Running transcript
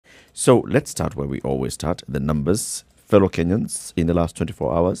So let's start where we always start. The numbers, fellow Kenyans, in the last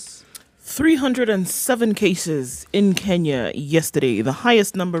 24 hours. 307 cases in Kenya yesterday, the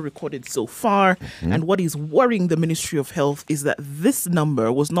highest number recorded so far. And what is worrying the Ministry of Health is that this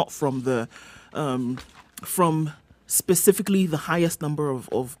number was not from the from specifically the highest number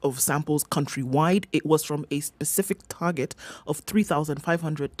of samples countrywide. It was from a specific target of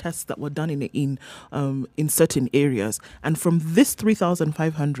 3,500 tests that were done in certain areas. And from this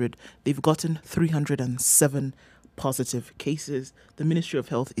 3,500, they've gotten 307 positive cases. The Ministry of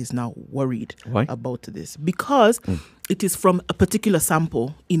Health is now worried about this because it is from a particular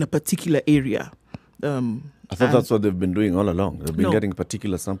sample in a particular area. I thought that's what they've been doing all along. They've been getting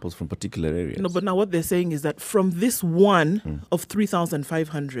particular samples from particular areas. No, but now what they're saying is that from this one of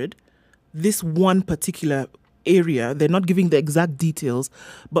 3,500, this one particular area, they're not giving the exact details,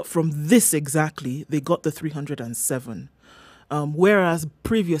 but from this exactly, they got the 307. Whereas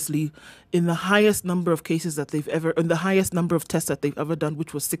previously, in the highest number of cases that they've ever, in the highest number of tests that they've ever done,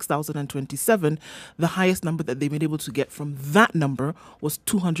 which was 6,027, the highest number that they've been able to get from that number was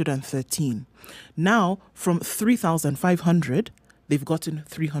 213. Now, from 3,500, they've gotten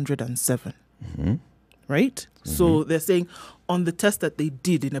 307. Right? So they're saying on the test that they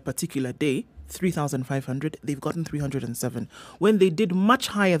did in a particular day, 3,500, they've gotten 307. When they did much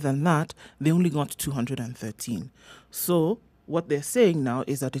higher than that, they only got 213. So what they're saying now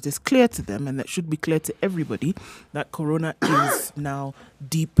is that it is clear to them, and that should be clear to everybody, that corona is now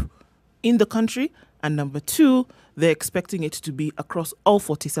deep in the country. And number two, they're expecting it to be across all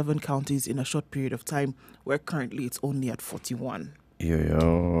 47 counties in a short period of time, where currently it's only at 41.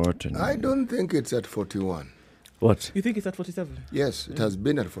 I don't think it's at 41. What? You think it's at 47? Yes, it has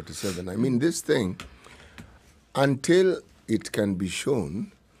been at 47. I mean, this thing, until it can be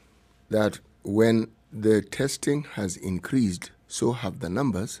shown that when the testing has increased, so have the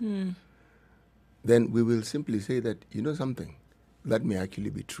numbers, then we will simply say that, you know something, that may actually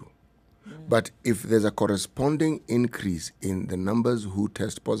be true. But if there's a corresponding increase in the numbers who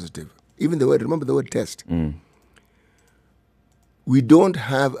test positive, even the word, remember the word test, we don't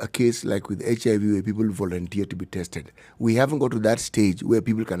have a case like with HIV where people volunteer to be tested. We haven't got to that stage where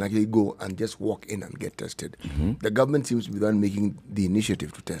people can actually go and just walk in and get tested. The government seems to be the one making the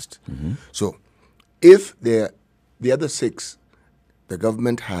initiative to test. So if the other 6, the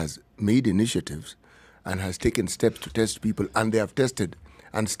government has made initiatives and has taken steps to test people, and they have tested,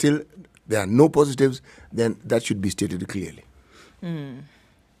 and still there are no positives, then that should be stated clearly.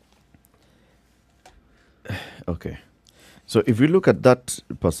 Okay. So if we look at that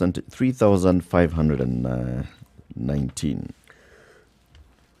percentage, 3,519,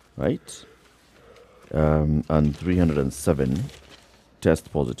 right? And 307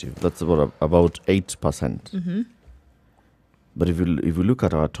 test positive. That's about 8%. But if we look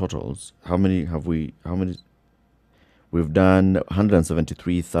at our totals, how many have we? We've done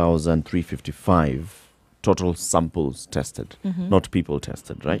 173,355 total samples tested, not people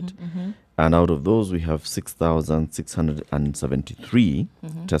tested, right? And out of those, we have 6,673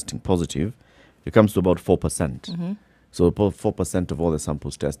 testing positive. It comes to about 4%. So about 4% of all the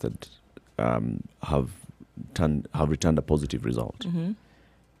samples tested have returned a positive result.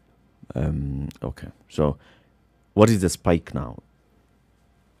 Okay. So what is the spike now?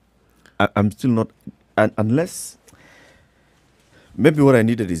 I'm still not, unless, maybe what I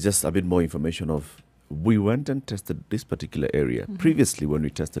needed is just a bit more information of, we went and tested this particular area. Previously, when we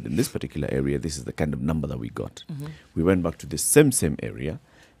tested in this particular area, this is the kind of number that we got. We went back to the same area,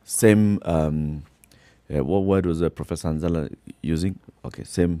 same, what word was Professor Anzala using? Okay,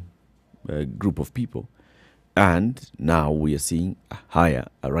 same group of people. And now we are seeing a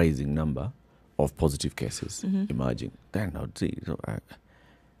rising number of positive cases emerging. Then I would say, so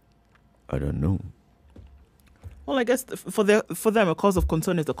I don't know. Well, I guess for them, a cause of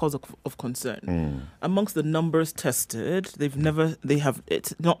concern is a cause of concern. Amongst the numbers tested,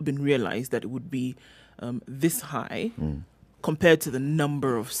 it's not been realized that it would be this high compared to the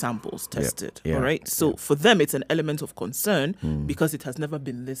number of samples tested. All right. So for them, it's an element of concern because it has never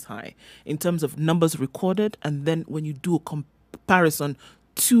been this high in terms of numbers recorded. And then when you do a comparison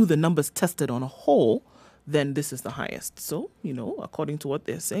to the numbers tested on a whole, then this is the highest. So, according to what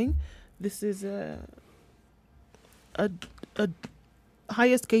they're saying, this is a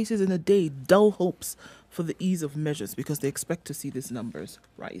highest cases in a day, dull hopes for the ease of measures because they expect to see these numbers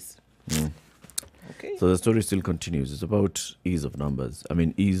rise. Okay. So the story still continues. It's about ease of numbers. I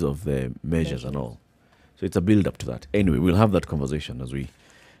mean, ease of the measures and all. So it's a build up to that. Anyway, we'll have that conversation as we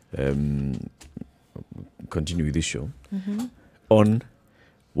continue with this show on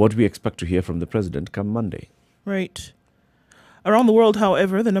what we expect to hear from the president come Monday. Right. Around the world,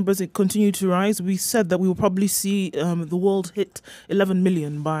 however, the numbers continue to rise. We said that we will probably see the world hit 11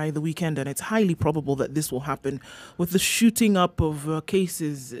 million by the weekend, and it's highly probable that this will happen. With the shooting up of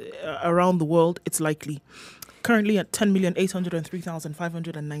cases around the world, it's likely. Currently at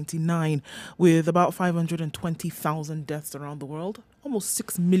 10,803,599, with about 520,000 deaths around the world. Almost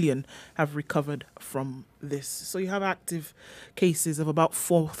 6 million have recovered from this. So you have active cases of about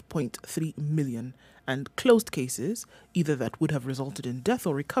 4.3 million and closed cases, either that would have resulted in death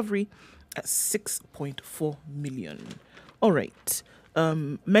or recovery, at 6.4 million. All right.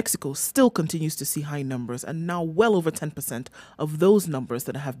 Mexico still continues to see high numbers, and now well over 10% of those numbers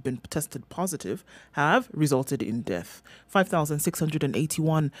that have been tested positive have resulted in death.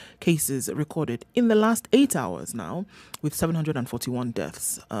 5,681 cases recorded in the last 8 hours now, with 741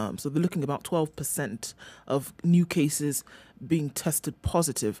 deaths. So they're looking about 12% of new cases being tested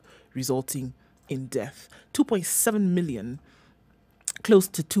positive, resulting in death. 2.7 million. Close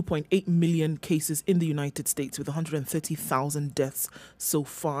to 2.8 million cases in the United States, with 130,000 deaths so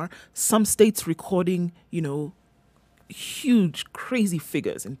far. Some states recording, huge, crazy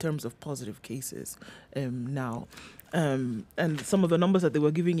figures in terms of positive cases now. And some of the numbers that they were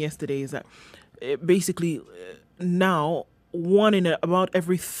giving yesterday is that basically now 1 in about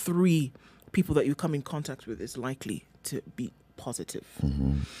every 3 people that you come in contact with is likely to be positive.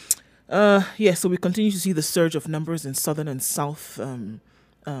 Mm-hmm. So we continue to see the surge of numbers in southern and south, in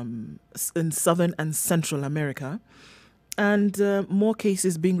southern and Central America, and more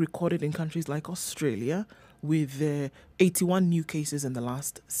cases being recorded in countries like Australia, with 81 new cases in the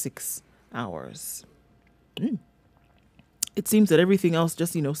last 6 hours. It seems that everything else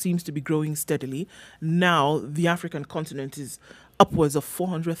just, seems to be growing steadily. Now the African continent is upwards of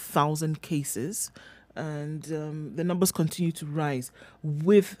 400,000 cases. And the numbers continue to rise,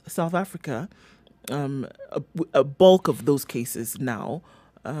 with South Africa, a bulk of those cases now.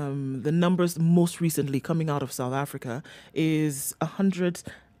 The numbers most recently coming out of South Africa is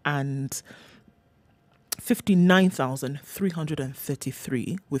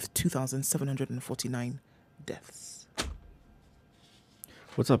 159,333, with 2,749 deaths.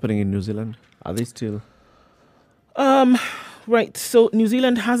 What's happening in New Zealand? Are they still... Right, so New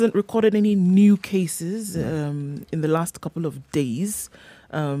Zealand hasn't recorded any new cases in the last couple of days,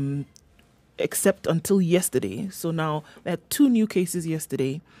 except until yesterday. So now they had 2 new cases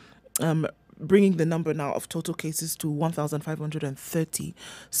yesterday, bringing the number now of total cases to 1,530.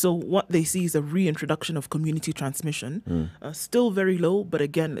 So what they see is a reintroduction of community transmission. Still very low, but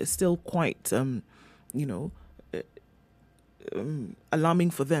again, it's still quite,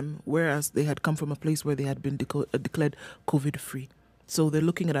 alarming for them, whereas they had come from a place where they had been declared COVID-free. So they're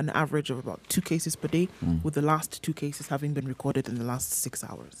looking at an average of about 2 cases per day, with the last 2 cases having been recorded in the last 6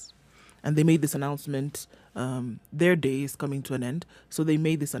 hours. And they made this announcement, their day is coming to an end, so they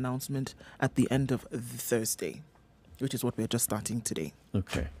made this announcement at the end of Thursday, which is what we're just starting today.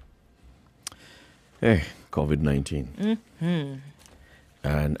 Okay. Hey, COVID-19.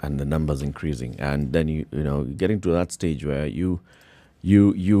 And the numbers increasing, and then you getting to that stage where you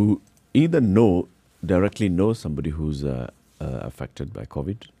either directly know somebody who's affected by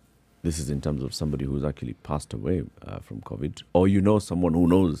COVID. This is in terms of somebody who's actually passed away from COVID, or someone who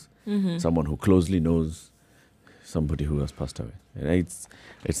knows someone who closely knows somebody who has passed away. And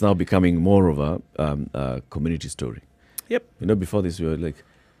it's now becoming more of a community story. Yep. Before this we were like,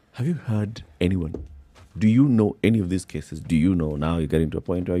 have you heard anyone? Do you know any of these cases? Do you know? Now you're getting to a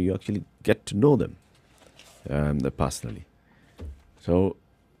point where you actually get to know them personally. So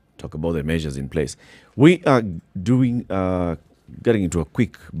talk about the measures in place. We are getting into a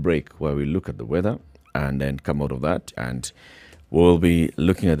quick break where we look at the weather and then come out of that, and we'll be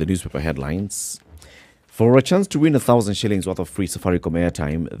looking at the newspaper headlines. For a chance to win 1,000 shillings worth of free Safaricom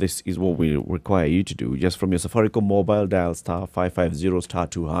airtime, this is what we require you to do. Just from your Safaricom mobile, dial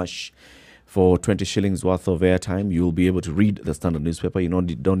 *550*2#. For 20 shillings worth of airtime, you'll be able to read the Standard newspaper. You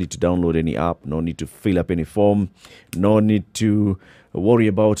don't need to download any app, no need to fill up any form, no need to worry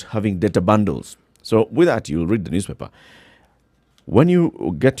about having data bundles. So with that, you'll read the newspaper. When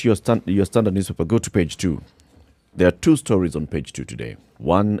you get to your Standard newspaper, go to page 2. There are 2 stories on page 2 today.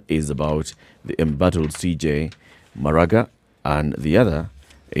 One is about the embattled CJ Maraga, and the other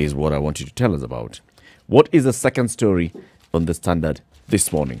is what I want you to tell us about. What is the second story on the Standard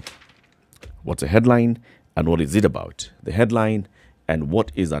this morning? What's the headline and what is it about? The headline and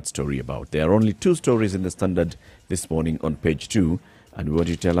what is that story about? There are only 2 stories in the Standard this morning on page 2, and we want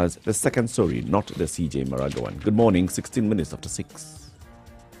you to tell us the second story, not the CJ Maraga one. Good morning, 16 minutes after 6.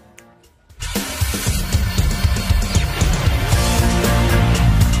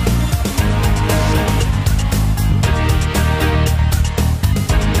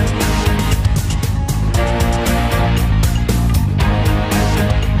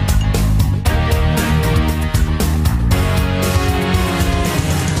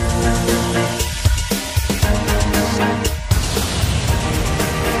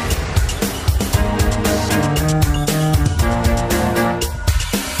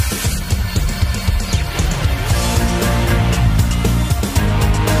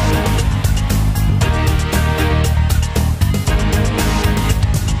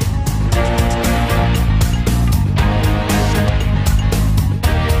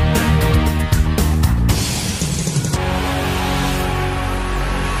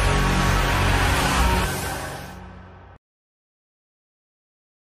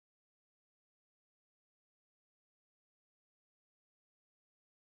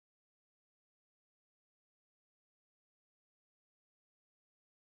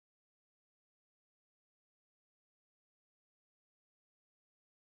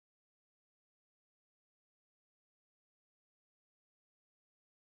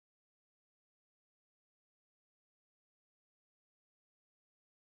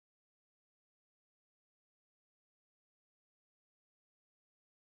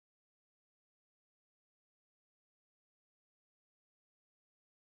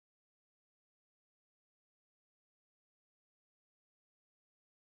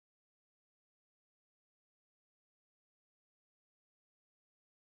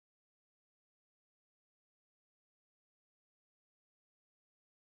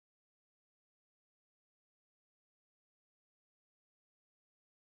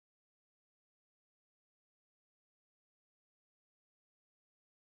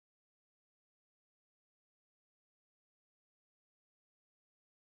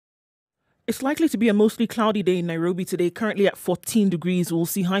 It's likely to be a mostly cloudy day in Nairobi today, currently at 14 degrees. We'll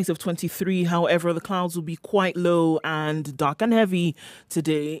see highs of 23. However, the clouds will be quite low and dark and heavy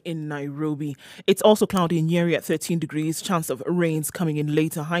today in Nairobi. It's also cloudy in Nyeri at 13 degrees. Chance of rains coming in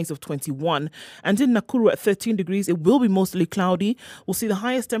later, highs of 21. And in Nakuru at 13 degrees, it will be mostly cloudy. We'll see the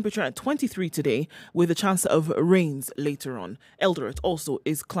highest temperature at 23 today with a chance of rains later on. Eldoret also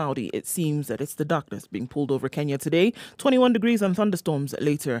is cloudy. It seems that it's the darkness being pulled over Kenya today. 21 degrees and thunderstorms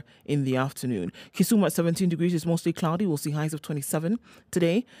later in the afternoon. Kisumu at 17 degrees is mostly cloudy. We'll see highs of 27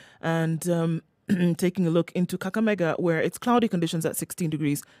 today. And taking a look into Kakamega, where it's cloudy conditions at 16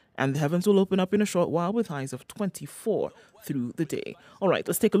 degrees, and the heavens will open up in a short while with highs of 24 through the day. All right,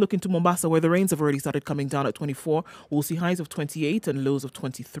 let's take a look into Mombasa, where the rains have already started coming down at 24. We'll see highs of 28 and lows of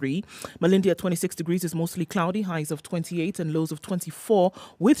 23. Malindi at 26 degrees is mostly cloudy, highs of 28 and lows of 24,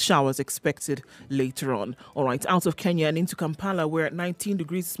 with showers expected later on. All right, out of Kenya and into Kampala, where at 19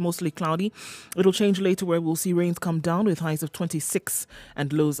 degrees it's mostly cloudy. It'll change later, where we'll see rains come down with highs of 26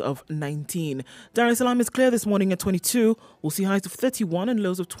 and lows of 19. Dar es Salaam is clear this morning at 22. We'll see highs of 31 and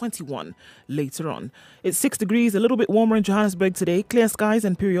lows of 21 later on. It's 6 degrees, a little bit warmer in Johannesburg today. Clear skies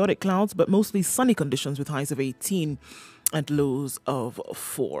and periodic clouds, but mostly sunny conditions with highs of 18 and lows of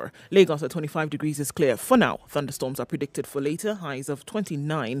 4. Lagos at 25 degrees is clear. For now, thunderstorms are predicted for later. Highs of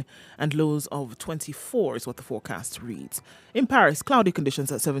 29 and lows of 24 is what the forecast reads. In Paris, cloudy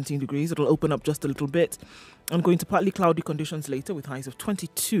conditions at 17 degrees. It'll open up just a little bit. And going to partly cloudy conditions later with highs of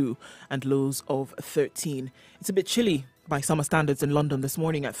 22 and lows of 13. It's a bit chilly by summer standards in London this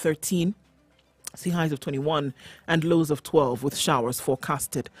morning at 13. See highs of 21 and lows of 12 with showers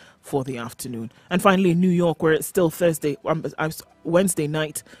forecasted for the afternoon. And finally in New York, where it's still Wednesday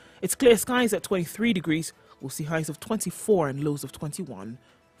night, it's clear skies at 23 degrees. We'll see highs of 24 and lows of 21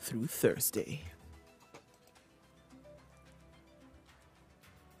 through Thursday.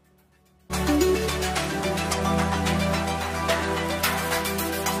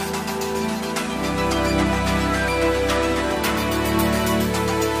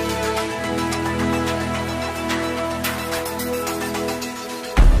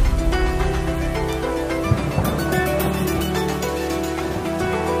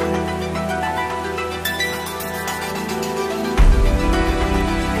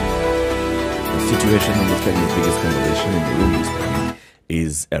 On the Kenya's biggest conversation in the room this morning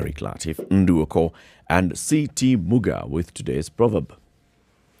is Eric Latif Nduoko and C.T. Muga with today's proverb.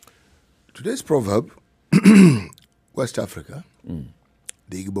 Today's proverb, West Africa,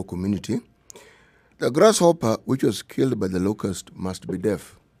 the Igbo community, the grasshopper which was killed by the locust must be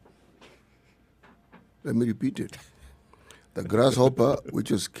deaf. Let me repeat it. The grasshopper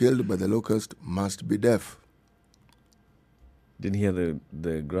which was killed by the locust must be deaf. Didn't hear the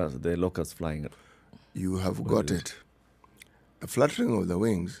locust flying. You have got it. The fluttering of the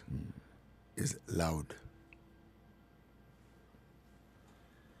wings is loud.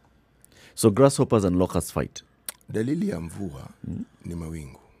 So grasshoppers and locusts fight. Dalili ya mvua ni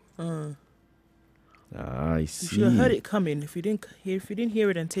mawingu. I see. You should have heard it coming. If you didn't hear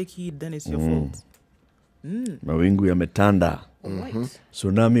it and take heed, then it's your fault. Mawingu yametanda. Right.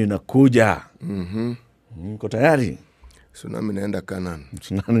 Tsunami inakuja. Mko tayari? Tsunami naenda Canaan.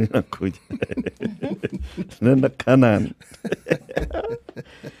 Tsunami inakuja. Naenda Canaan.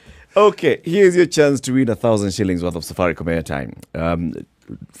 Okay, here's your chance to win 1,000 shillings worth of Safaricom airtime.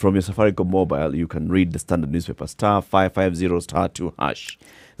 From your Safaricom mobile, you can read the standard newspaper, *550*2#.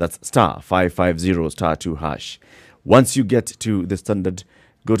 That's *550*2#. Once you get to the standard,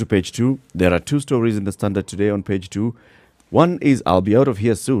 go to page 2. There are 2 stories in the standard today on page 2. One is, I'll be out of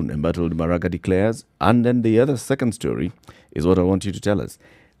here soon, embattled Maraga declares. And then the other second story is what I want you to tell us.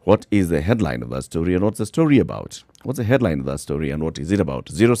 What is the headline of that story and what's the story about? What's the headline of that story and what is it about?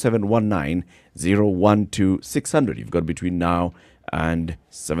 0719 012 600. You've got between now and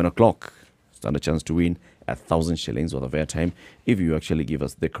 7 o'clock. Stand a chance to win 1,000 shillings worth of airtime if you actually give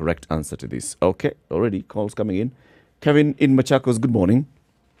us the correct answer to this. Okay, already calls coming in. Kevin in Machakos, good morning.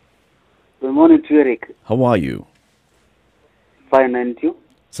 Good morning to Eric. How are you? Fine, and you?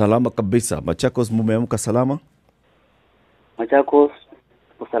 Salama kabisa. Machakos mumeamka salama? Machakos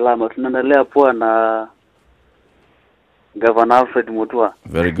usalama. Tunaendelea poa na Governor Alfred Mutua.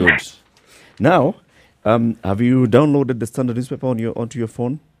 Very good. Now, have you downloaded the standard newspaper onto your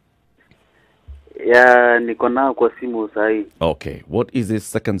phone? Yeah, niko nao kwa simu sahi. Okay. What is the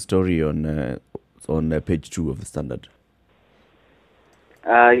second story on page 2 of the standard?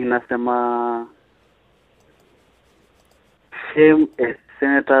 Inasema shame as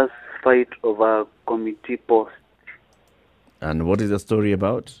senators fight over committee post. And what is the story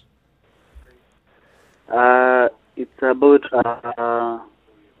about? It's about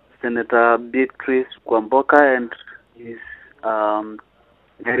Senator Beatrice Kwamboka and his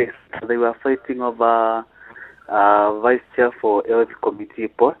Nyeri. They were fighting over vice chair for health committee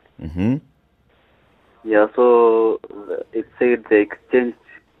post. Mm-hmm. Yeah, so it said they exchanged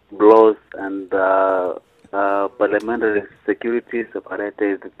blows and parliamentary security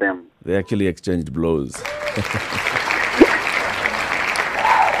separated them. They actually exchanged blows.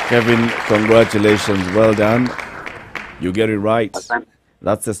 Kevin, congratulations. Well done. You get it right.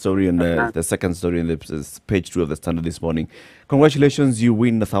 That's the story in the second story in the page 2 of the Standard this morning. Congratulations, you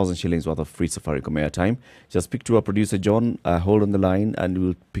win 1,000 shillings worth of free Safaricom airtime. Just speak to our producer, John. Hold on the line and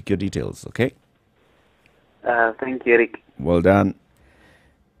we'll pick your details, okay? Thank you, Eric. Well done.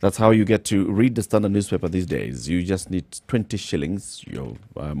 That's how you get to read the Standard newspaper these days. You just need 20 shillings, your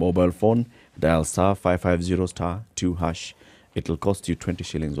mobile phone, dial star 550 star 2 hash. It'll cost you 20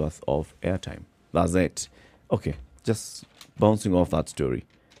 shillings worth of airtime. That's it. Okay, just bouncing off that story.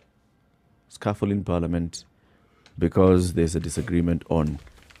 Scuffle in Parliament because there's a disagreement on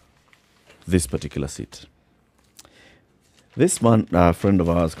this particular seat. This man, a friend of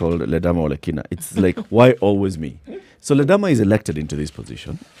ours called Ledama Olekina, it's like, why always me? So Ledama is elected into this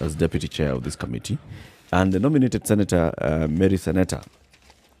position as deputy chair of this committee, and the nominated Senator, Mary Senator,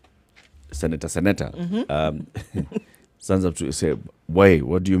 stands up to say, why?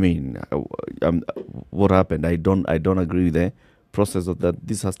 What do you mean? What happened? I don't agree with the process that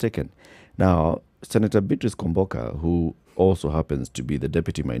this has taken. Now, Senator Beatrice Kwamboka, who also happens to be the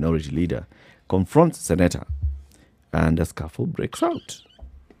deputy minority leader, confronts Senator, and a scuffle breaks out.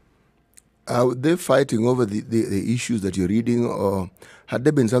 Are they fighting over the issues that you're reading, or had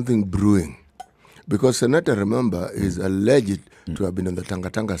there been something brewing? Because Senator, remember, is alleged to have been on the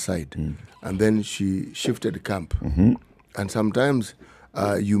Tanga side, and then she shifted camp. Mm-hmm. And sometimes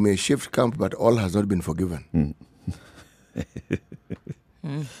you may shift camp, but all has not been forgiven.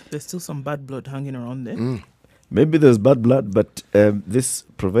 There's still some bad blood hanging around there. Maybe there's bad blood, but this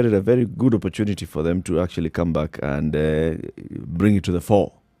provided a very good opportunity for them to actually come back and bring it to the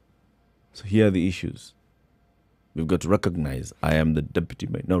fore. So here are the issues. We've got to recognize I am the deputy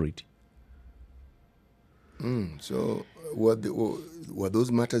minority. So were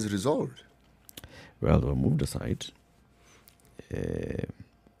those matters resolved? Well, they were moved aside.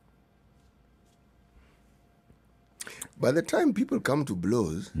 By the time people come to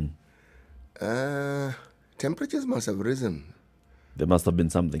blows, temperatures must have risen. There must have been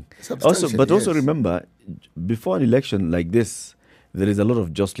something. Also Yes. remember, before an election like this, there is a lot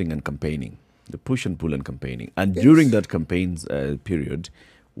of jostling and campaigning, the push and pull and campaigning. And during that campaigns period,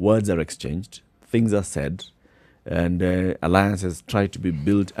 words are exchanged, things are said, and alliances try to be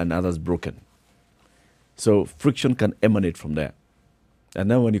built and others broken. So friction can emanate from there. And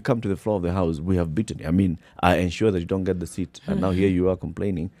now when you come to the floor of the House, we have beaten you. I mean, I ensure that you don't get the seat. And now here you are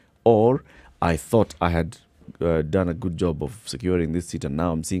complaining. Or I thought I had done a good job of securing this seat, and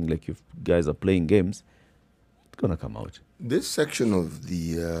now I'm seeing like you guys are playing games. It's going to come out. This section of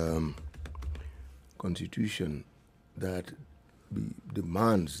the Constitution that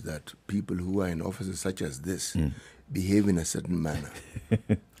demands that people who are in offices such as this behave in a certain manner.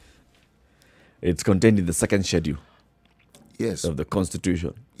 It's contained in the second schedule Yes. of the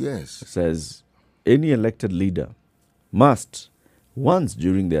Constitution. Yes. It says any elected leader must, once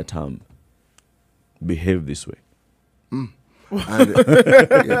during their term, behave this way. And,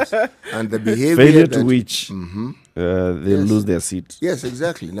 yes. And the behavior Failure that, to which they'll lose their seat. Yes,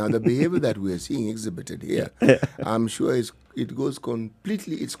 exactly. Now the behavior that we are seeing exhibited here, I'm sure it's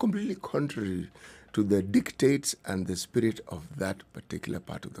completely contrary to the dictates and the spirit of that particular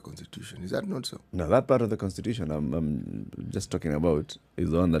part of the Constitution. Is that not so? Now, that part of the Constitution I'm just talking about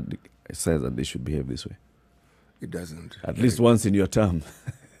is the one that says that they should behave this way. It doesn't. At least once in your term.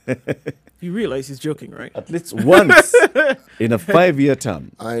 You realize he's joking, right? At least once in a 5-year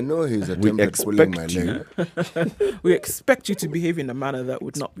term. I know he's We attempted pulling my expect leg. We expect you to behave in a manner that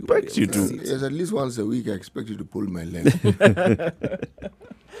would not be Expect you to. Yes, at least once a week I expect you to pull my leg.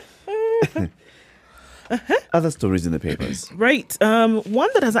 Other stories in the papers. Right. One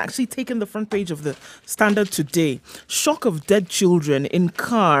that has actually taken the front page of the Standard today. Shock of dead children in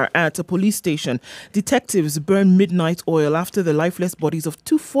car at a police station. Detectives burn midnight oil after the lifeless bodies of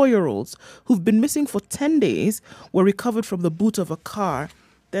 2 4-year-olds who've been missing for 10 days were recovered from the boot of a car,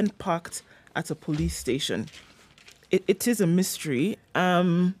 then parked at a police station. It is a mystery.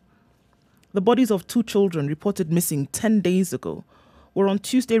 The bodies of 2 children reported missing 10 days ago were on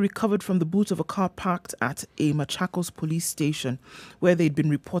Tuesday recovered from the boot of a car parked at a Machakos police station where they'd been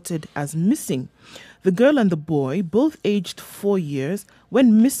reported as missing. The girl and the boy, both aged 4 years,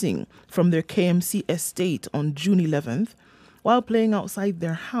 went missing from their KMC estate on June 11th while playing outside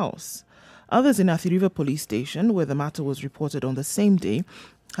their house. Others in Athi River police station, where the matter was reported on the same day,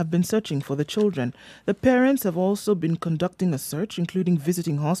 have been searching for the children. The parents have also been conducting a search, including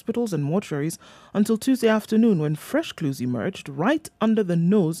visiting hospitals and mortuaries, until Tuesday afternoon when fresh clues emerged right under the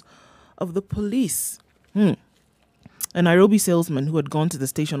nose of the police. A Nairobi salesman who had gone to the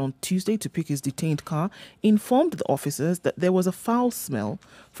station on Tuesday to pick his detained car informed the officers that there was a foul smell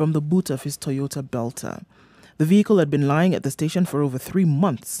from the boot of his Toyota Belter. The vehicle had been lying at the station for over 3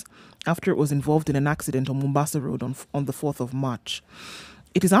 months after it was involved in an accident on Mombasa Road on the 4th of March.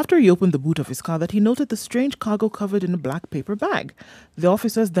 It is after he opened the boot of his car that he noted the strange cargo covered in a black paper bag. The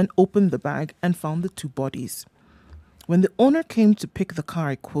officers then opened the bag and found the 2 bodies. When the owner came to pick the car,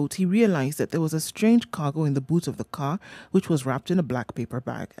 I quote, he realized that there was a strange cargo in the boot of the car, which was wrapped in a black paper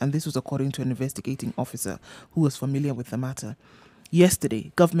bag. And this was according to an investigating officer who was familiar with the matter.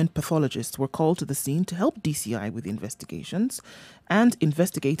 Yesterday, government pathologists were called to the scene to help DCI with investigations, and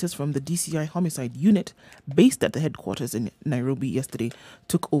investigators from the DCI Homicide Unit, based at the headquarters in Nairobi yesterday,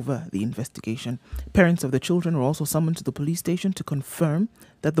 took over the investigation. Parents of the children were also summoned to the police station to confirm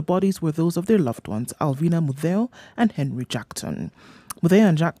that the bodies were those of their loved ones, Alvina Mudheo and Henry Jackton. Mudheo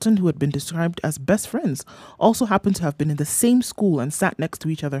and Jackton, who had been described as best friends, also happened to have been in the same school and sat next to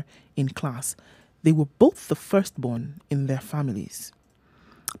each other in class. They were both the firstborn in their families.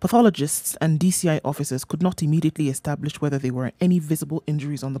 Pathologists and DCI officers could not immediately establish whether there were any visible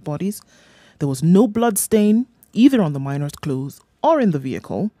injuries on the bodies. There was no blood stain either on the minors' clothes or in the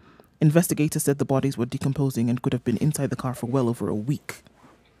vehicle. Investigators said the bodies were decomposing and could have been inside the car for well over a week.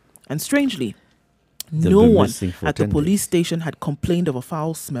 And strangely, no one at the police station had complained of a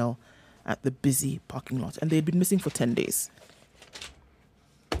foul smell at the busy parking lot, and they had been missing for 10 days.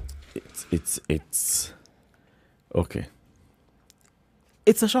 It's okay.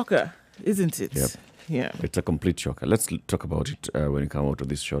 It's a shocker, isn't it? Yep. Yeah. It's a complete shocker. Let's talk about it when we come out of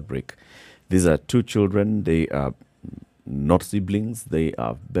this short break. These are 2 children. They are not siblings. They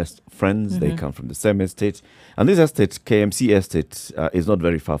are best friends. They come from the same estate. And this estate, KMC estate, is not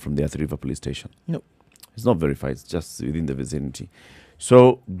very far from the Athi River police station. No. It's not very far. It's just within the vicinity.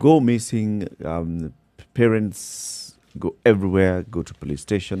 So go missing. Parents go everywhere. Go to police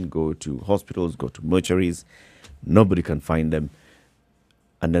station. Go to hospitals. Go to mortuaries. Nobody can find them.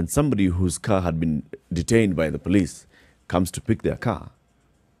 And then somebody whose car had been detained by the police comes to pick their car.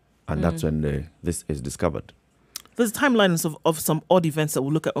 And that's when this is discovered. There's timelines of some odd events that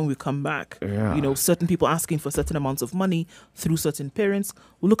we'll look at when we come back. Yeah. You know, certain people asking for certain amounts of money through certain parents.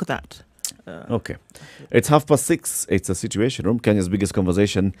 We'll look at that. Okay. It's 6:30. It's a situation room, Kenya's biggest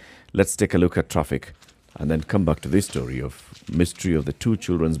conversation. Let's take a look at traffic and then come back to this story of mystery of the 2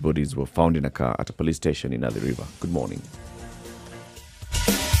 children's bodies were found in a car at a police station in Athi River. Good morning.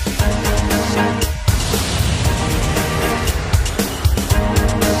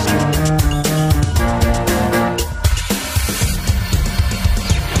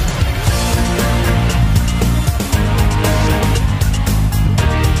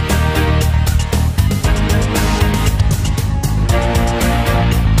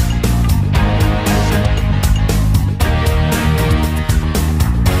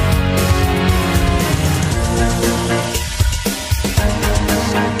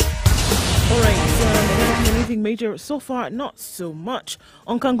 Major so far, not so much.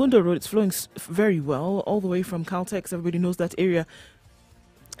 On Kangundo Road, it's flowing very well all the way from Caltex. Everybody knows that area.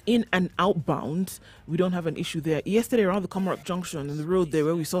 In and outbound, we don't have an issue there. Yesterday around the Komarok Junction in the road there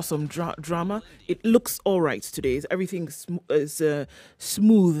where we saw some drama, it looks all right today. Everything is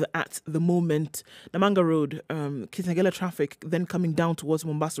smooth at the moment. Namanga Road, Kitengela traffic then coming down towards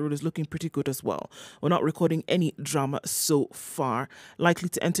Mombasa Road is looking pretty good as well. We're not recording any drama so far. Likely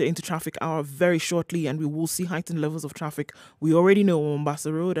to enter into traffic hour very shortly, and we will see heightened levels of traffic. We already know on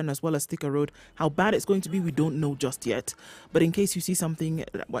Mombasa Road and as well as Thika Road. How bad it's going to be, we don't know just yet. But in case you see something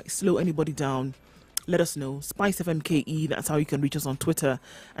slow anybody down, let us know. Spice FMKE, that's how you can reach us on Twitter,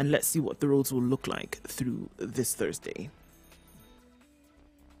 and let's see what the roads will look like through this Thursday.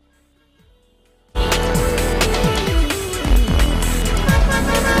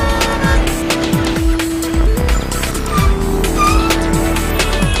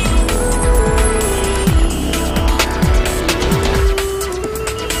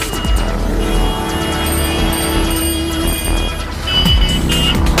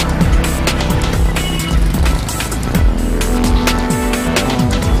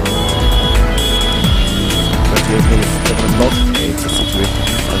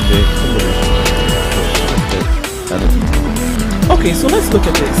 Okay, so let's look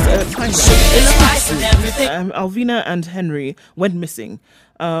at this. Alvina and Henry went missing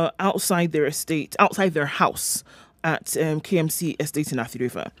outside their estate, outside their house at KMC Estate in Athi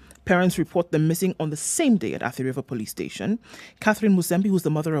River. Parents report them missing on the same day at Athi River Police Station. Catherine Musembi, who's the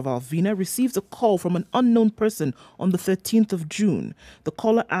mother of Alvina, receives a call from an unknown person on the 13th of June. The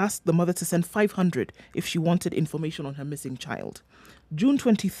caller asked the mother to send 500 if she wanted information on her missing child. June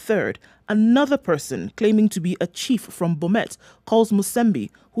 23rd, another person claiming to be a chief from Bomet calls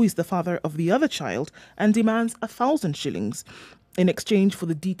Musembi, who is the father of the other child, and demands 1,000 shillings in exchange for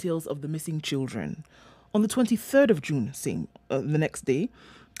the details of the missing children. On the 23rd of June, the next day,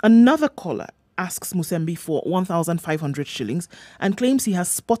 another caller asks Musembi for 1,500 shillings and claims he has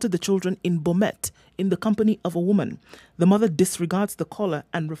spotted the children in Bomet in the company of a woman. The mother disregards the caller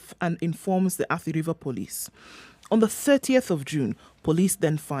and informs the Athi River police. On the 30th of June, police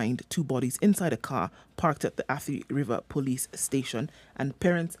then find 2 bodies inside a car parked at the Athi River police station, and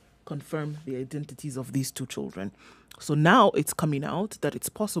parents confirm the identities of these 2 children. So now it's coming out that it's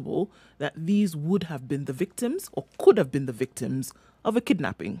possible that these would have been the victims or could have been the victims of a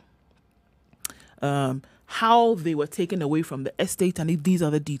kidnapping. How they were taken away from the estate and if these are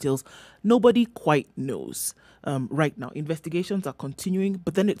the details, nobody quite knows right now. Investigations are continuing,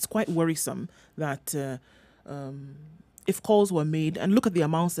 but then it's quite worrisome that if calls were made, and look at the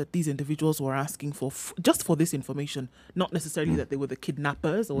amounts that these individuals were asking for just for this information, not necessarily that they were the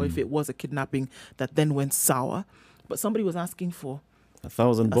kidnappers or if it was a kidnapping that then went sour, but somebody was asking for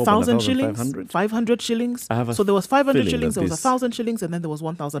 1,000 shillings, 500 shillings. So there was 500 shillings, there was 1,000 shillings, and then there was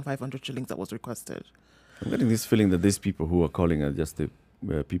 1,500 shillings that was requested. I'm getting this feeling that these people who are calling are just the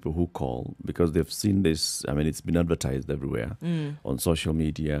people who call because they've seen this. I mean, it's been advertised everywhere on social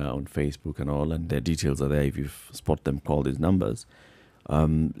media, on Facebook and all, and their details are there. If you spot them, call these numbers.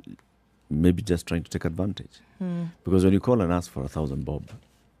 Maybe just trying to take advantage. Because when you call and ask for 1,000 bob,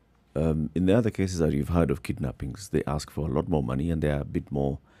 in the other cases that you've heard of kidnappings, they ask for a lot more money and they are a bit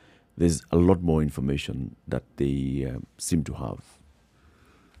more. There's a lot more information that they seem to have.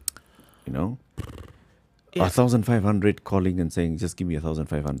 You know? Yeah. 1,500 calling and saying, just give me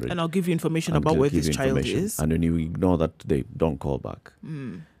 1,500. And I'll give you information about where this child is. And when you ignore that, they don't call back.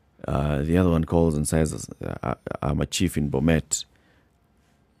 The other one calls and says, I'm a chief in Bomet.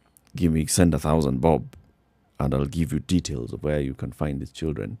 Send 1,000 bob and I'll give you details of where you can find these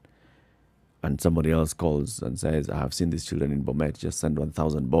children. And somebody else calls and says, I have seen these children in Bomet, just send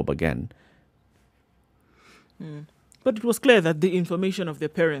 1,000 bob again. But it was clear that the information of their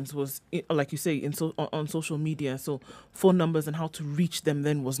parents was, like you say, on social media. So phone numbers and how to reach them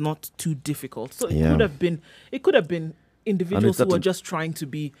then was not too difficult. So it could have been individuals who were just trying to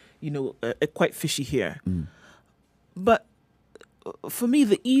be, quite fishy here. But for me,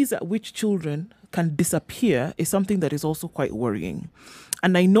 the ease at which children can disappear is something that is also quite worrying.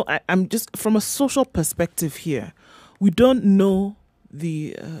 And I know I'm just from a social perspective here. We don't know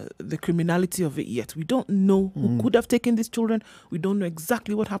the criminality of it yet. We don't know who could have taken these children. We don't know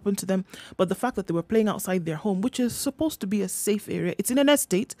exactly what happened to them. But the fact that they were playing outside their home, which is supposed to be a safe area, it's in an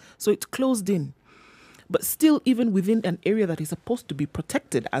estate, so it's closed in. But still, even within an area that is supposed to be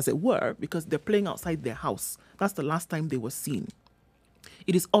protected, as it were, because they're playing outside their house. That's the last time they were seen.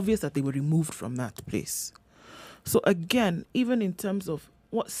 It is obvious that they were removed from that place. So again, even in terms of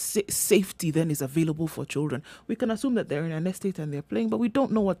what safety then is available for children, we can assume that they're in an estate and they're playing, but we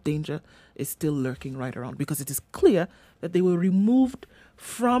don't know what danger is still lurking right around, because it is clear that they were removed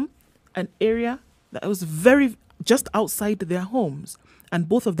from an area that was just outside their homes. And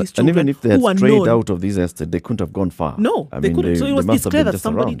both of these children, and even if they had strayed out of this estate, they couldn't have gone far. No, they couldn't. So it's clear that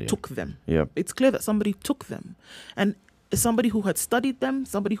somebody around, took them. Yeah. It's clear that somebody took them. And somebody who had studied them,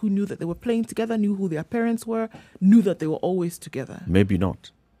 somebody who knew that they were playing together, knew who their parents were, knew that they were always together. Maybe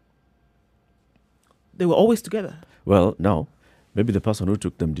not. They were always together. Well, no. Maybe the person who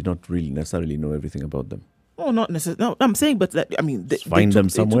took them did not really necessarily know everything about them. Oh, not necessarily. No, I'm saying, but find them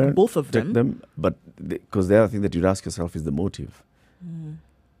somewhere. They took both of them. But because the other thing that you'd ask yourself is the motive.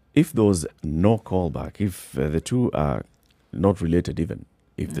 If there was no callback, if the two are not related even,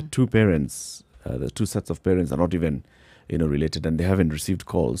 if the two parents, the two sets of parents are not even related, and they haven't received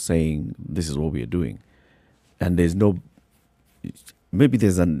calls saying this is what we are doing, and there's no, maybe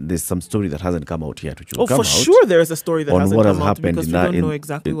there's some story that hasn't come out yet, which will come out. For sure there is a story that hasn't come out happened because we don't know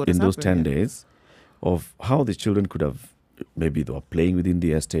exactly what has in those happened 10 days of how the children could have, maybe they were playing within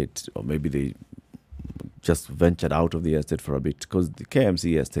the estate, or maybe they just ventured out of the estate for a bit, because the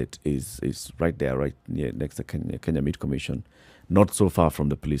KMC estate is right there, right near next to Kenya Meat Commission, not so far from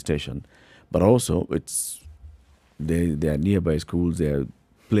the police station, but also they are nearby schools, there are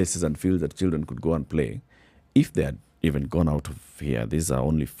places and fields that children could go and play. If they had even gone out of here, these are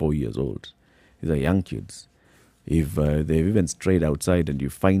only 4 years old, these are young kids. If they've even strayed outside and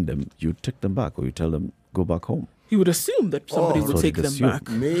you find them, you take them back, or you tell them, go back home. He would assume that somebody Oh, would so take he'd them assume. back.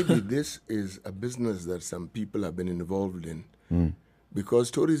 Maybe this is a business that some people have been involved in, because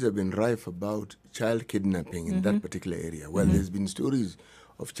stories have been rife about child kidnapping in that particular area. Well, there's been stories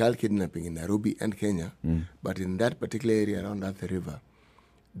of child kidnapping in Nairobi and Kenya, but in that particular area around Athi River,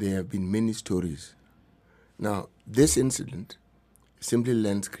 there have been many stories. Now, this incident simply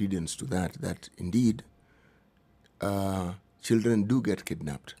lends credence to that indeed children do get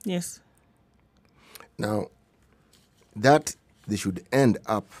kidnapped. Yes. Now, that they should end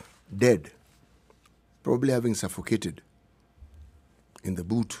up dead, probably having suffocated in the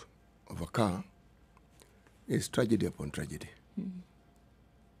boot of a car, is tragedy upon tragedy.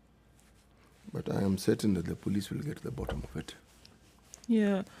 But I am certain that the police will get to the bottom of it.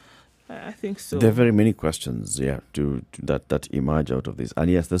 Yeah, I think so. There are very many questions, to that emerge out of this.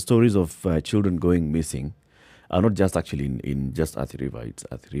 And yes, the stories of children going missing are not just actually in just Athi River. It's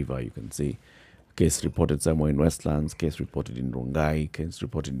Athi River, you can see. Case reported somewhere in Westlands, case reported in Rongai, case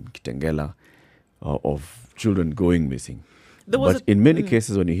reported in Kitengela, of children going missing. But in many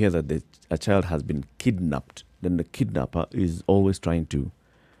cases, when you hear that a child has been kidnapped, then the kidnapper is always trying to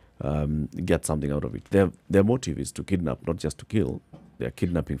get something out of it. Their motive is to kidnap, not just to kill. They're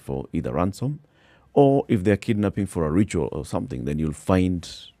kidnapping for either ransom, or if they're kidnapping for a ritual or something, then you'll find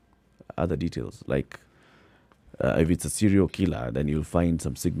other details. Like if it's a serial killer, then you'll find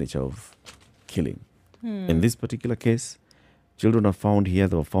some signature of killing. In this particular case, children are found here.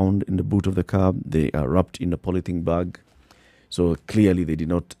 They were found in the boot of the car. They are wrapped in a polythene bag. So clearly they did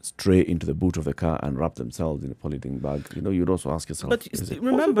not stray into the boot of the car and wrap themselves in a polythene bag. You'd also ask yourself, But is it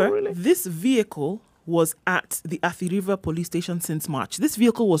remember, possible, really? this vehicle was at the Athi River police station since March. This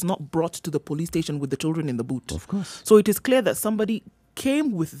vehicle was not brought to the police station with the children in the boot. Of course. So it is clear that somebody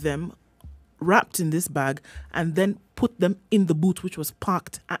came with them wrapped in this bag and then put them in the boot, which was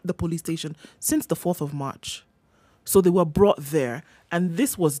parked at the police station since the 4th of March. So they were brought there, and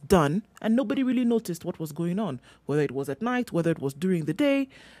this was done, and nobody really noticed what was going on, whether it was at night, whether it was during the day.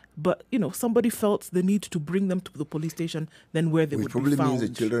 But, somebody felt the need to bring them to the police station, then where they Which would probably be found. means the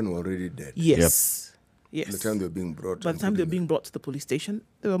children were already dead. Yes. By the time they were being brought. By the time they were being brought to the police station,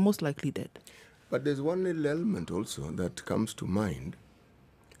 they were most likely dead. But there's one little element also that comes to mind.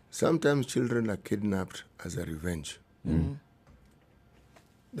 Sometimes children are kidnapped as a revenge.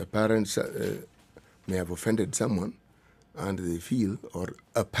 The parents may have offended someone, and they feel, or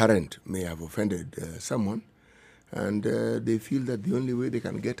a parent may have offended someone, and they feel that the only way they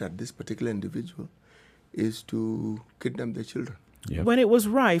can get at this particular individual is to kidnap their children. Yep. When it was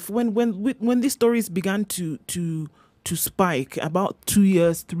rife, when these stories began to spike about 2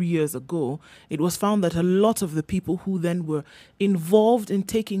 years, 3 years ago, it was found that a lot of the people who then were involved in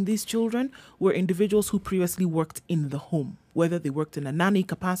taking these children were individuals who previously worked in the home, whether they worked in a nanny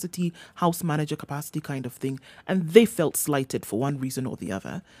capacity, house manager capacity kind of thing, and they felt slighted for one reason or the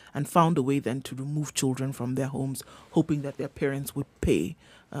other and found a way then to remove children from their homes, hoping that their parents would pay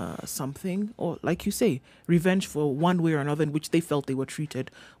something, or like you say, revenge for one way or another in which they felt they were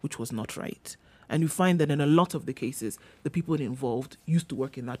treated, which was not right. And you find that in a lot of the cases, the people involved used to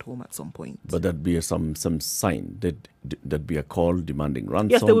work in that home at some point. But there'd be some sign. There'd be a call demanding ransom.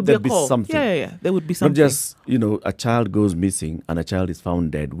 Yes, there would be a There'd call. Something. Yeah. There would be something. Not just, a child goes missing and a child is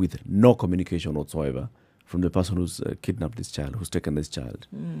found dead with no communication whatsoever from the person who's kidnapped this child, who's taken this child.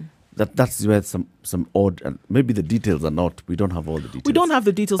 That's where some odd, and maybe the details are not. We don't have all the details. We don't have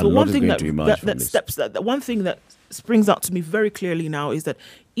the details, A but lot one is thing going to emerge from this. one thing that springs out to me very clearly now is that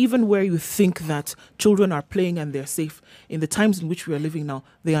even where you think that children are playing and they're safe, in the times in which we are living now,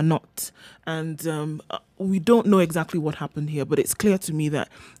 they are not. And we don't know exactly what happened here, but it's clear to me that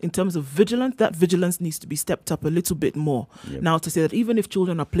in terms of vigilance, that vigilance needs to be stepped up a little bit more. Yep. Now, to say that even if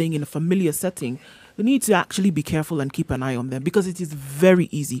children are playing in a familiar setting, we need to actually be careful and keep an eye on them, because it is very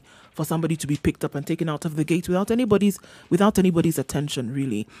easy for somebody to be picked up and taken out of the gate without anybody's attention,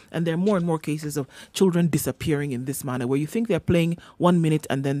 really. And there are more and more cases of children disappearing in this manner, where you think they're playing 1 minute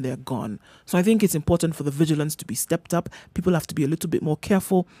and then they're gone. So I think it's important for the vigilance to be stepped up. People have to be a little bit more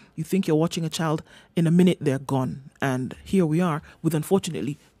careful. You think you're watching a child, in a minute they're gone. And here we are with,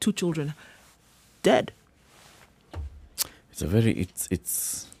 unfortunately, 2 children dead. It's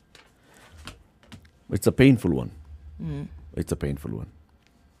a painful one. It's a painful one.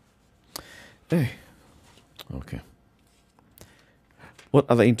 Hey. Okay. What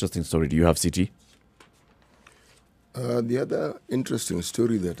other interesting story do you have, CT? The other interesting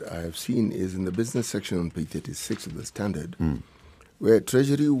story that I have seen is in the business section on page 36 of the Standard, where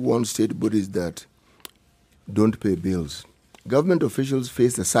Treasury warns state bodies that don't pay bills. Government officials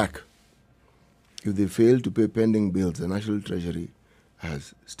face the sack if they fail to pay pending bills, the National Treasury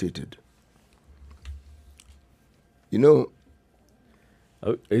has stated. You know,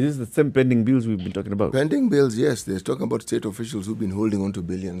 is this the same pending bills we've been talking about? pending bills, yes, they're talking about state officials who've been holding on to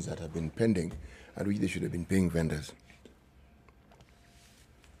billions that have been pending and which they should have been paying vendors.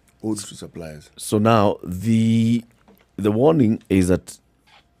 Owed to suppliers. So now the warning is that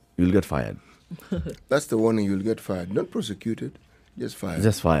you'll get fired. That's the warning, you'll get fired. Not prosecuted, just fired.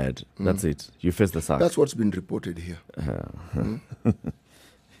 Just fired. That's it. You face the sack. That's what's been reported here.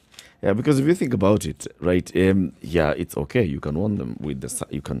 Yeah, because if you think about it, right? Yeah, it's okay. You can warn them with the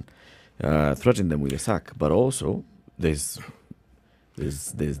you can threaten them with a sack, but also there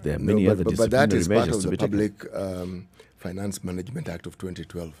are many other but that disciplinary is part measures of to the be taken. Public Finance Management Act of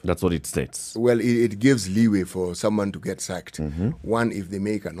 2012. That's what it states. Well, it gives leeway for someone to get sacked. One, if they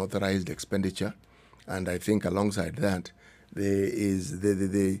make an authorized expenditure, and I think alongside that, there is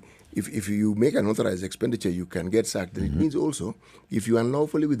if you make an authorized expenditure, you can get sacked. Then it means also if you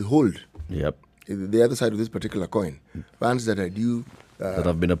unlawfully withhold. Yep. The other side of this particular coin, funds that are due, That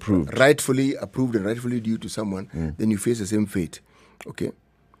have been approved. rightfully approved and rightfully due to someone, then you face the same fate. Okay.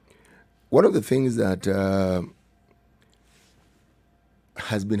 One of the things that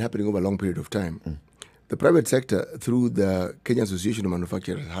has been happening over a long period of time, the private sector, through the Kenya Association of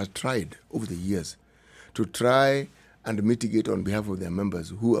Manufacturers, has tried over the years to try and mitigate on behalf of their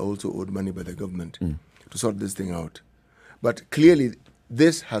members who are also owed money by the government to sort this thing out. But clearly,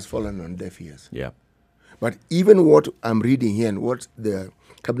 this has fallen on deaf ears. Yeah. But even what I'm reading here and what the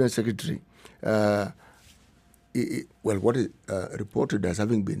Cabinet Secretary, what is reported as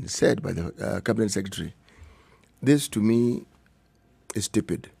having been said by the Cabinet Secretary, this to me is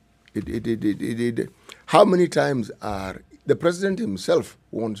stupid. How many times are the President himself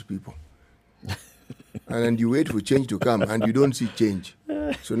warns people? And you wait for change to come and you don't see change.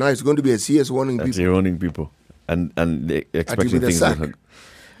 So now it's going to be a CS warning That's people. warning people and they expecting with a things. sack.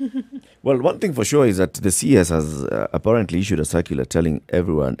 Well, one thing for sure is that the CS has apparently issued a circular telling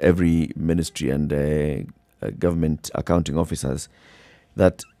everyone, every ministry and government accounting officers,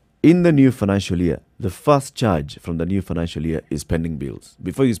 that in the new financial year, the first charge from the new financial year is pending bills.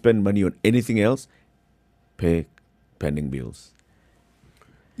 Before you spend money on anything else, pay pending bills.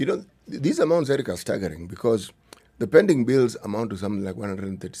 You know, these amounts, Eric, are staggering because the pending bills amount to something like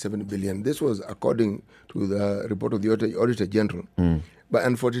 137 billion. This was according to the report of the Auditor General.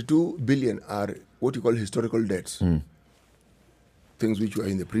 And 42 billion are what you call historical debts. Things which were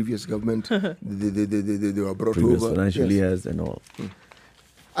in the previous government, they were brought Previous over. financial years and all.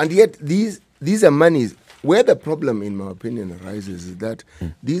 And yet these are monies. Where the problem, in my opinion, arises is that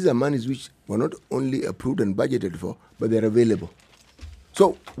these are monies which were not only approved and budgeted for, but they're available.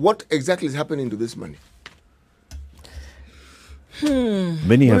 So what exactly is happening to this money?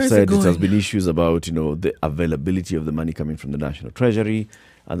 Many Where have is said it it has going? been issues about, the availability of the money coming from the National Treasury,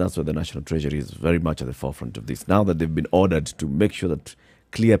 and that's why the National Treasury is very much at the forefront of this. Now that they've been ordered to make sure that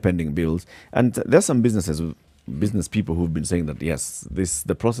clear pending bills, and there's some business people who've been saying that yes,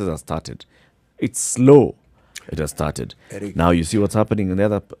 the process has started. It's slow. It has started. Eric. Now you see what's happening in the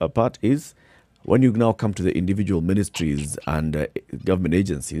other part is when you now come to the individual ministries and government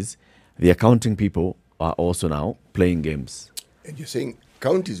agencies, the accounting people are also now playing games. And you're saying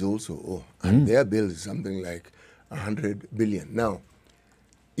counties also and their bill is something like 100 billion. Now,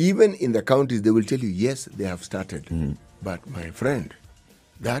 even in the counties, they will tell you, yes, they have started. But my friend,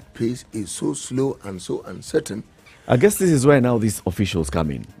 that pace is so slow and so uncertain. I guess this is where now these officials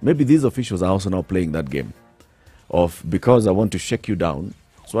come in. Maybe these officials are also now playing that game of because I want to shake you down,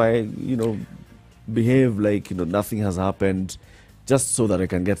 so I, behave like, nothing has happened just so that I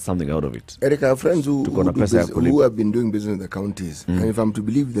can get something out of it. Eric, I have friends who Who have been doing business in the counties. And if I'm to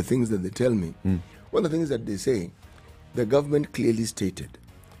believe the things that they tell me, one of the things that they say, the government clearly stated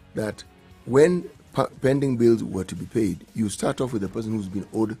that when pending bills were to be paid, you start off with the person who's been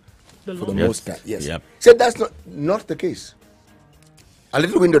owed for the most time. Yes. Yep. Said that's not the case. A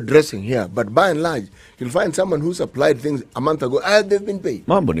little window dressing here, but by and large, you'll find someone who supplied things a month ago, they've been paid.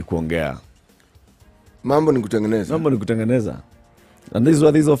 Mambo ni kuongea. Mambo ni kutengeneza. Mambo ni kutengeneza. And this is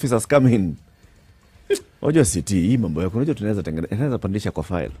where these officers come in. Unajua city hii mambo yako unajua tunaweza pandisha kwa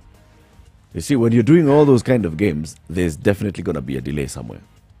file. You see, when you're doing all those kind of games, there's definitely going to be a delay somewhere.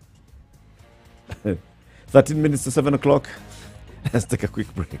 13 minutes to 7 o'clock. Let's take a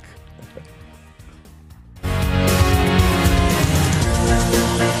quick break.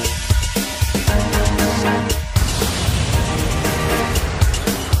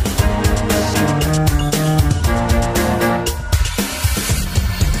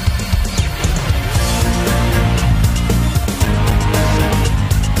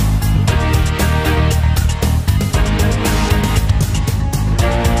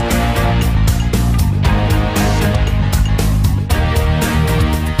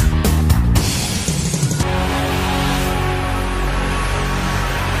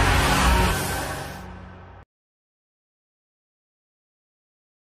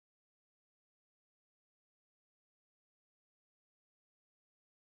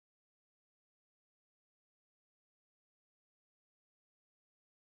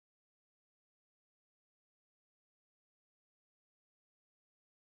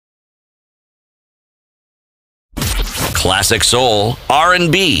 Classic soul,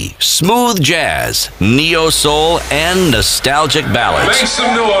 R&B, smooth jazz, neo soul, and nostalgic ballads. Make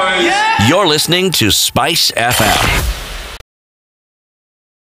some noise. Yeah! You're listening to Spice FM.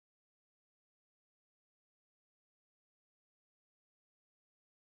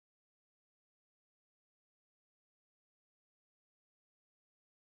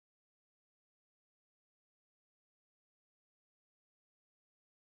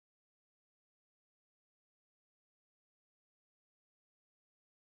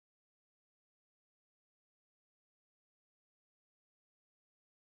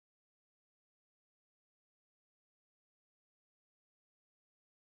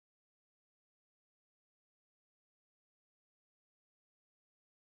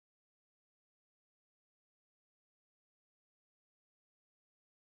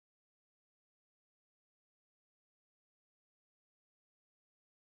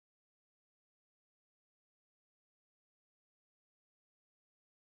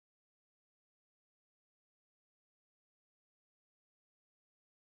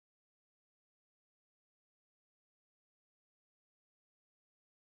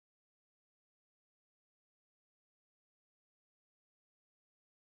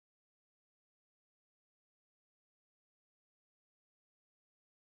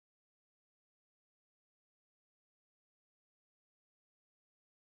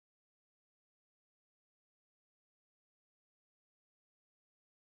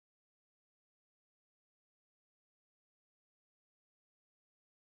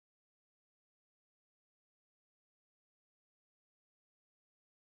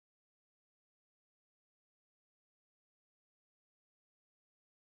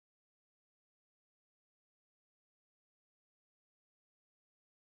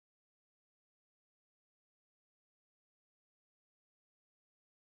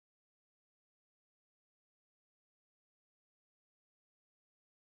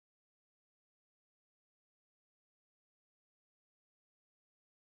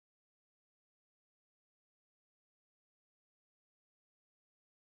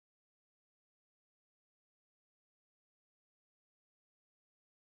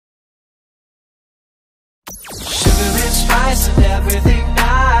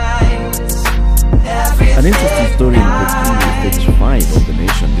 An interesting story in page 5 of the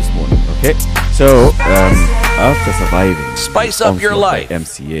Nation this morning. Okay, so after surviving Spice up your life.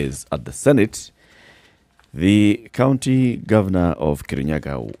 MCAs at the Senate, the county governor of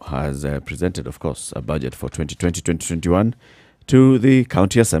Kirinyaga has presented, of course, a budget for 2020-2021 to the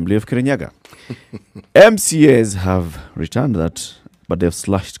County Assembly of Kirinyaga. MCAs have returned that, but they've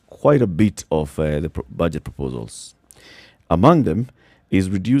slashed quite a bit of the budget proposals. Among them is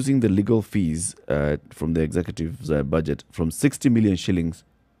reducing the legal fees from the executive's budget from 60 million shillings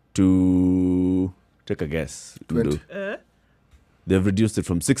to, take a guess, they've reduced it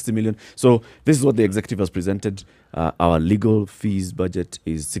from 60 million. So this is what the executive has presented. Our legal fees budget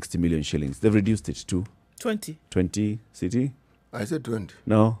is 60 million shillings. They've reduced it to 20. 20, City? I said 20.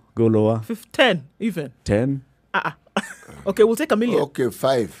 No, go lower. 10 even. 10? Okay, we'll take a million. Okay,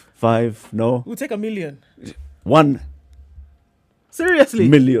 5. 5? No. We'll take a million. 1 Seriously?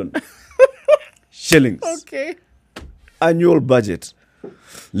 million shillings. Okay. Annual budget.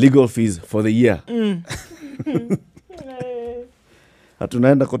 Legal fees for the year.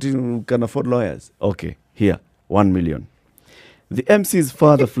 Hatunaenda kotini, can afford lawyers. Okay, here, 1 million. The MCs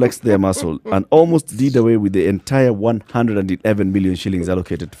further flexed their muscle and almost did away with the entire 111 million shillings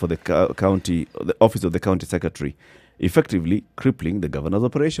allocated for the county, the office of the county secretary, effectively crippling the governor's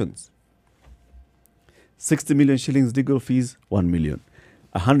operations. 60 million shillings legal fees, 1 million.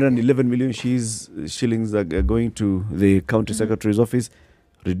 111 million shillings are going to the county secretary's office,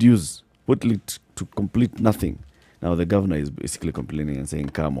 reduce, put it to complete nothing. Now the governor is basically complaining and saying,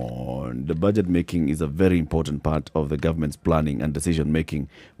 come on, the budget making is a very important part of the government's planning and decision making,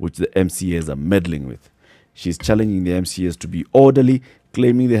 which the MCAs are meddling with. She's challenging the MCAs to be orderly,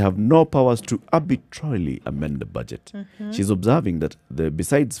 claiming they have no powers to arbitrarily amend the budget. She's observing that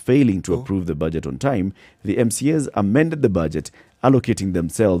besides failing to approve the budget on time, the MCAs amended the budget, allocating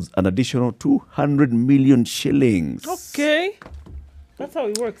themselves an additional 200 million shillings. Okay. That's how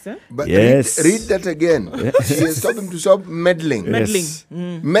it works, eh? But Yes. read that again. She is talking to stop meddling. Meddling. Yes.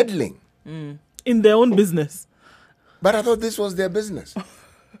 Meddling. In their own business. But I thought this was their business.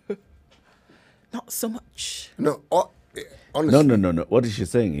 Not so much. No, honestly. No. What she's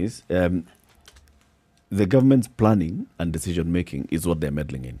saying is the government's planning and decision making is what they're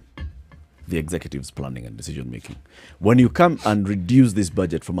meddling in. the executive's planning and decision making. When you come and reduce this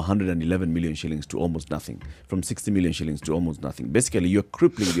budget from 111 million shillings to almost nothing, from 60 million shillings to almost nothing, basically you're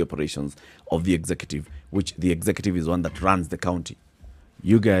crippling the operations of the executive, which the executive is one that runs the county.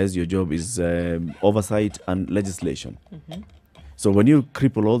 You guys, your job is oversight and legislation. So when you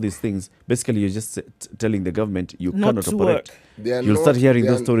cripple all these things, basically you're just telling the government you Not cannot to operate. work. You'll start hearing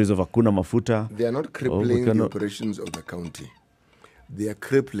those stories of Hakuna Mafuta. They are not crippling the operations of the county. They are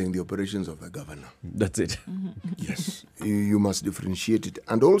crippling the operations of the governor. That's it. Yes, you must differentiate it.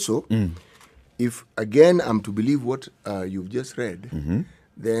 And also, if again I'm to believe what you've just read,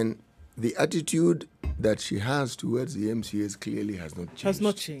 then the attitude that she has towards the MCAs clearly has not changed. Has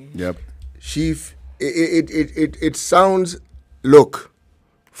not changed. Yep. It sounds, look,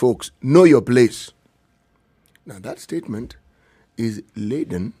 folks, know your place. Now that statement is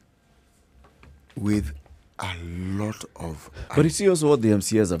laden with a lot of... But you see also what the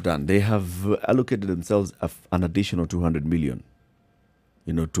MCAs have done. They have allocated themselves an additional 200 million,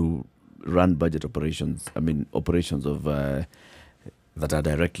 to run budget operations. I mean, operations of that are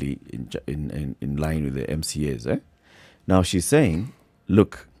directly in line with the MCAs. Now she's saying,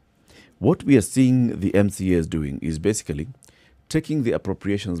 look, what we are seeing the MCAs doing is basically taking the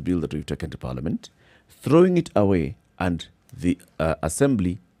appropriations bill that we've taken to Parliament, throwing it away, and the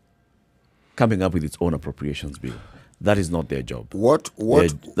Assembly coming up with its own appropriations bill. That is not their job.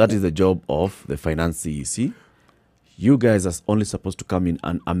 That is the job of the Finance CEC. You guys are only supposed to come in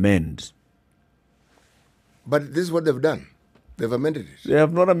and amend. But this is what they've done. They've amended it. They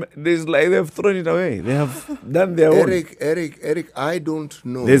have not. They've thrown it away. They have done their own. Eric, I don't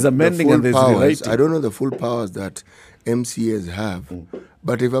know. There's amending and there's rewriting. I don't know the full powers that MCAs have.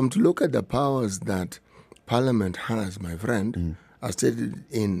 But if I'm to look at the powers that Parliament has, my friend, as stated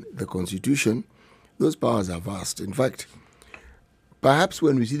in the Constitution, those powers are vast. In fact, perhaps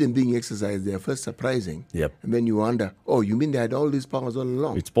when we see them being exercised, they are first surprising. Yep. And then you wonder, oh, you mean they had all these powers all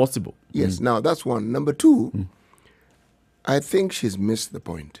along? It's possible. Yes. Now, that's one. Number two, I think she's missed the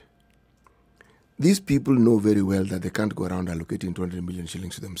point. These people know very well that they can't go around allocating 200 million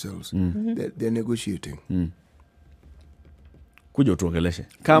shillings to themselves. They're negotiating. Kuja utuongeleshe.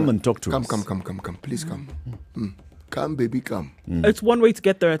 Come and talk to us. Come. Please come. Come, baby, come. It's one way to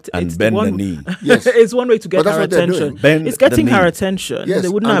get their attention. And bend the knee. Yes. It's one way to get But that's her what they're attention. doing. Bend It's getting the her knee. attention. Yes, They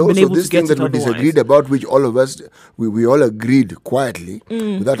wouldn't and have been also able this to get thing it that we otherwise. disagreed about, which all of us, we all agreed quietly,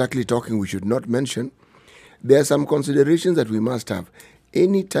 without actually talking, we should not mention. There are some considerations that we must have.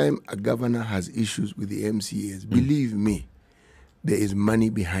 Anytime a governor has issues with the MCAs, believe me, there is money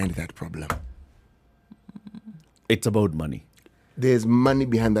behind that problem. It's about money. There's money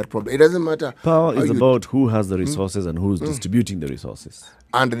behind that problem. It doesn't matter. Power how is you- about who has the resources and who's distributing the resources.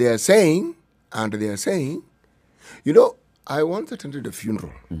 And they are saying, I once attended a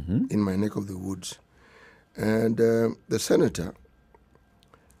funeral in my neck of the woods. And the senator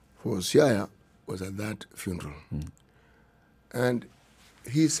for Siaya was at that funeral. And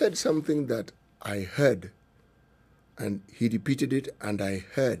he said something that I heard. And he repeated it, and I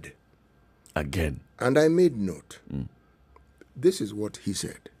heard. Again. And I made note. This is what he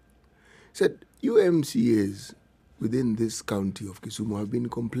said. He said, you MCAs within this county of Kisumu have been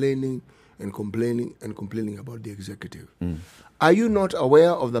complaining about the executive. Are you not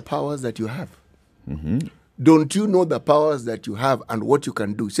aware of the powers that you have? Don't you know the powers that you have and what you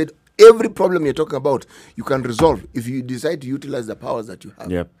can do? He said, every problem you're talking about, you can resolve if you decide to utilize the powers that you have.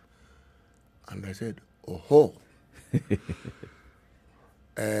 Yep. And I said, oh.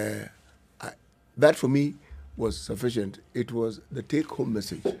 That for me was sufficient. It was the take-home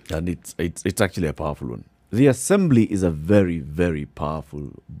message. And it's actually a powerful one. The Assembly is a very, very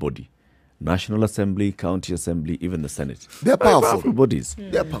powerful body. National Assembly, County Assembly, even the Senate. They're Very powerful. bodies.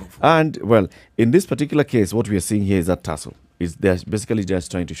 They're powerful. And, well, in this particular case, what we are seeing here is that tussle. They're basically just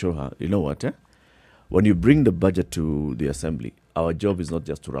trying to show her, you know what, when you bring the budget to the Assembly, our job is not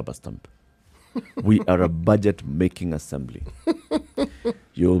just to rubber stamp. We are a budget-making assembly.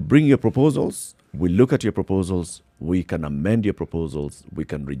 You'll bring your proposals. We look at your proposals. We can amend your proposals. We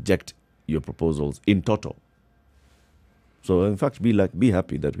can reject your proposals in total. So, in fact, be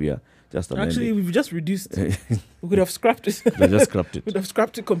happy that we are just amending. Actually, we've just reduced it. We could have scrapped it. They just scrapped it. We'd have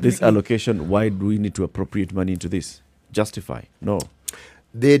scrapped it completely. This allocation, why do we need to appropriate money into this? Justify. No.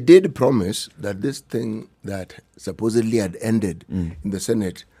 They did promise that this thing that supposedly had ended in the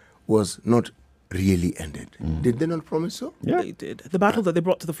Senate was not really ended. Did they not promise so? Yeah. They did. The battle that they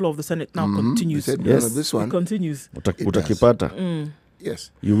brought to the floor of the Senate now continues. They said, Yes. no, this It one. continues. Utakipata.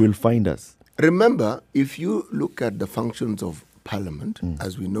 Yes. You will find us. Remember, if you look at the functions of Parliament,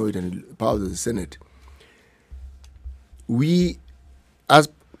 as we know it, and powers of the Senate, we, as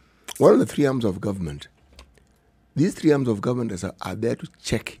one of the three arms of government, these three arms of government are there to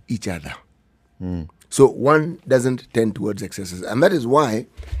check each other. So one doesn't tend towards excesses. And that is why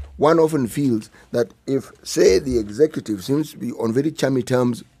one often feels that if, say, the executive seems to be on very chummy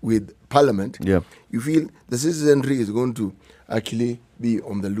terms with Parliament, you feel the citizenry is going to actually be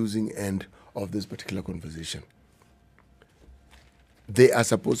on the losing end of this particular conversation. They are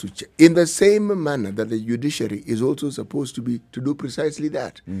supposed to check in the same manner that the judiciary is also supposed to do precisely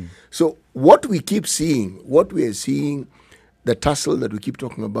that. So what we keep seeing, what we are seeing, the tussle that we keep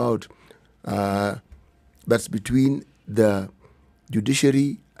talking about, that's between the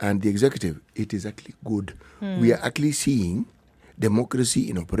judiciary and the executive, it is actually good. We are actually seeing democracy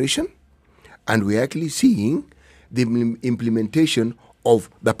in operation, and we are actually seeing the implementation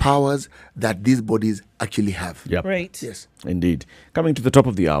of the powers that these bodies actually have. Right. Yes. Indeed. Coming to the top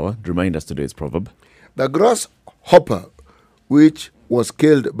of the hour, remind us today's proverb. The grasshopper which was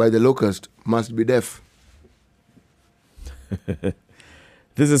killed by the locust must be deaf.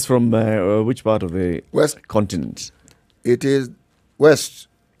 This is from which part of the West continent? It is west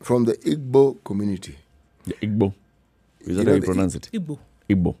from the Igbo community. The Igbo. Is that You know how you the pronounce it? Igbo.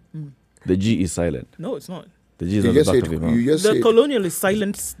 Igbo. The G is silent. No, it's not. The G is You on the just back said, of the mouth. you just The said colonialists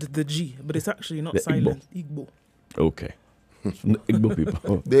silenced the G, but it's actually not The silent. Igbo. Okay. From the Igbo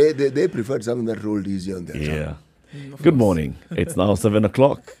people. they preferred something that rolled easy on their tongue. Yeah. Good morning. It's now 7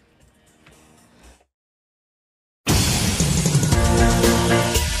 o'clock.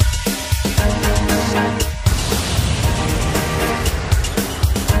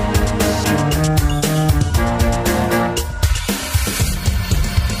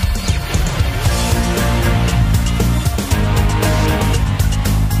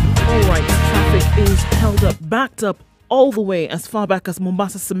 Backed up all the way as far back as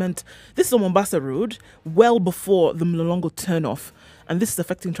Mombasa Cement. This is on Mombasa Road, well before the Mlolongo turnoff. And this is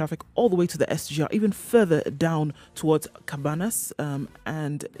affecting traffic all the way to the SGR, even further down towards Cabanas.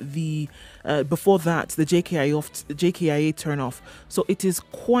 And the before that, the JKIA turnoff. So it is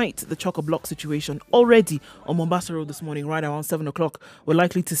quite the chock-a-block situation already on Mombasa Road this morning, right around 7 o'clock. We're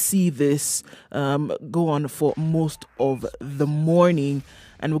likely to see this go on for most of the morning.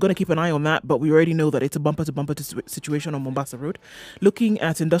 And we're going to keep an eye on that, but we already know that it's a bumper-to-bumper situation on Mombasa Road. Looking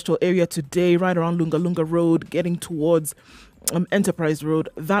at industrial area today, right around Lunga Road, getting towards Enterprise Road,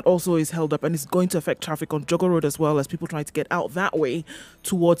 that also is held up, and it's going to affect traffic on Jogo Road as well, as people try to get out that way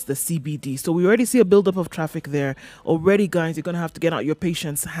towards the CBD. So we already see a buildup of traffic there. Already, guys, you're going to have to get out your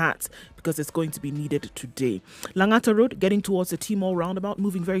patience hat because it's going to be needed today. Langata Road, getting towards the T-Mall roundabout,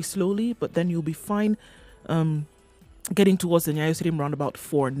 moving very slowly, but then you'll be fine. Getting towards the Nyayo Stadium roundabout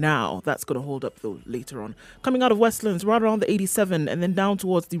for now. That's going to hold up though later on. Coming out of Westlands, right around the 87 and then down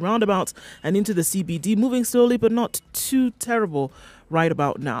towards the roundabout and into the CBD. Moving slowly but not too terrible right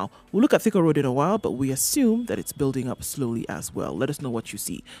about now. We'll look at Thika Road in a while, but we assume that it's building up slowly as well. Let us know what you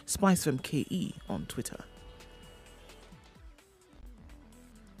see. Spice from KE on Twitter.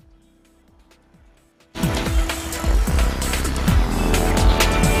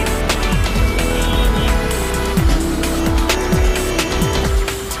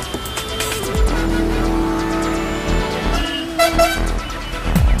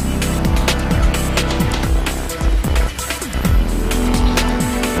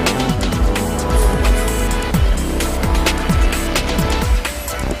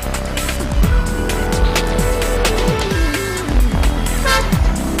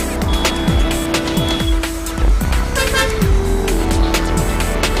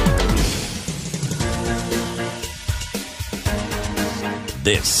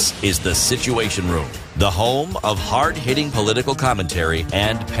 This is The Situation Room, the home of hard-hitting political commentary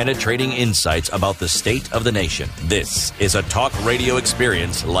and penetrating insights about the state of the nation. This is a talk radio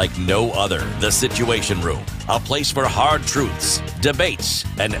experience like no other. The Situation Room, a place for hard truths, debates,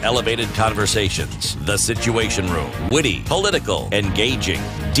 and elevated conversations. The Situation Room, witty, political, engaging,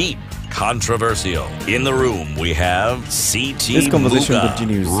 deep, controversial. In the room, we have C.T. This conversation Muga,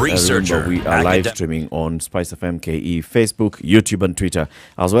 continues. researcher. We are live streaming on Spice FM KE, Facebook, YouTube, and Twitter,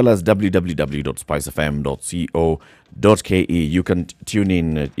 as well as www.spicefm.co.ke. You can tune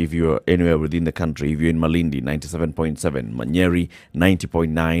in if you're anywhere within the country. If you're in Malindi, 97.7, Nyeri,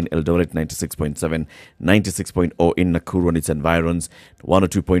 90.9, Eldoret, 96.7, 96.0 in Nakuru and its environs,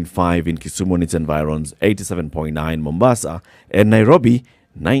 102.5 in Kisumu and its environs, 87.9 Mombasa, and Nairobi,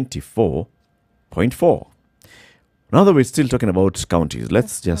 94.4. Now that we're still talking about counties,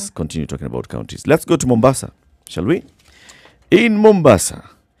 let's just continue talking about counties. Let's go to Mombasa, shall we? In Mombasa,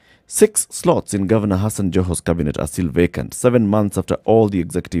 6 slots in Governor Hassan Joho's cabinet are still vacant, 7 months after all the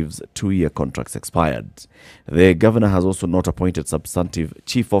executives' 2-year contracts expired. The governor has also not appointed substantive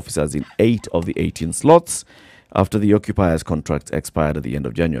chief officers in 8 of the 18 slots after the occupiers' contracts expired at the end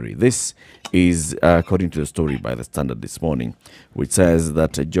of January. This is according to the story by The Standard this morning, which says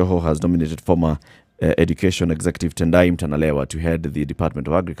that Joho has nominated former Education Executive Tendai Mtanalewa to head the Department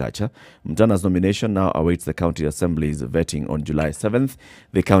of Agriculture. Mtana's nomination now awaits the County Assembly's vetting on July 7th.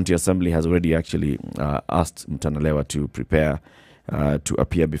 The County Assembly has already actually asked Mtanalewa to prepare to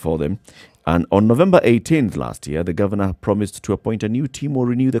appear before them. And on November 18th last year, the governor promised to appoint a new team or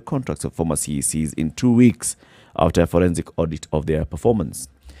renew the contracts of former CECs in 2 weeks after a forensic audit of their performance.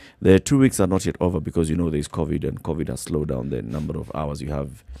 The 2 weeks are not yet over because, you know, there is COVID, and COVID has slowed down the number of hours you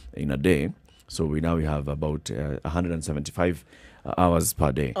have in a day. So we have about 175 hours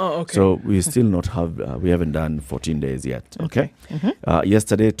per day. Oh, okay. So we still not have, we haven't done 14 days yet. Okay.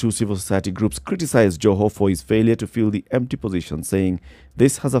 Yesterday, 2 civil society groups criticized Joho for his failure to fill the empty position, saying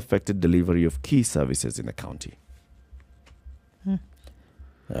this has affected delivery of key services in the county.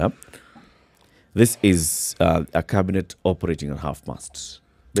 Yep. This is a cabinet operating on half-mast,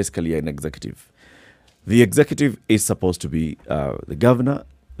 basically an executive. The executive is supposed to be the governor,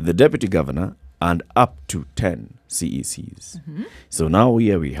 the deputy governor, and up to 10 CECs. So now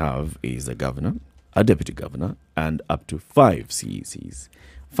here we have is a governor, a deputy governor, and up to 5 CECs.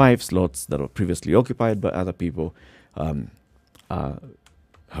 5 slots that were previously occupied by other people have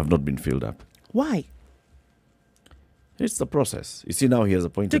not been filled up. Why? It's the process. You see, now he has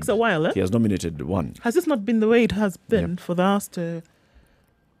appointed... Takes a while, eh? He has nominated 1. Has this not been the way it has been for the last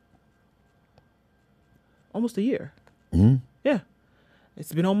almost a year? Yeah.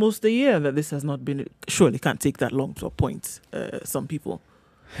 It's been almost a year that this has not been... Surely can't take that long to appoint some people,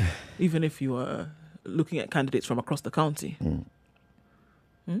 even if you are looking at candidates from across the county.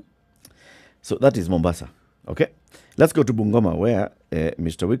 So that is Mombasa. Okay. Let's go to Bungoma, where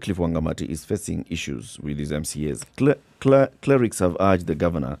Mr. Wycliffe Wangamati is facing issues with his MCAs. Clerics have urged the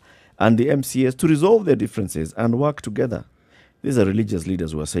governor and the MCAs to resolve their differences and work together. These are religious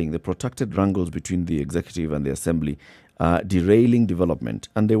leaders who are saying the protracted wrangles between the executive and the assembly are derailing development,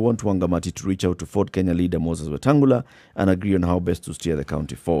 and they want Wangamati to reach out to Ford Kenya leader Moses Wetangula and agree on how best to steer the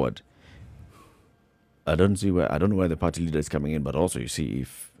county forward. I don't know where the party leader is coming in, but also, you see,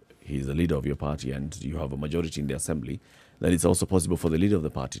 if he's the leader of your party and you have a majority in the assembly, then it's also possible for the leader of the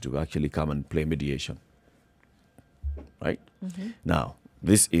party to actually come and play mediation. Right? Now,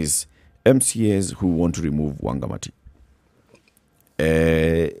 this is MCAs who want to remove Wangamati.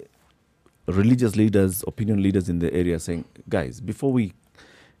 Religious leaders, opinion leaders in the area saying, guys, before we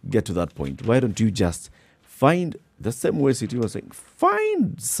get to that point, why don't you just find, the same way City was saying,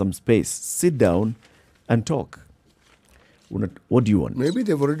 find some space, sit down and talk. What do you want? Maybe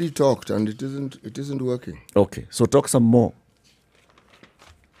they've already talked and it isn't working. Okay, so talk some more.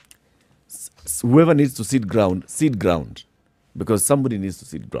 Whoever needs to cede ground. Because somebody needs to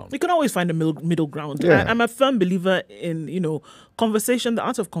sit ground. You can always find a middle ground. Yeah. I'm a firm believer in, conversation, the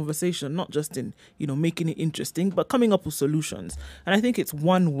art of conversation, not just in, making it interesting, but coming up with solutions. And I think it's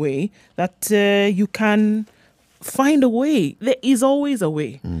one way that you can find a way. There is always a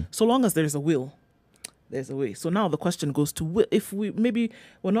way. So long as there is a will, there's a way. So now the question goes to if we're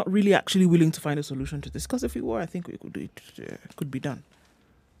not really actually willing to find a solution to this. Because if we were, I think we could do it. Could be done.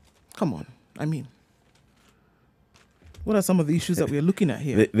 Come on. I mean... What are some of the issues that we're looking at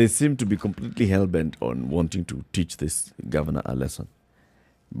here? They seem to be completely hell-bent on wanting to teach this governor a lesson.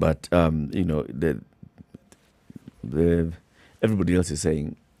 But, everybody else is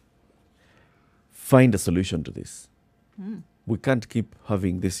saying, find a solution to this. We can't keep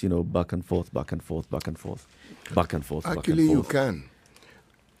having this, back and forth. Actually, you can.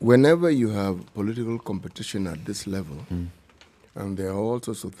 Whenever you have political competition at this level, and there are all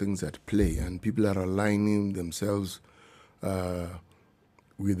sorts of things at play, and people are aligning themselves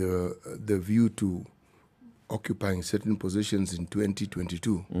with the view to occupying certain positions in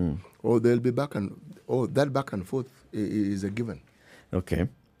 2022, or they'll be that back and forth is a given. Okay,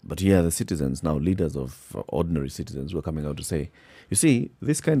 but here the citizens now, leaders of ordinary citizens, who are coming out to say, you see,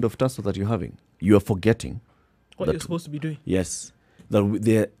 this kind of tussle that you're having, you are forgetting what you're supposed to be doing. Yes,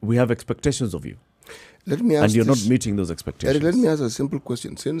 that we have expectations of you. Let me ask and you're not meeting those expectations. Let me ask a simple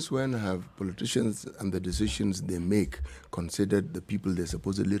question. Since when have politicians and the decisions they make considered the people they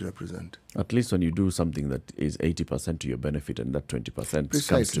supposedly represent? At least when you do something that is 80% to your benefit and that 20%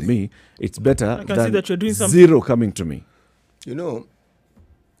 Precisely. comes to me, it's better than that you're doing zero coming to me.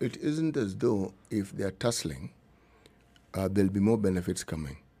 It isn't as though if they're tussling, there'll be more benefits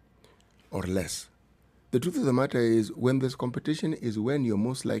coming or less. The truth of the matter is, when there's competition is when you're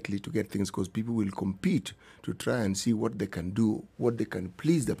most likely to get things, because people will compete to try and see what they can do, what they can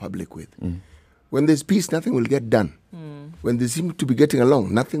please the public with. When there's peace, nothing will get done. When they seem to be getting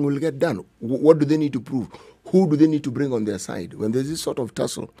along, nothing will get done. What do they need to prove? Who do they need to bring on their side? When there's this sort of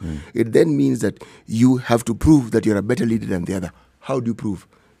tussle, it then means that you have to prove that you're a better leader than the other. How do you prove?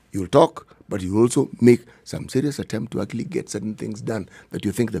 You'll talk, but you also make some serious attempt to actually get certain things done that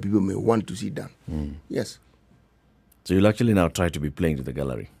you think that people may want to see done. Yes. So you'll actually now try to be playing to the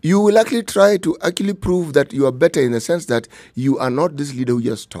gallery. You will actually try to actually prove that you are better, in the sense that you are not this leader who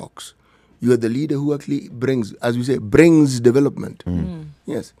just talks. You are the leader who actually brings, as we say, brings development.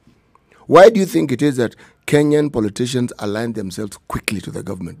 Yes. Why do you think it is that Kenyan politicians align themselves quickly to the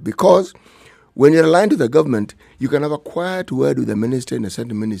government? Because when you're aligned to the government, you can have a quiet word with a minister in a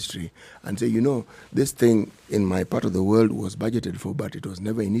certain ministry and say, this thing in my part of the world was budgeted for, but it was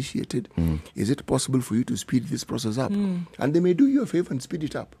never initiated. Is it possible for you to speed this process up? And they may do you a favor and speed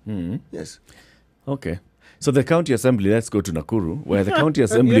it up. Yes. Okay. So the county assembly, let's go to Nakuru, where the county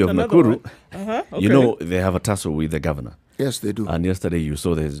assembly of Nakuru, Okay. they have a tussle with the governor. Yes, they do. And yesterday you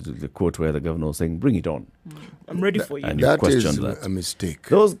saw the quote where the governor was saying, bring it on. I'm ready for you. And you That is questioned that. a mistake.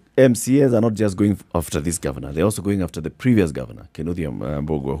 Those MCAs are not just going after this governor. They're also going after the previous governor, Kennedy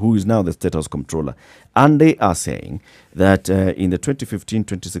Mbogwa, who is now the State House Comptroller. And they are saying that in the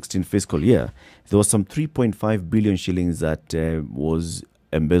 2015-2016 fiscal year, there was some 3.5 billion shillings that was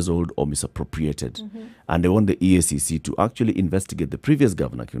embezzled or misappropriated. And they want the EACC to actually investigate the previous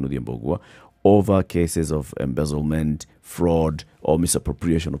governor, Kennedy Mbogwa, over cases of embezzlement, fraud, or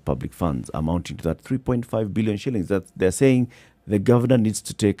misappropriation of public funds amounting to that 3.5 billion shillings. That they're saying the governor needs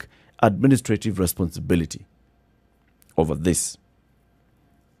to take administrative responsibility over this.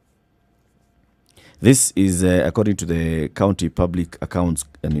 This is according to the County Public Accounts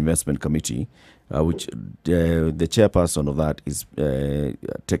and Investment Committee, which the chairperson of that is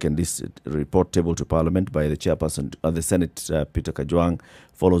taken this report table to Parliament by the chairperson of the Senate, Peter Kajwang,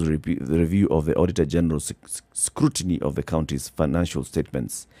 follows the review of the Auditor General's scrutiny of the county's financial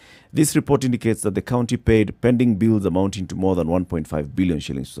statements. This report indicates that the county paid pending bills amounting to more than 1.5 billion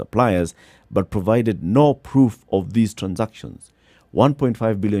shillings to suppliers, but provided no proof of these transactions.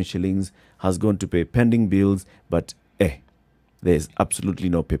 1.5 billion shillings has gone to pay pending bills, but there is absolutely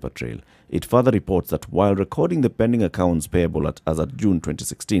no paper trail. It further reports that while recording the pending accounts payable as at June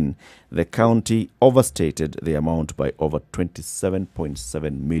 2016, the county overstated the amount by over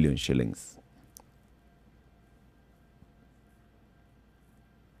 27.7 million shillings.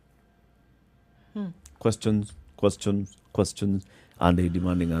 Questions, and they're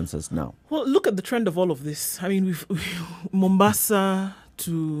demanding answers now. Well, look at the trend of all of this. I mean, we've Mombasa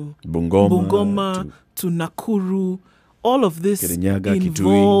to Bungoma to Nakuru. All of this Kirinyaga,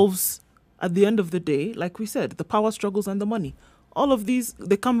 involves, at the end of the day, like we said, the power struggles and the money. All of these,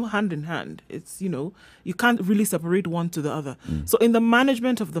 they come hand in hand. It's, you can't really separate one to the other. So in the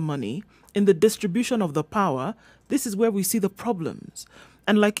management of the money, in the distribution of the power, this is where we see the problems.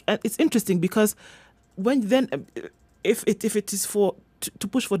 And it's interesting because if it is to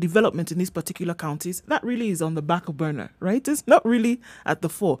push for development in these particular counties, that really is on the back burner, right? It's not really at the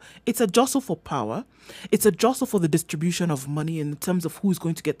fore. It's a jostle for power. It's a jostle for the distribution of money in terms of who's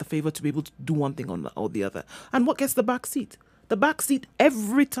going to get the favor to be able to do one thing or the other. And what gets the back seat? The back seat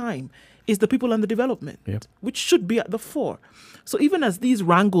every time is the people and the development, which should be at the fore. So even as these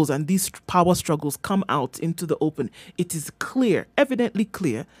wrangles and these power struggles come out into the open, it is clear, evidently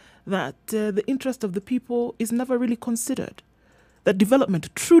clear, that the interest of the people is never really considered. That development,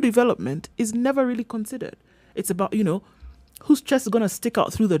 true development, is never really considered. It's about, whose chest is going to stick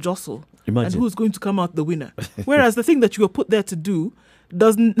out through the jostle. Imagine. And who's going to come out the winner. Whereas the thing that you were put there to do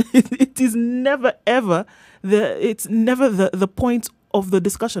it is never ever the point of the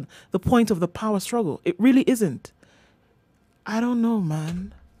discussion, the point of the power struggle. It really isn't. I don't know,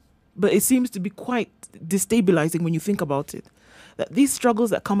 man. But it seems to be quite destabilizing when you think about it. That these struggles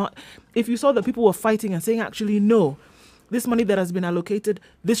that come out, if you saw that people were fighting and saying, actually, no, this money that has been allocated,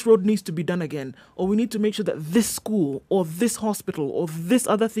 this road needs to be done again, or we need to make sure that this school or this hospital or this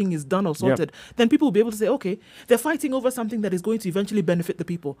other thing is done or sorted, then people will be able to say, okay, they're fighting over something that is going to eventually benefit the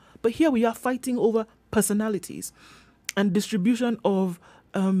people. But here we are fighting over personalities and distribution of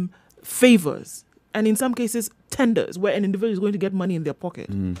favors, and in some cases, tenders, where an individual is going to get money in their pocket.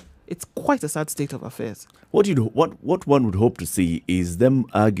 It's quite a sad state of affairs. What one would hope to see is them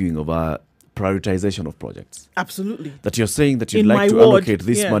arguing over prioritization of projects. Absolutely. That you're saying that you'd like to allocate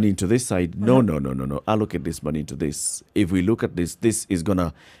this money into this side. No. Allocate this money into this. If we look at this is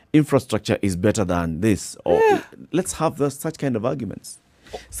gonna, infrastructure is better than this. Or let's have such kind of arguments.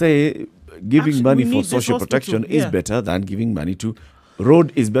 say giving Actually, money we for need this social hospital, protection is yeah. better than giving money to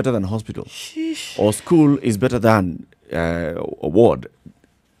road is better than hospital, or school is better than a ward.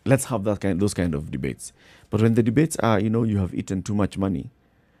 Let's have those kind of debates. But when the debates are, you have eaten too much money,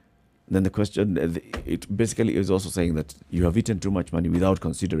 then the question, it basically is also saying that you have eaten too much money without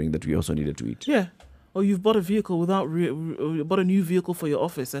considering that we also needed to eat. Yeah. Or you've bought a vehicle without, you bought a new vehicle for your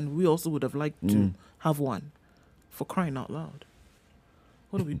office, and we also would have liked to have one. For crying out loud.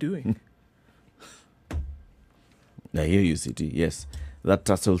 What are we doing? I hear you, City. Yes, that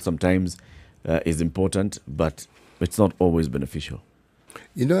tussle sometimes is important, but it's not always beneficial.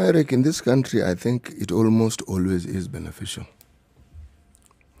 Eric, in this country, I think it almost always is beneficial.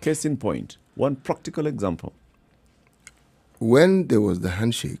 Case in point, one practical example. When there was the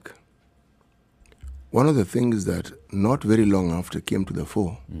handshake, one of the things that not very long after came to the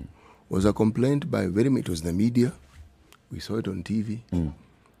fore was a complaint by it was the media, we saw it on TV,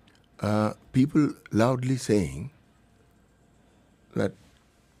 people loudly saying that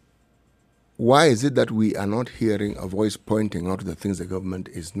why is it that we are not hearing a voice pointing out the things the government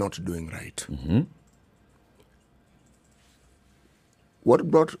is not doing right? Mm-hmm.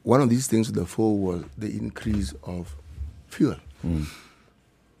 What brought one of these things to the fore was the increase of fuel.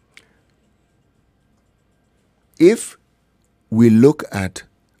 If we look at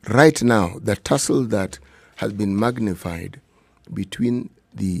right now the tussle that has been magnified between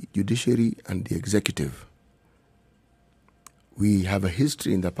the judiciary and the executive, we have a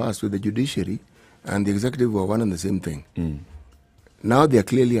history in the past where the judiciary and the executive were one and the same thing. Now they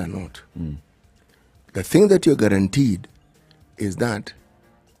clearly are not. The thing that you're guaranteed is that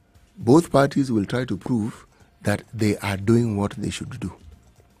both parties will try to prove that they are doing what they should do.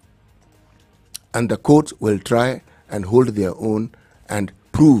 And the courts will try and hold their own and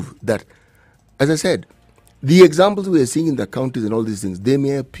prove that, as I said, the examples we are seeing in the counties and all these things, they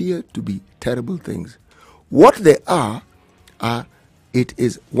may appear to be terrible things. What they are it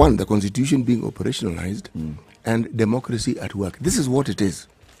is, one, the constitution being operationalized and democracy at work. This is what it is.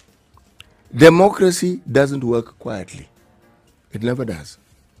 Democracy doesn't work quietly. It never does.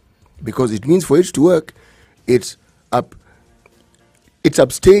 Because it means for it to work, it's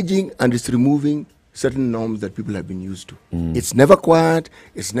upstaging and it's removing certain norms that people have been used to. It's never quiet,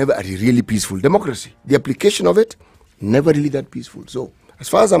 it's never really peaceful. Democracy, the application of it, never really that peaceful. So, as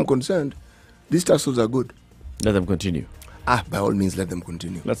far as I'm concerned, these tussles are good. Let them continue. By all means, let them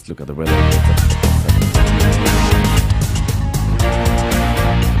continue. Let's look at the weather.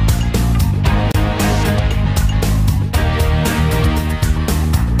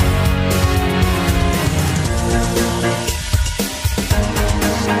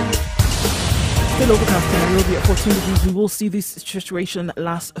 Still overcast in Nairobi at 14 degrees. We will see this situation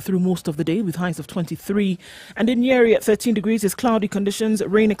last through most of the day with highs of 23. And in Nyeri at 13 degrees is cloudy conditions.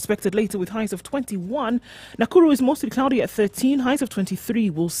 Rain expected later with highs of 21. Nakuru is mostly cloudy at 13. Highs of 23.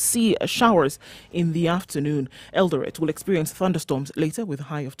 We'll see showers in the afternoon. Eldoret will experience thunderstorms later with a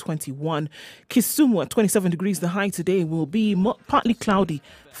high of 21. Kisumu at 27 degrees. The high today will be partly cloudy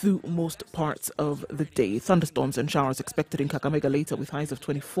through most parts of the day. Thunderstorms and showers expected in Kakamega later with highs of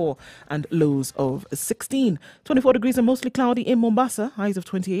 24 and lows of 16. 24 degrees and mostly cloudy in Mombasa, highs of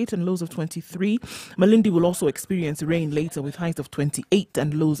 28 and lows of 23. Malindi will also experience rain later with highs of 28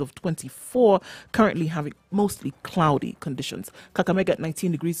 and lows of 24, currently having mostly cloudy conditions. Kakamega at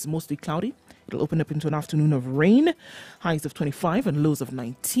 19 degrees is mostly cloudy. It'll open up into an afternoon of rain, highs of 25 and lows of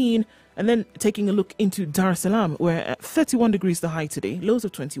 19. And then taking a look into Dar es Salaam, where at 31 degrees the high today, lows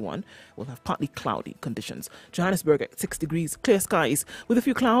of 21, we'll have partly cloudy conditions. Johannesburg at 6 degrees, clear skies with a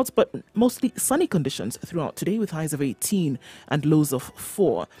few clouds, but mostly sunny conditions throughout today with highs of 18 and lows of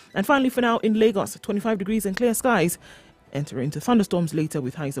 4. And finally for now in Lagos, 25 degrees and clear skies. Enter into thunderstorms later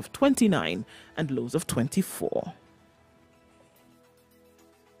with highs of 29 and lows of 24.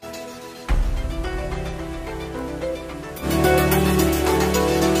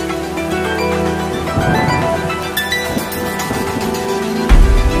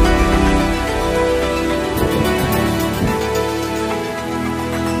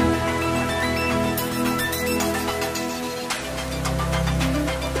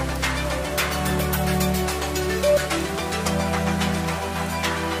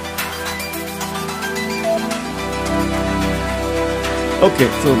 Okay,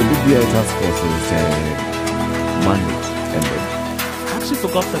 so the BBI task force is mandate ended. I actually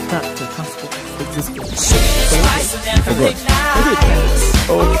forgot that task force existed. Forgot.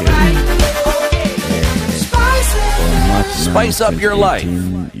 Okay. Spice up your life.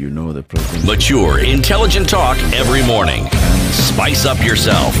 You know the president. Mature, intelligent talk every morning. Spice up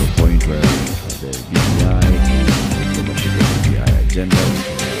yourself. The point where the BBI, the BBI agenda. agenda.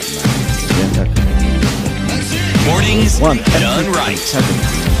 Mornings One, done right.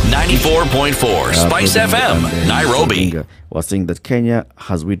 94.4 Spice FM, Nairobi. Was saying that Kenya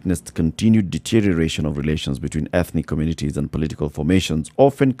has witnessed continued deterioration of relations between ethnic communities and political formations,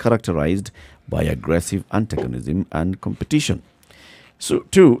 often characterized by aggressive antagonism and competition. So,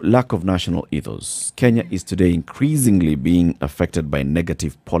 two, lack of national ethos. Kenya is today increasingly being affected by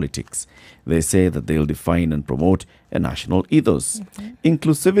negative politics. They say that they'll define and promote a national ethos.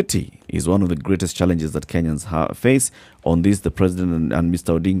 Inclusivity is one of the greatest challenges that Kenyans face. On this, the President and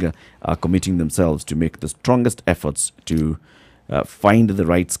Mr. Odinga are committing themselves to make the strongest efforts to find the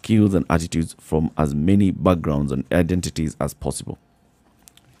right skills and attitudes from as many backgrounds and identities as possible.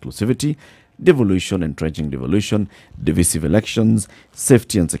 Inclusivity, devolution, entrenching devolution, divisive elections,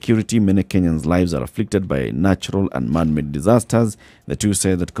 safety and security. Many Kenyans' lives are afflicted by natural and man-made disasters. The two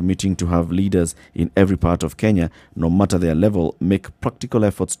say that committing to have leaders in every part of Kenya, no matter their level, make practical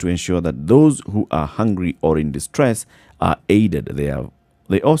efforts to ensure that those who are hungry or in distress are aided.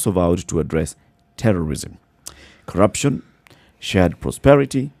 They also vowed to address terrorism, corruption, shared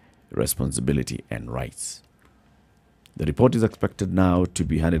prosperity, responsibility and rights. The report is expected now to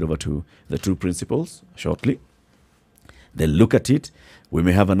be handed over to the two principals shortly. They'll look at it. We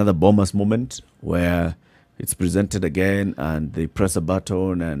may have another Bombas moment where it's presented again and they press a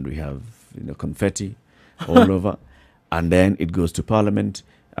button and we have confetti all over. And then it goes to Parliament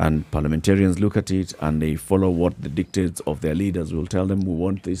and parliamentarians look at it and they follow what the dictates of their leaders will tell them. We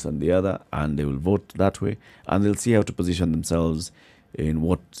want this and the other, and they will vote that way. And they'll see how to position themselves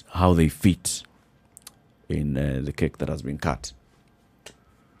in how they fit in the cake that has been cut.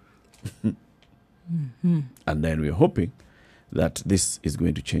 And then we're hoping that this is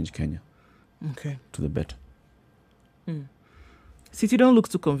going to change Kenya to the better. City don't look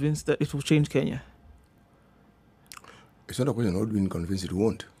too convinced that it will change Kenya. It's not a question of not being convinced it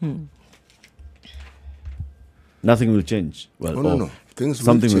won't. Nothing will change. Well, no.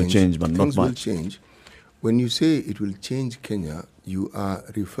 Something will change, but not much. Things will change. When you say it will change Kenya, you are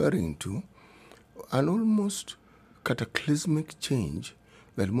referring to an almost cataclysmic change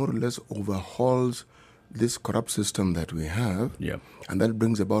that more or less overhauls this corrupt system that we have, and that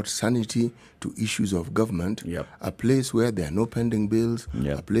brings about sanity to issues of government, a place where there are no pending bills,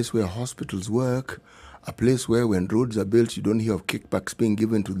 a place where hospitals work, a place where when roads are built, you don't hear of kickbacks being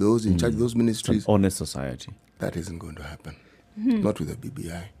given to those in charge of those ministries. It's an honest society. That isn't going to happen. Not with the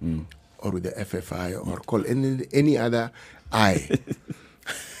BBI or with the FFI or call any other I.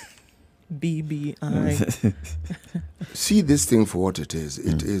 BBI. See this thing for what it is.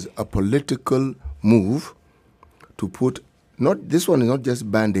 It is a political move to put, this one is not just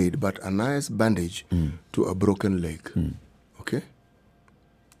band-aid, but a nice bandage to a broken leg. Okay?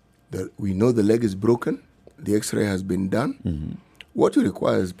 We know the leg is broken. The x-ray has been done. What you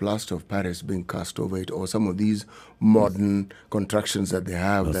require is plaster of Paris being cast over it, or some of these modern contractions that they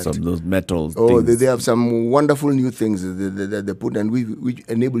have. Or some of those metals. They have some wonderful new things that they put, and which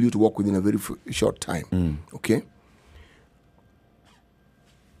enable you to walk within a very short time. Okay?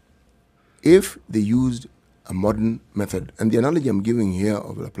 If they used a modern method, and the analogy I'm giving here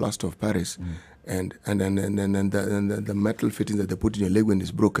of the plaster of Paris and the metal fittings that they put in your leg when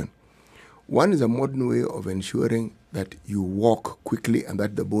it's broken, one is a modern way of ensuring that you walk quickly and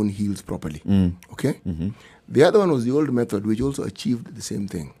that the bone heals properly. Okay? The other one was the old method, which also achieved the same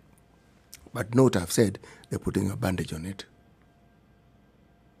thing. But note, I've said they're putting a bandage on it.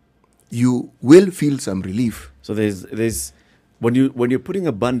 You will feel some relief. So there's when you're putting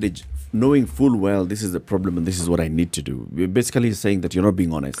a bandage, knowing full well this is the problem and this is what I need to do. You're basically saying that you're not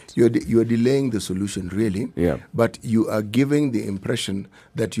being honest. You are delaying the solution, really. But you are giving the impression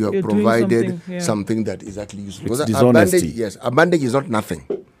that you have provided something that is actually useful. It's dishonesty. A bandage is not nothing.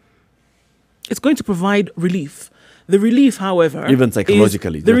 It's going to provide relief. The relief, however, even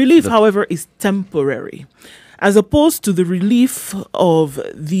psychologically, however, is temporary, as opposed to the relief of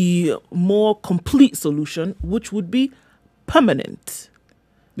the more complete solution, which would be permanent.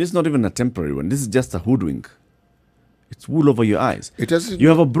 This is not even a temporary one. This is just a hoodwink. It's wool over your eyes. You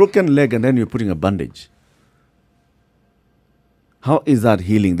have a broken leg and then you're putting a bandage. How is that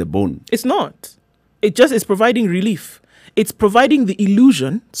healing the bone? It's not. It just is providing relief. It's providing the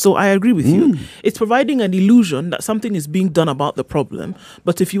illusion. So I agree with you. It's providing an illusion that something is being done about the problem.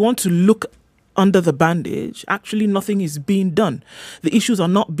 But if you want to look under the bandage, actually nothing is being done. The issues are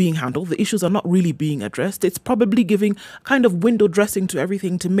not being handled. The issues are not really being addressed. It's probably giving kind of window dressing to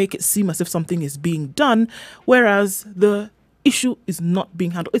everything to make it seem as if something is being done, whereas the issue is not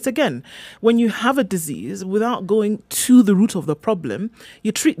being handled. It's again, when you have a disease, without going to the root of the problem,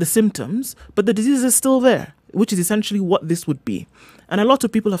 you treat the symptoms, but the disease is still there. which is essentially what this would be. And a lot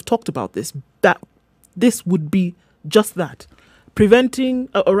of people have talked about this, that this would be just that. Presenting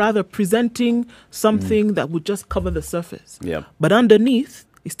something that would just cover the surface. Yeah. But underneath,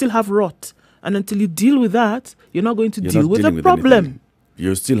 you still have rot. And until you deal with that, you're not going to You're deal not with dealing the problem. anything.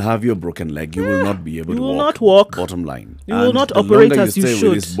 You still have your broken leg. You will not be able You to will walk. not walk. Bottom line. You will And not the operate longer as you stay should.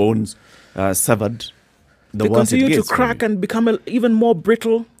 with these bones severed, the They worse it continue to gets. crack and become even more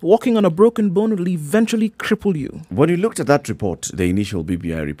brittle. Walking on a broken bone will eventually cripple you. When you looked at that report, the initial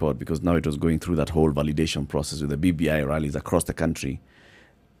BBI report, because now it was going through that whole validation process with the BBI rallies across the country,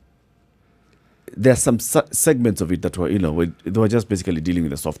 there are some segments of it that were, they were just basically dealing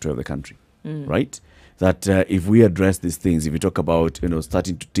with the software of the country, right? That if we address these things, if we talk about,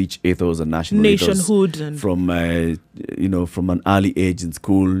 starting to teach ethos and national Nationhood ethos and from an early age in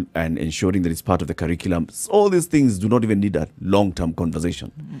school and ensuring that it's part of the curriculum, all these things do not even need a long-term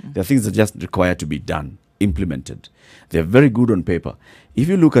conversation. They're things that just require to be done, implemented. They're very good on paper. If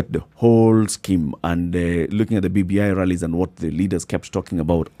you look at the whole scheme and looking at the BBI rallies and what the leaders kept talking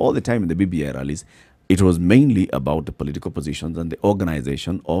about all the time in the BBI rallies, it was mainly about the political positions and the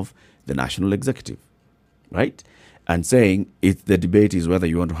organization of the national executive, right? And saying the debate is whether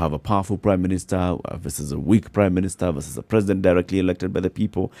you want to have a powerful prime minister versus a weak prime minister versus a president directly elected by the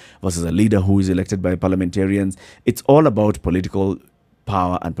people versus a leader who is elected by parliamentarians. It's all about political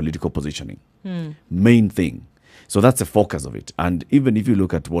power and political positioning. Main thing. So that's the focus of it. And even if you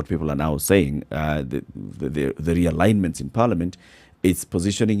look at what people are now saying, the realignments in Parliament, it's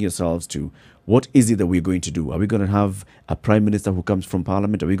positioning yourselves to what is it that we're going to do? Are we going to have a prime minister who comes from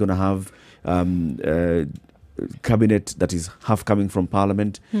Parliament? Are we going to have cabinet that is half coming from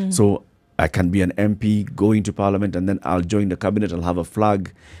Parliament? So I can be an MP going to Parliament and then I'll join the cabinet, I'll have a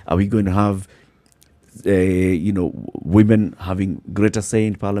flag. Are we going to have women having greater say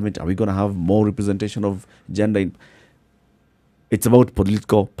in Parliament? Are we going to have more representation of gender? It's about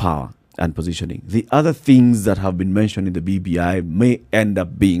political power and positioning. The other things that have been mentioned in the BBI may end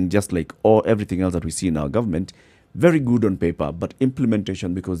up being just like everything else that we see in our government, very good on paper, but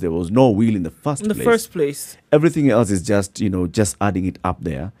implementation, because there was no will in the first place. Everything else is just adding it up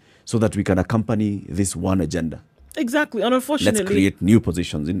there so that we can accompany this one agenda. Exactly. And unfortunately, let's create new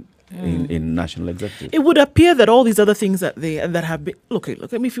positions in national executive. It would appear that all these other things that have been look. I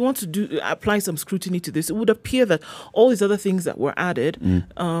mean, if you want to apply some scrutiny to this, it would appear that all these other things that were added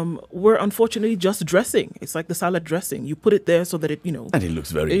were unfortunately just dressing. It's like the salad dressing. You put it there so that it and it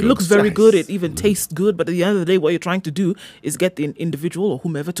looks very good. It looks very good. It even tastes good. But at the end of the day, what you're trying to do is get the individual or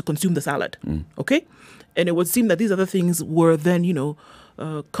whomever to consume the salad. Okay, and it would seem that these other things were then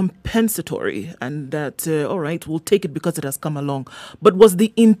compensatory, and that all right, we'll take it because it has come along. But was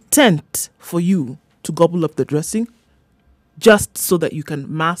the intent for you to gobble up the dressing just so that you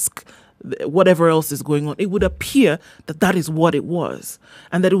can mask whatever else is going on? It would appear that that is what it was,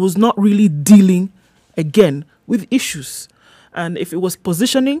 and that it was not really dealing again with issues. And if it was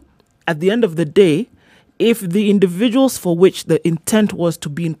positioning, at the end of the day, if the individuals for which the intent was to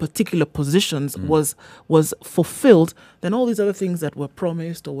be in particular positions was fulfilled, then all these other things that were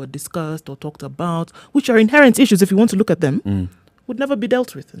promised or were discussed or talked about, which are inherent issues if you want to look at them, would never be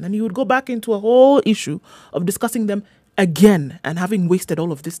dealt with. And then you would go back into a whole issue of discussing them again and having wasted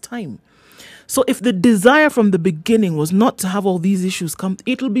all of this time. So if the desire from the beginning was not to have all these issues come,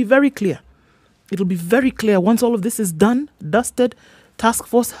 it'll be very clear. It'll be very clear once all of this is done, dusted, task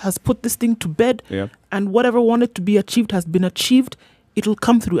force has put this thing to bed, and whatever wanted to be achieved has been achieved. It'll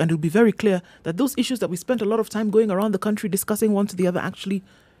come through, and it'll be very clear that those issues that we spent a lot of time going around the country discussing one to the other, actually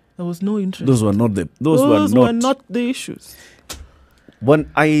there was no interest. Those were not the issues. When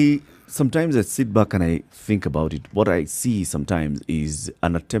I sit back and I think about it, what I see sometimes is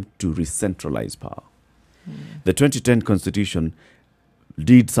an attempt to re-centralize power. The 2010 Constitution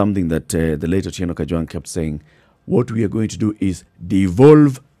did something that the late Otieno Kajwang kept saying: what we are going to do is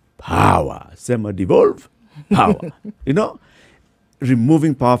devolve power. Sema devolve power.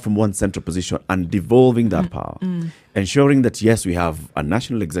 Removing power from one central position and devolving that power. Ensuring that, yes, we have a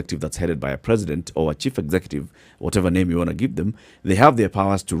national executive that's headed by a president or a chief executive, whatever name you want to give them. They have their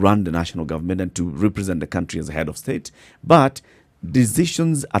powers to run the national government and to represent the country as a head of state. But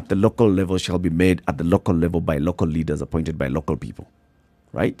decisions at the local level shall be made at the local level by local leaders appointed by local people.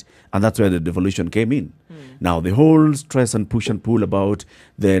 Right? And that's where the devolution came in. Now, the whole stress and push and pull about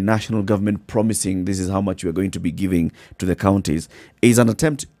the national government promising this is how much we're going to be giving to the counties is an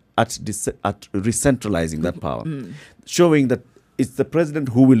attempt at re-centralizing that power, showing that it's the president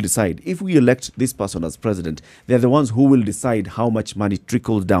who will decide. If we elect this person as president, they're the ones who will decide how much money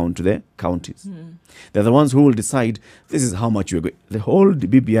trickles down to the counties. They're the ones who will decide this is how much you're going. The whole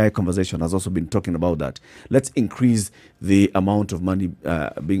BBI conversation has also been talking about that. Let's increase the amount of money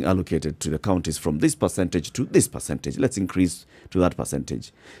being allocated to the counties from this percentage to this percentage. Let's increase to that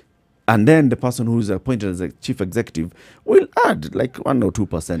percentage. And then the person who is appointed as a chief executive will add like 1 or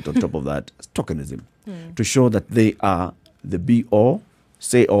 2% on top of that as tokenism to show that they are the be all,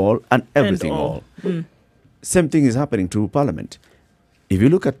 say all, and everything all. Same thing is happening to Parliament. If you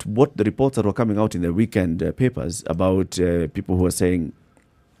look at what the reports that were coming out in the weekend papers about people who are saying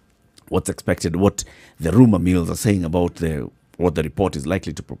what's expected, what the rumor mills are saying about what the report is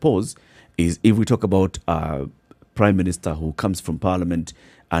likely to propose, is if we talk about a prime minister who comes from Parliament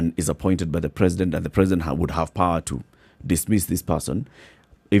and is appointed by the president, and the president would have power to dismiss this person.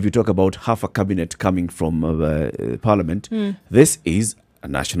 If you talk about half a cabinet coming from Parliament, this is a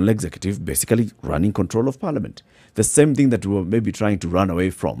national executive basically running control of Parliament. The same thing that we were maybe trying to run away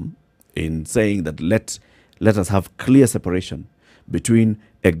from in saying that let us have clear separation between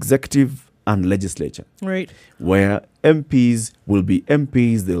executive and legislature. Right. Where MPs will be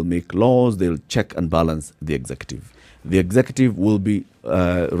MPs, they'll make laws, they'll check and balance the executive. The executive will be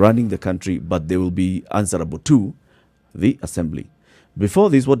running the country, but they will be answerable to the assembly. Before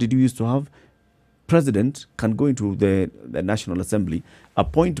this, what did you used to have? President can go into the National Assembly,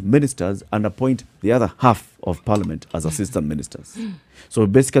 appoint ministers, and appoint the other half of Parliament as assistant ministers. So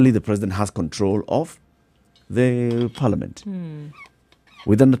basically, the president has control of the Parliament.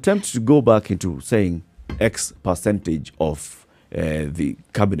 With an attempt to go back into saying X percentage of the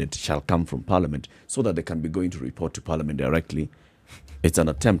cabinet shall come from Parliament so that they can be going to report to Parliament directly, it's an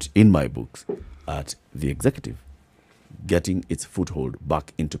attempt, in my books, at the executive getting its foothold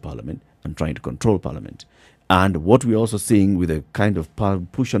back into Parliament and trying to control Parliament. And what we're also seeing with a kind of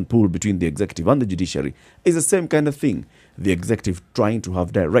push and pull between the executive and the judiciary is the same kind of thing. The executive trying to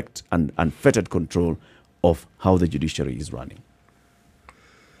have direct and unfettered control of how the judiciary is running.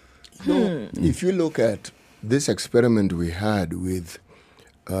 If you look at this experiment we had with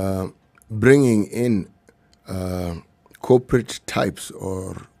bringing in corporate types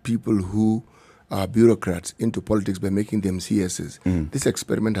or people who are bureaucrats into politics by making them CSs, this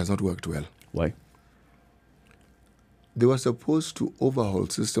experiment has not worked well. Why? They were supposed to overhaul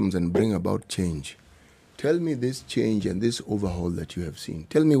systems and bring about change. Tell me this change and this overhaul that you have seen.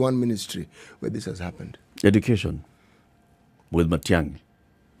 Tell me one ministry where this has happened. Education with Matiang'i.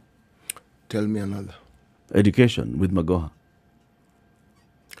 Tell me another. Education with Magoha.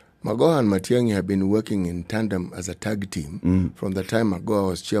 Magoha and Matiang'i have been working in tandem as a tag team from the time Magoha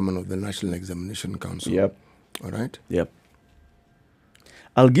was chairman of the National Examination Council. Yep. All right? Yep.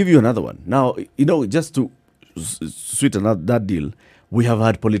 I'll give you another one. Now, just to sweeten that deal, we have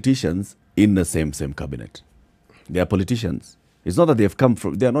had politicians in the same cabinet. They are politicians. It's not that they have come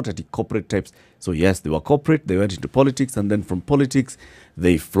from, they are not at corporate types. So yes, they were corporate, they went into politics, and then from politics,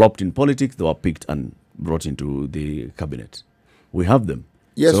 they flopped in politics, they were picked and brought into the cabinet. We have them.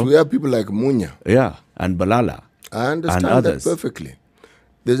 Yes, we have people like Munya. Yeah, and Balala. I understand and others. that perfectly.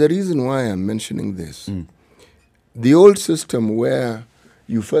 There's a reason why I'm mentioning this. The old system where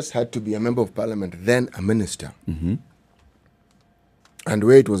you first had to be a member of parliament, then a minister, and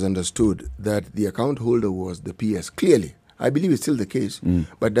where it was understood that the account holder was the PS. Clearly, I believe it's still the case,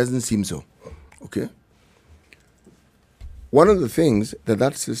 but doesn't seem so. Okay? One of the things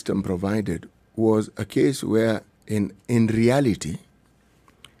that system provided was a case where, in reality,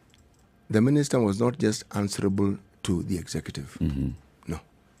 the minister was not just answerable to the executive. No.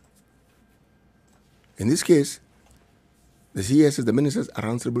 In this case, the CSs, the ministers, are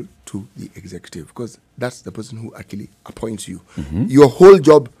answerable to the executive because that's the person who actually appoints you. Your whole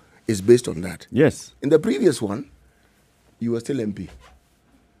job is based on that. Yes. In the previous one, you were still MP.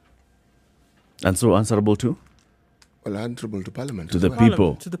 And so answerable to? Well, answerable to Parliament. To the well.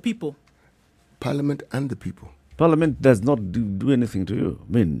 people. To the people. Parliament and the people. Parliament does not do anything to you.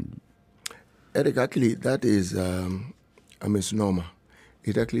 I mean, Eric, actually, that is a misnomer.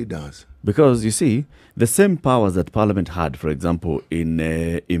 It actually does. Because, you see, the same powers that Parliament had, for example,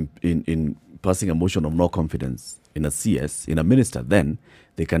 in passing a motion of no confidence in a CS, in a minister then,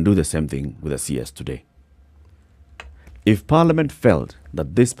 they can do the same thing with a CS today. If Parliament felt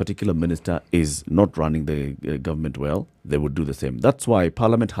that this particular minister is not running the government well, they would do the same. That's why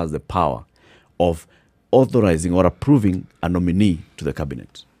Parliament has the power of authorizing or approving a nominee to the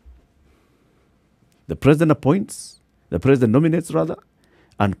cabinet. The president appoints, the president nominates rather,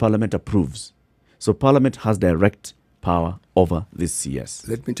 and Parliament approves. So Parliament has direct power over this CS.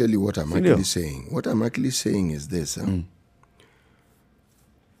 Let me tell you what I'm actually saying. What I'm actually saying is this.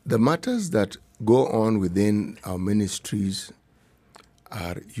 the matters that go on within our ministries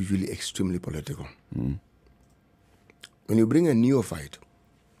are usually extremely political. When you bring a neophyte,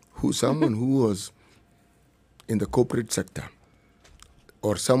 someone who was in the corporate sector,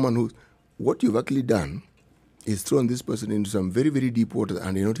 or someone who, what you've actually done is thrown this person into some very, very deep water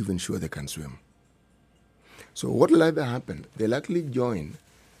and you're not even sure they can swim. So what will either happen? They'll actually join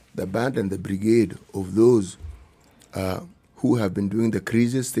the band and the brigade of those who have been doing the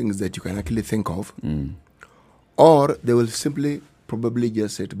craziest things that you can actually think of, or they will simply probably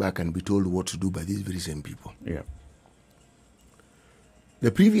just sit back and be told what to do by these very same people. Yeah.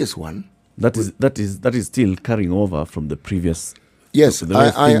 The previous one... That is still carrying over from the previous... Yes,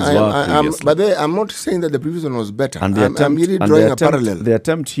 but I'm not saying that the previous one was better. And I'm really drawing a parallel. The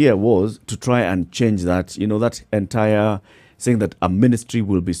attempt here was to try and change that, that entire saying that a ministry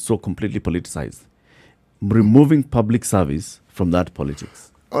will be so completely politicized, removing public service from that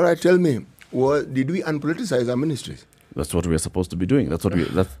politics. All right, tell me, did we unpoliticize our ministries? That's what we are supposed to be doing. That's what we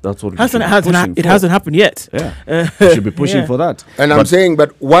It hasn't happened yet. Yeah, we should be pushing for that. And I'm saying,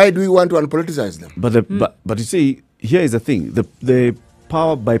 but why do we want to unpoliticize them? But you see, here is the thing: the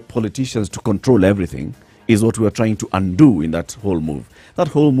power by politicians to control everything is what we are trying to undo in that whole move. That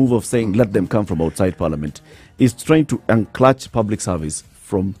whole move of saying let them come from outside Parliament is trying to unclutch public service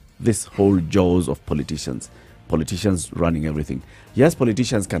from this whole jaws of politicians running everything. Yes,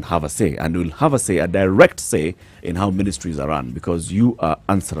 politicians can have a say, and will have a direct say in how ministries are run, because you are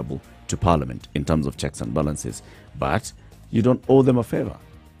answerable to Parliament in terms of checks and balances, but you don't owe them a favor.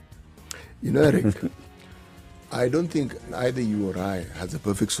 Eric, I don't think either you or I has a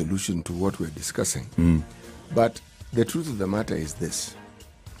perfect solution to what we're discussing. But the truth of the matter is this.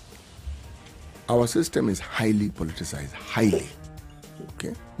 Our system is highly politicized, highly.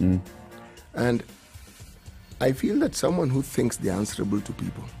 Okay? And I feel that someone who thinks they're answerable to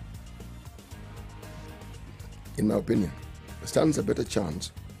people, in my opinion, stands a better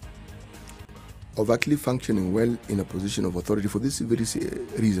chance of actually functioning well in a position of authority for this very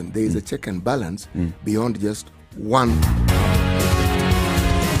reason. There is a check and balance beyond just one.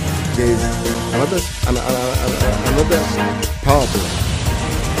 There is another power point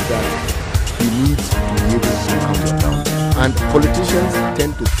that he needs to be able to come to account. And politicians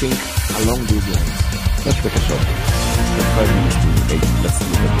tend to think along those lines. Let's take a shot. It's 5 minutes to 8. Let's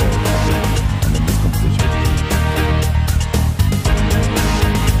look at the and then this conversation.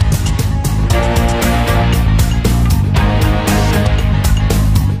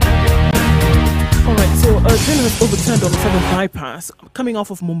 All right, so a train has overturned on the 7th bypass coming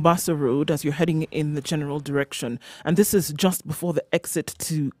off of Mombasa Road as you're heading in the general direction. And this is just before the exit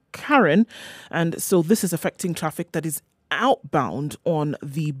to Karen. And so this is affecting traffic that is outbound on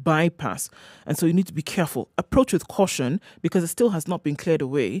the bypass, and so you need to be careful. Approach with caution because it still has not been cleared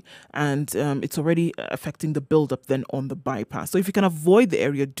away, and it's already affecting the build-up then on the bypass. So if you can avoid the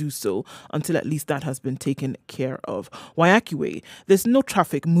area, do so until at least that has been taken care of. Waiaki Way, there's no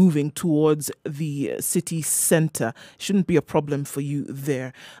traffic moving towards the city centre. Shouldn't be a problem for you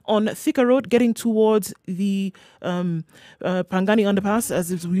there. On Thika Road, getting towards the Pangani underpass,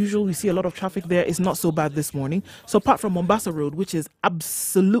 as is usual, we see a lot of traffic there. It's not so bad this morning. So apart from Mombasa Road, which is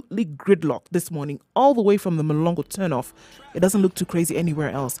absolutely gridlocked this morning, all the way from the Malongo turnoff, it doesn't look too crazy anywhere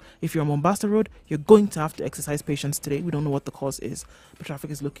else. If you're on Mombasa Road, you're going to have to exercise patience today. We don't know what the cause is, but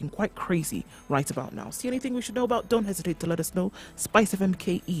traffic is looking quite crazy right about now. See anything we should know about? Don't hesitate to let us know.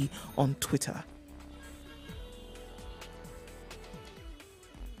 SpiceFMKE on Twitter.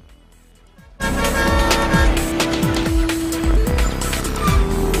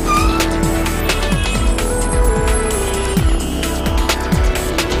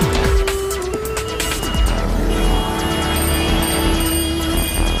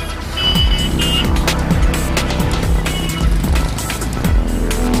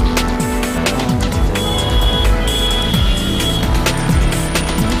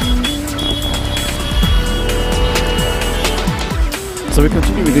 So we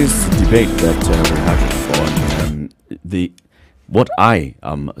continue with this debate that we're having on what I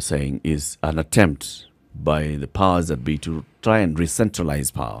am saying is an attempt by the powers that be to try and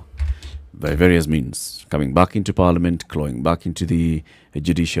re-centralize power by various means, coming back into Parliament, clawing back into the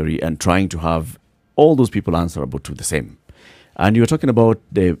judiciary, and trying to have all those people answerable to the same. And you're talking about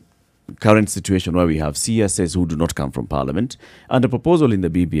the current situation where we have CSS who do not come from Parliament, and a proposal in the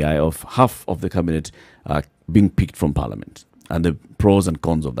BBI of half of the cabinet being picked from Parliament. And the pros and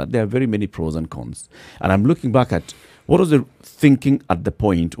cons of that. There are very many pros and cons. And I'm looking back at what was the thinking at the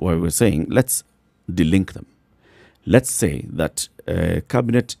point where we were saying, let's delink them. Let's say that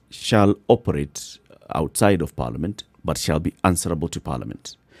cabinet shall operate outside of Parliament, but shall be answerable to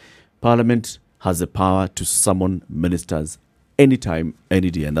Parliament. Parliament has the power to summon ministers anytime,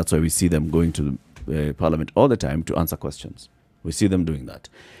 any day, and that's why we see them going to Parliament all the time to answer questions. We see them doing that.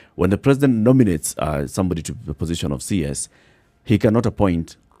 When the president nominates somebody to the position of CS, he cannot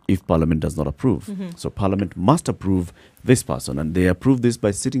appoint if Parliament does not approve. So Parliament must approve this person, and they approve this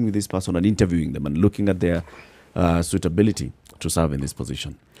by sitting with this person and interviewing them and looking at their suitability to serve in this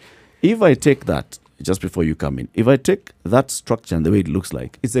position. If I take that, just before you come in, if I take that structure and the way it looks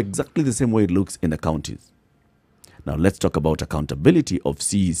like, it's exactly the same way it looks in the counties. Now let's talk about accountability of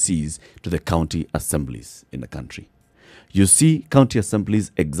CECs to the county assemblies in the country. You see county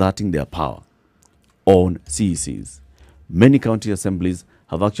assemblies exerting their power on CECs. Many county assemblies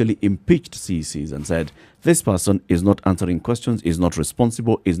have actually impeached CECs and said, this person is not answering questions, is not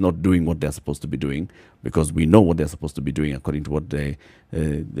responsible, is not doing what they're supposed to be doing, because we know what they're supposed to be doing according to what the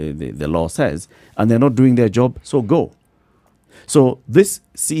law says, and they're not doing their job, so go. So this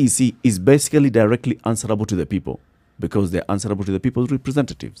CEC is basically directly answerable to the people, because they're answerable to the people's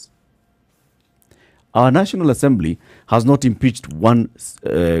representatives. Our National Assembly has not impeached one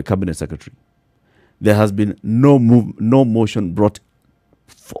cabinet secretary. There has been no motion brought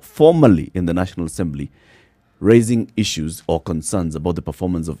formally in the National Assembly raising issues or concerns about the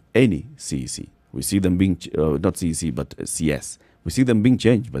performance of any CEC. We see them being, not CEC, but CS. We see them being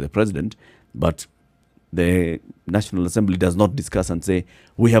changed by the president, but the National Assembly does not discuss and say,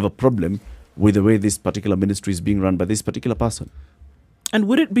 we have a problem with the way this particular ministry is being run by this particular person. And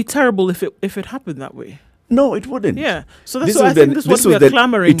would it be terrible if it happened that way? No, it wouldn't. Yeah. So that's what I think this is what we are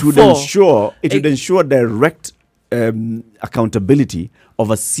clamoring for. It would ensure direct accountability of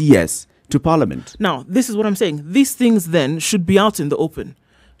a CS to Parliament. Now, this is what I'm saying. These things then should be out in the open.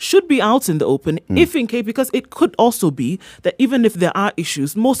 If in case, because it could also be that even if there are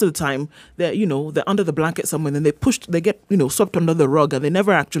issues, most of the time they're under the blanket somewhere, and they get swept under the rug, and they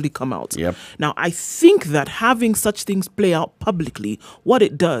never actually come out. Yep. Now, I think that having such things play out publicly, what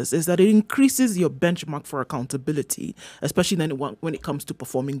it does is that it increases your benchmark for accountability, especially then when it comes to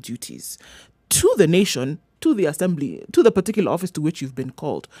performing duties to the nation, to the assembly, to the particular office to which you've been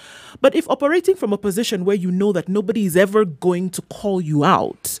called. But if operating from a position where you know that nobody is ever going to call you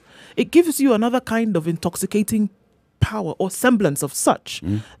out, it gives you another kind of intoxicating power or semblance of such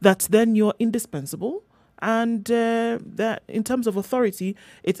that then you're indispensable. And that in terms of authority,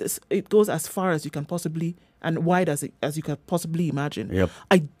 it goes as far as you can possibly and wide as you can possibly imagine. Yep.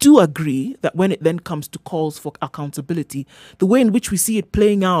 I do agree that when it then comes to calls for accountability, the way in which we see it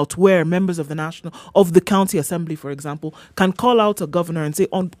playing out, where members of the county assembly, for example, can call out a governor and say,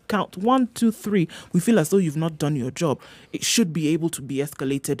 on count 1, 2, 3, we feel as though you've not done your job. It should be able to be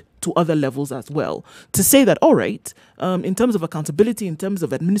escalated to other levels as well. To say that, all right, in terms of accountability, in terms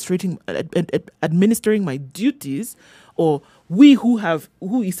of administering my duties, or we who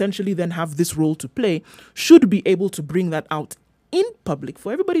essentially then have this role to play, should be able to bring that out in public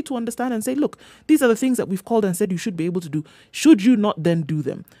for everybody to understand and say, look, these are the things that we've called and said you should be able to do. Should you not then do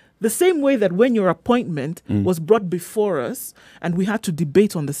them? The same way that when your appointment was brought before us and we had to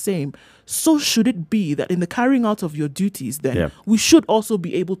debate on the same, so should it be that in the carrying out of your duties then, we should also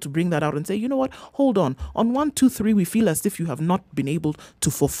be able to bring that out and say, you know what, hold on 1, 2, 3, we feel as if you have not been able to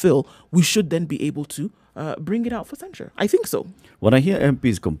fulfill. We should then be able to bring it out for censure. I think so. When I hear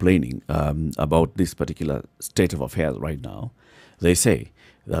MPs complaining about this particular state of affairs right now, they say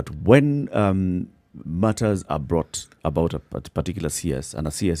that when matters are brought about a particular CS, and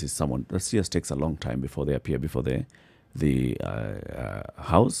a CS is someone, the CS takes a long time before they appear before the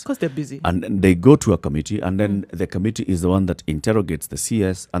House. Because they're busy. And they go to a committee, and then the committee is the one that interrogates the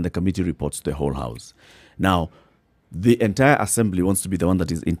CS, and the committee reports to the whole House. Now, the entire assembly wants to be the one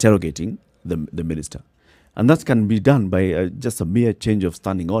that is interrogating the minister. And that can be done by just a mere change of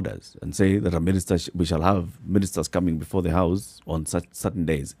standing orders, and say that we shall have ministers coming before the House on such certain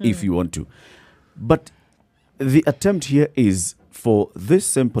days, if you want to. But the attempt here is for this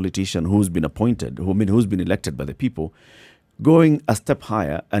same politician who's been appointed, who's been elected by the people, going a step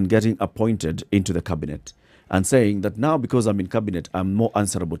higher and getting appointed into the cabinet and saying that now because I'm in cabinet, I'm more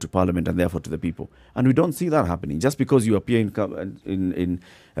answerable to Parliament and therefore to the people. And we don't see that happening. Just because you appear in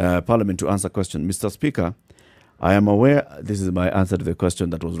Parliament to answer questions. Mr. Speaker, I am aware, this is my answer to the question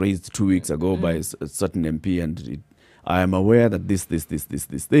that was raised 2 weeks ago by a certain MP, and I am aware that this,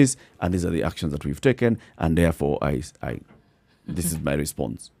 and these are the actions that we've taken, and therefore this is my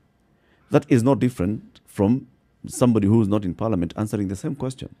response. That is not different from somebody who is not in Parliament answering the same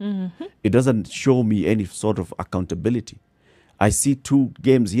question. It doesn't show me any sort of accountability. I see two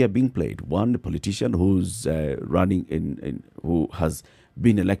games here being played. One, the politician who's running who has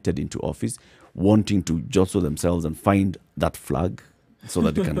been elected into office, wanting to jostle themselves and find that flag so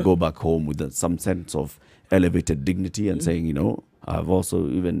that you can go back home with some sense of elevated dignity and saying, you know, I've also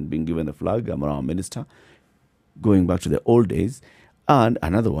even been given a flag, I'm now a minister, going back to the old days. And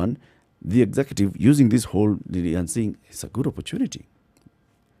another one, the executive using this whole and saying it's a good opportunity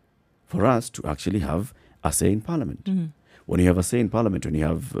for us to actually have a say in parliament. When you have a say in parliament, when you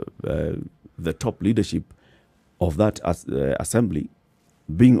have the top leadership of that assembly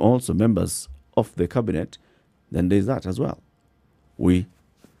being also members of the cabinet, then there's that as well. We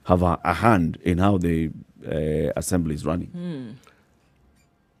have a hand in how the assembly is running.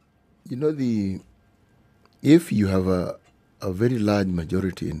 You know, if you have a very large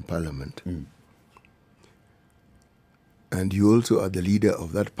majority in parliament, and you also are the leader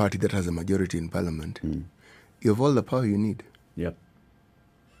of that party that has a majority in parliament, you have all the power you need. Yep.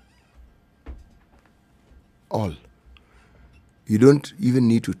 All. You don't even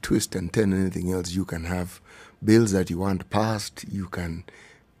need to twist and turn anything else. You can have bills that you want passed. You can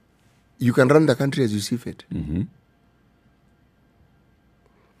run the country as you see fit.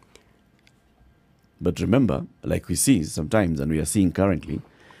 But remember, like we see sometimes, and we are seeing currently,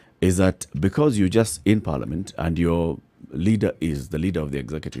 is that because you're just in parliament and your leader is the leader of the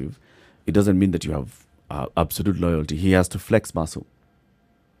executive, it doesn't mean that you have absolute loyalty. He has to flex muscle.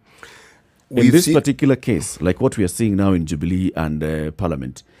 In this particular case, like what we are seeing now in Jubilee and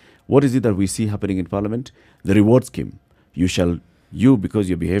Parliament, what is it that we see happening in Parliament? The reward scheme. You, because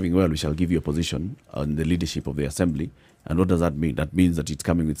you're behaving well, we shall give you a position on the leadership of the assembly. And what does that mean? That means that it's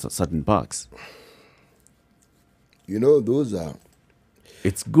coming with certain perks. You know, those are...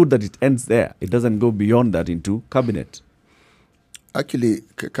 It's good that it ends there. It doesn't go beyond that into cabinet. Actually,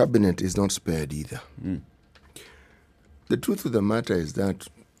 cabinet is not spared either. The truth of the matter is that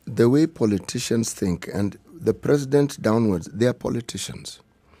the way politicians think, and the president downwards, they are politicians.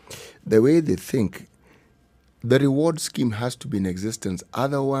 The way they think, the reward scheme has to be in existence.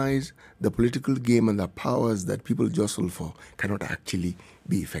 Otherwise, the political game and the powers that people jostle for cannot actually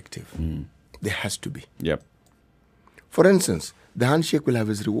be effective. There has to be. Yep. For instance, the handshake will have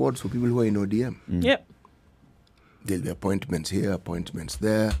its rewards for people who are in ODM. Yep. There'll be appointments here, appointments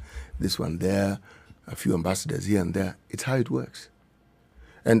there, this one there, a few ambassadors here and there. It's how it works.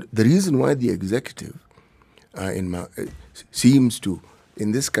 And the reason why the executive seems to,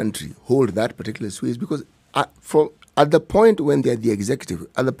 in this country, hold that particular sway is because at the point when they're the executive,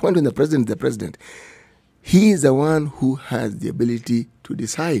 at the point when the president is the president, he is the one who has the ability to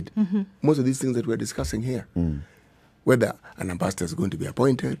decide most of these things that we're discussing here. Whether an ambassador is going to be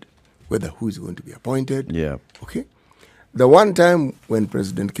appointed, whether who is going to be appointed. Yeah. Okay? The one time when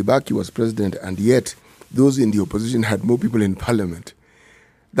President Kibaki was president and yet those in the opposition had more people in parliament,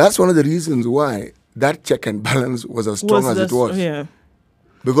 that's one of the reasons why that check and balance was as strong as it was. Yeah.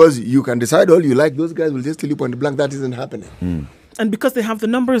 Because you can decide all you like, those guys will just tell you point blank, that isn't happening. And because they have the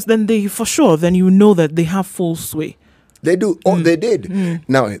numbers, then you know that they have full sway. They do. Oh, they did.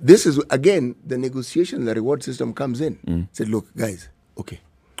 Now, this is, again, the negotiation, the reward system comes in. Said, look, guys, okay,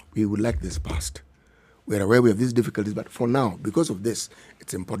 we would like this passed. We're aware we have these difficulties, but for now, because of this,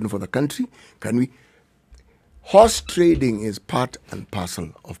 it's important for the country. Can we... Horse trading is part and parcel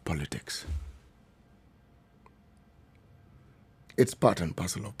of politics. It's part and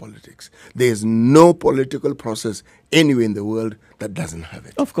parcel of politics. There is no political process anywhere in the world that doesn't have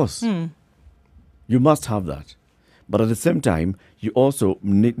it. Of course. You must have that. But at the same time, you also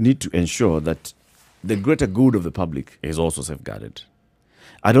need to ensure that the greater good of the public is also safeguarded.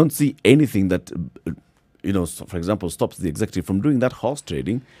 I don't see anything that, for example, stops the executive from doing that horse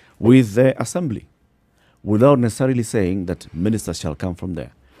trading with the assembly without necessarily saying that ministers shall come from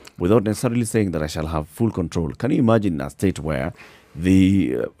there, without necessarily saying that I shall have full control. Can you imagine a state where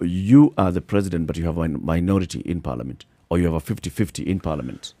you are the president, but you have a minority in parliament, or you have a 50-50 in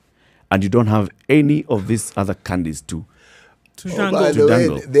parliament, and you don't have any of these other candidates to by the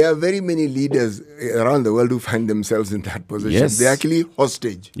way, there are very many leaders around the world who find themselves in that position. Yes. They're actually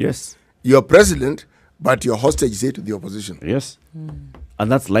hostage. Yes. You're president, but you're hostage, say, to the opposition. Yes.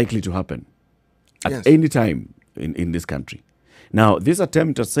 And that's likely to happen at any time in this country. Now, this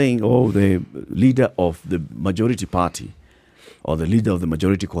attempt at saying, the leader of the majority party or the leader of the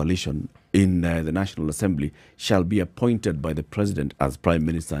majority coalition in the National Assembly shall be appointed by the president as prime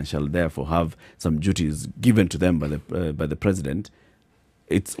minister and shall therefore have some duties given to them by the president.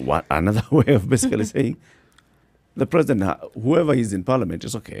 It's another way of basically saying the president, whoever is in parliament,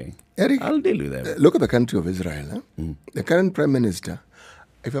 is okay. Eric, I'll deal with them. Look at the country of Israel. The current prime minister,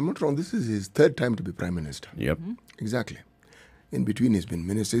 if I'm not wrong, this is his third time to be prime minister. Yep. Exactly. In between, he's been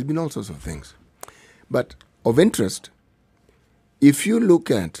minister. He's been all sorts of things. But of interest, if you look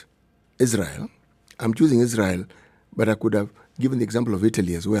at Israel, I'm choosing Israel, but I could have given the example of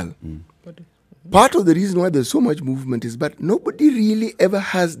Italy as well. Part of the reason why there's so much movement is that nobody really ever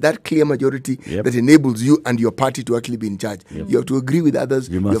has that clear majority that enables you and your party to actually be in charge. You have to agree with others.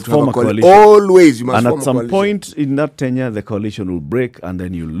 You must have to form have a coalition. Always, you must and form at a some coalition. point in that tenure, the coalition will break, and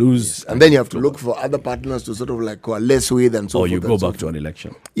then you lose. And then you have to look for other partners to sort of like coalesce with and so or forth. you and go so back to an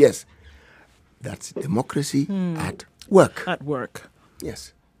election. Yes. That's democracy at work. At work.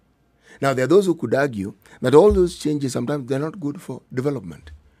 Yes. Now, there are those who could argue that all those changes, sometimes they're not good for development.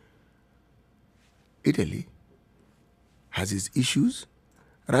 Italy has its issues.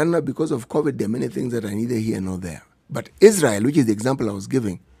 Right now, because of COVID, there are many things that are neither here nor there. But Israel, which is the example I was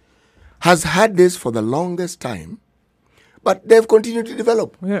giving, has had this for the longest time, but they've continued to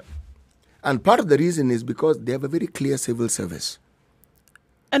develop. Yeah. And part of the reason is because they have a very clear civil service.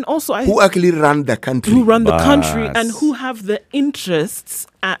 And also, Who actually run the country. who run the country and who have the interests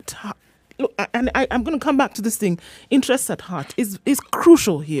at heart. Look, and I'm going to come back to this thing. Interests at heart is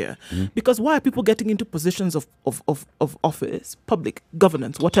crucial here, because why are people getting into positions of office, public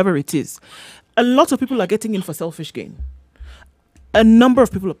governance, whatever it is? A lot of people are getting in for selfish gain. A number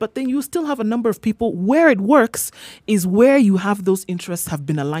of people, but then you still have a number of people where it works is where you have those interests have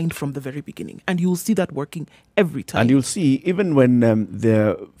been aligned from the very beginning, and you'll see that working every time. And you'll see, even when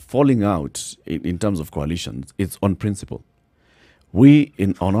they're falling out in terms of coalitions, it's on principle. We,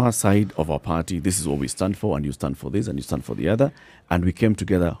 on our side of our party, this is what we stand for, and you stand for this, and you stand for the other. And we came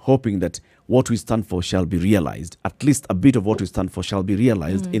together hoping that what we stand for shall be realized. At least a bit of what we stand for shall be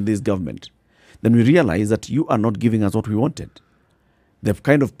realized in this government. Then we realized that you are not giving us what we wanted. The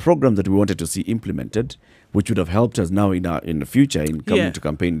kind of program that we wanted to see implemented, which would have helped us now in the future in coming to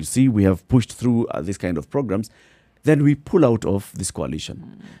campaign. You see, we have pushed through this kind of programs. Then we pull out of this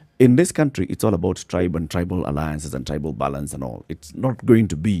coalition. In this country, it's all about tribe and tribal alliances and tribal balance and all. It's not going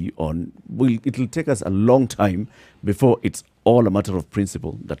to be on... it will take us a long time before it's all a matter of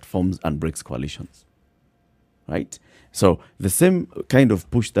principle that forms and breaks coalitions. Right? So the same kind of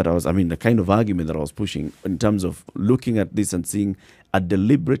push that the kind of argument that I was pushing in terms of looking at this and seeing a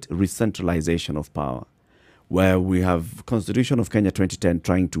deliberate re-centralization of power, where we have Constitution of Kenya 2010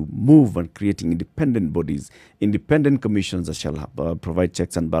 trying to move and creating independent bodies, independent commissions that shall provide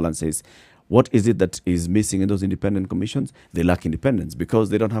checks and balances. What is it that is missing in those independent commissions? They lack independence because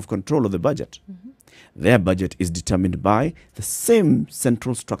they don't have control of the budget. Their budget is determined by the same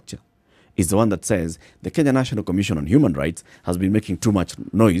central structure. Is the one that says the Kenya National Commission on Human Rights has been making too much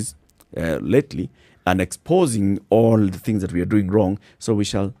noise lately and exposing all the things that we are doing wrong, so we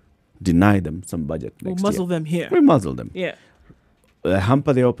shall deny them some budget next year. We'll muzzle them here. We muzzle them. Yeah.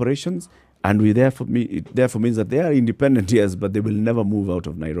 Hamper their operations, and it therefore means that they are independent, yes, but they will never move out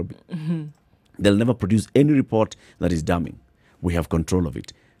of Nairobi. They'll never produce any report that is damning. We have control of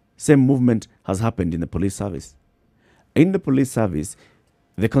it. Same movement has happened in the police service. In the police service,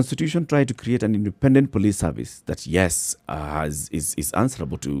 the Constitution tried to create an independent police service that, yes, is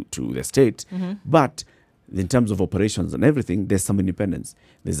answerable to the state, but in terms of operations and everything, there's some independence.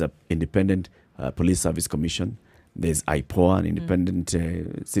 There's an independent police service commission. There's IPOA, an independent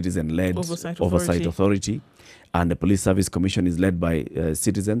citizen-led oversight authority. And the police service commission is led by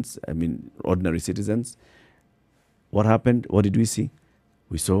citizens, ordinary citizens. What happened? What did we see?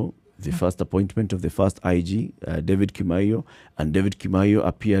 We saw the first appointment of the first IG, David Kimayo, and David Kimayo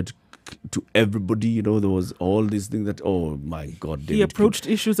appeared to everybody. There was all these things that, oh my God. He approached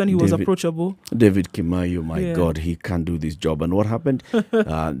issues and he was approachable. David Kimayo, my God, he can't do this job. And what happened?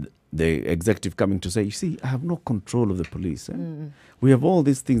 The executive coming to say, you see, I have no control of the police. We have all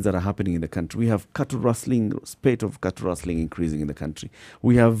these things that are happening in the country. We have cattle rustling, spate of cattle rustling increasing in the country.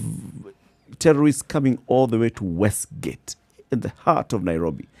 We have terrorists coming all the way to Westgate, in the heart of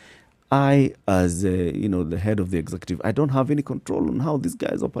Nairobi. I, as the head of the executive, I don't have any control on how these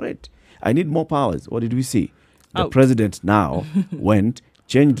guys operate. I need more powers. What did we see? The president now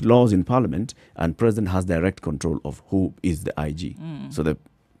changed laws in parliament, and president has direct control of who is the IG. So the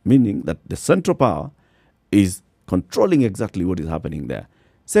meaning that the central power is controlling exactly what is happening there.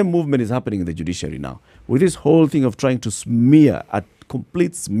 Same movement is happening in the judiciary now, with this whole thing of trying to smear, a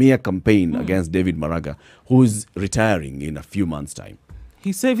complete smear campaign against David Maraga, who is retiring in a few months' time.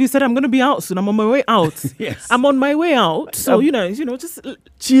 He said, I'm going to be out soon. I'm on my way out. Yes. I'm on my way out. So, just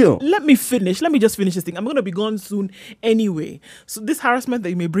chill. Let me just finish this thing. I'm going to be gone soon anyway. So this harassment that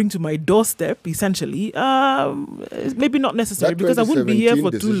you may bring to my doorstep, essentially, is maybe not necessary because I wouldn't be here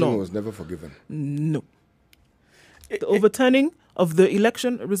for too long. That was never forgiven. No. The overturning of the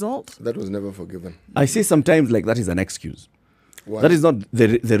election result? That was never forgiven. I see sometimes like that is an excuse. Why? That is not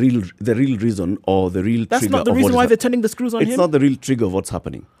the real reason or the real That's trigger. That's not the reason why they're turning the screws on him? It's not the real trigger of what's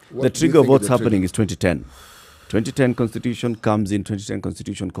happening. The trigger of what's happening is 2010. 2010 Constitution comes in. 2010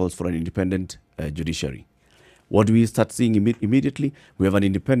 Constitution calls for an independent judiciary. What do we start seeing immediately? We have an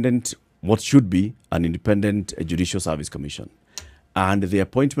independent, what should be an independent Judicial Service Commission. And the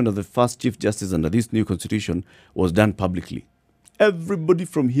appointment of the first Chief Justice under this new Constitution was done publicly. Everybody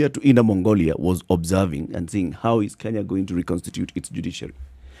from here to Inner Mongolia was observing and seeing how is Kenya going to reconstitute its judiciary.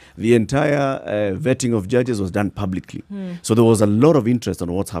 The entire vetting of judges was done publicly. So there was a lot of interest on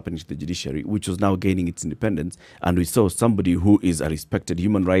what's happening to the judiciary, which was now gaining its independence. And we saw somebody who is a respected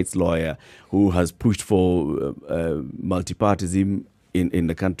human rights lawyer who has pushed for multipartism in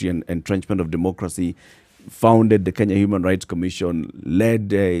the country and entrenchment of democracy, founded the Kenya Human Rights Commission,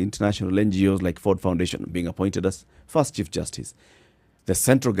 led international NGOs like Ford Foundation, being appointed as first Chief Justice. The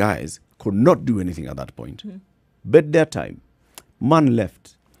central guys could not do anything at that point. But their time, man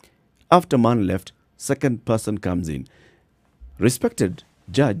left. After man left, second person comes in. Respected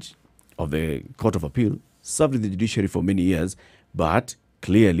judge of the Court of Appeal, served in the judiciary for many years, but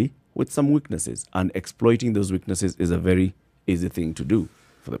clearly with some weaknesses. And exploiting those weaknesses is a very easy thing to do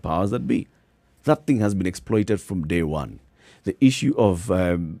for the powers that be. That thing has been exploited from day one. The issue of,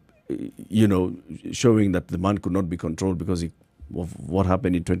 showing that the man could not be controlled because of what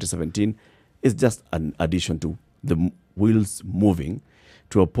happened in 2017 is just an addition to the wheels moving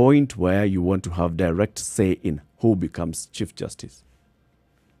to a point where you want to have direct say in who becomes Chief Justice.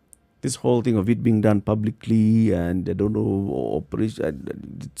 This whole thing of it being done publicly and I don't know,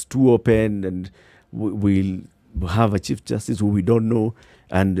 operation, it's too open and we'll have a Chief Justice who we don't know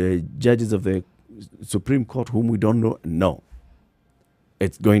and judges of the Supreme Court whom we don't know. No,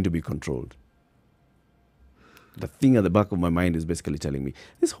 it's going to be controlled. The thing at the back of my mind is basically telling me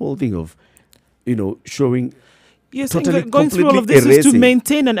this whole thing of, showing. Yes, totally, going through all of this is to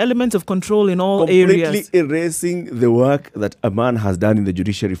maintain an element of control in all areas. Completely erasing the work that a man has done in the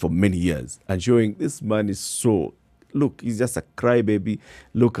judiciary for many years and showing this man is so, look, he's just a crybaby.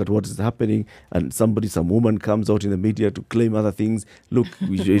 Look at what is happening. And some woman comes out in the media to claim other things. Look,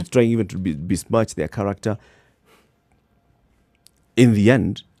 he's trying even to besmirch their character. In the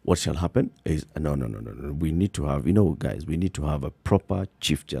end, what shall happen is, no. We need to have, guys, we need to have a proper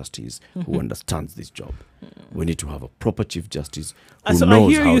Chief Justice who understands this job. We need to have a proper Chief Justice who so knows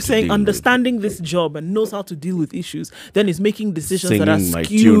I hear how you to saying deal understanding with this job and knows how to deal with issues, then is making decisions Singing that are my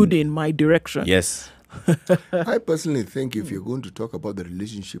skewed tune. in my direction. Yes. I personally think if you're going to talk about the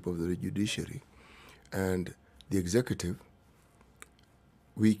relationship of the judiciary and the executive,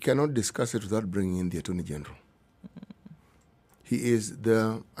 we cannot discuss it without bringing in the Attorney General. He is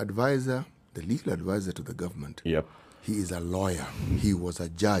the advisor, the legal advisor to the government. Yep. He is a lawyer. He was a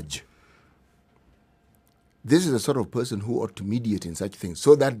judge. This is the sort of person who ought to mediate in such things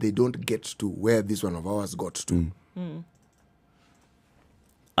so that they don't get to where this one of ours got to.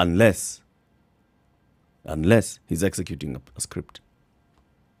 Unless he's executing a script.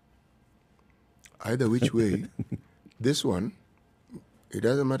 Either which way, this one, it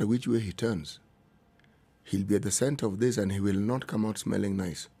doesn't matter which way he turns. He'll be at the center of this and he will not come out smelling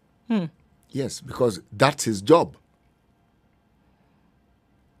nice. Yes, because that's his job.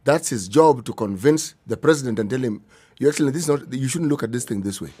 That's his job to convince the president and tell him, Your Excellency, this is not, you shouldn't look at this thing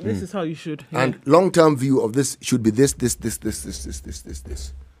this way. This is how you should. Yeah. And long-term view of this should be this.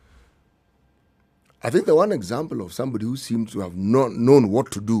 I think the one example of somebody who seems to have known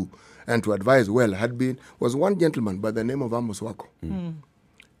what to do and to advise well was one gentleman by the name of Amos Wako.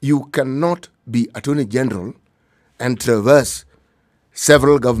 You cannot be Attorney General and traverse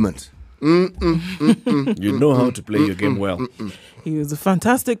several governments. You know how to play your game well. He was a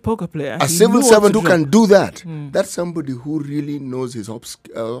fantastic poker player. A civil servant who can do that, that's somebody who really knows his hop,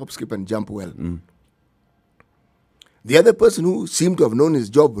 skip, and jump well. The other person who seemed to have known his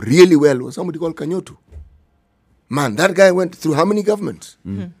job really well was somebody called Kanyotu. Man, that guy went through how many governments?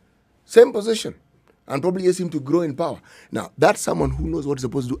 Same position. And probably seemed to grow in power. Now, that's someone who knows what he's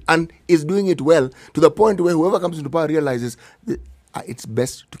supposed to do and is doing it well to the point where whoever comes into power realizes that, it's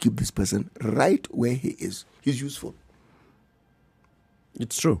best to keep this person right where he is. He's useful.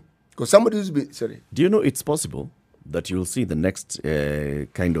 It's true. Because somebody who's been, sorry. Do you know it's possible that you'll see the next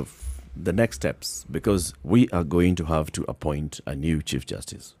the next steps, because we are going to have to appoint a new Chief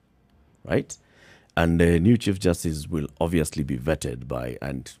Justice, right? And the new Chief Justice will obviously be vetted by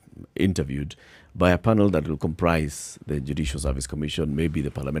and interviewed by a panel that will comprise the Judicial Service Commission. Maybe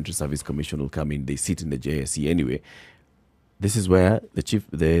the Parliamentary Service Commission will come in. They sit in the JSC anyway. This is where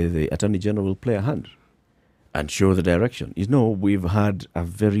the Attorney General will play a hand and show the direction. We've had a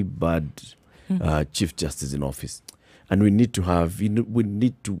very bad Chief Justice in office. And we need to have, we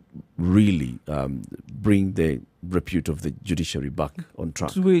need to really bring the repute of the judiciary back on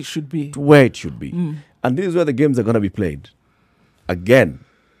track. To where it should be. To where it should be. And this is where the games are going to be played. Again.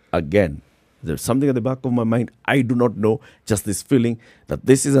 There's something at the back of my mind. I do not know. Just this feeling that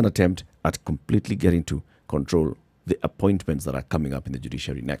this is an attempt at completely getting to control the appointments that are coming up in the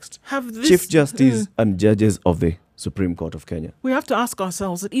judiciary next. Chief Justice and judges of the Supreme Court of Kenya. We have to ask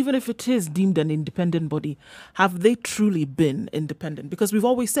ourselves that even if it is deemed an independent body, have they truly been independent? Because we've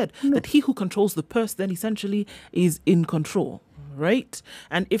always said that he who controls the purse then essentially is in control. Right?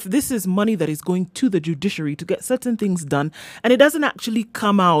 And if this is money that is going to the judiciary to get certain things done, and it doesn't actually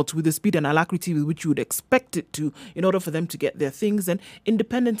come out with the speed and alacrity with which you would expect it to in order for them to get their things, then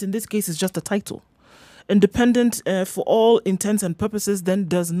independent in this case is just a title. Independent, for all intents and purposes, then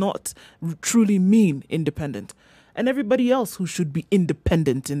does not truly mean independent. And everybody else who should be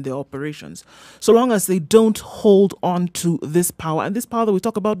independent in their operations, so long as they don't hold on to this power, and this power that we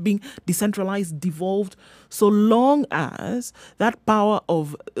talk about being decentralized, devolved, so long as that power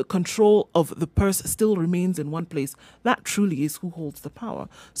of control of the purse still remains in one place, that truly is who holds the power.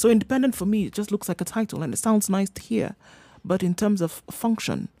 So independent for me, it just looks like a title, and it sounds nice to hear, but in terms of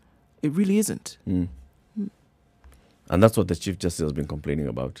function, it really isn't. And that's what the Chief Justice has been complaining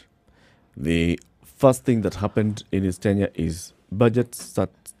about. The first thing that happened in his tenure is budgets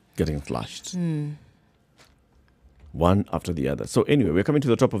start getting slashed. One after the other. So anyway, we're coming to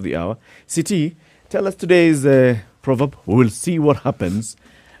the top of the hour. CT, tell us today's proverb. We will see what happens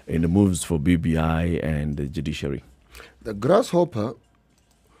in the moves for BBI and the judiciary. The grasshopper,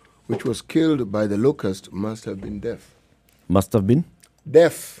 which was killed by the locust, must have been deaf. Must have been?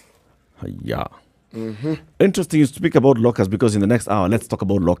 Deaf. Yeah. Interesting you speak about locusts, because in the next hour, let's talk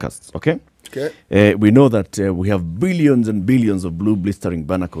about locusts, okay? Okay. We know that we have billions and billions of blue blistering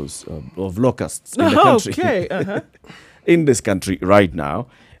barnacles of locusts in the country. Okay. In this country right now,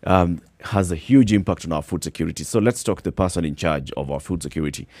 has a huge impact on our food security. So let's talk to the person in charge of our food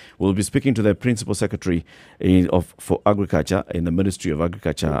security. We'll be speaking to the Principal Secretary for Agriculture in the Ministry of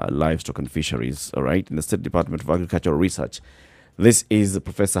Agriculture, Livestock and Fisheries, all right, in the State Department of Agricultural Research. This is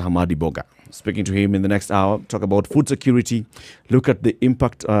Professor Hamadi Boga. Speaking to him in the next hour, talk about food security, look at the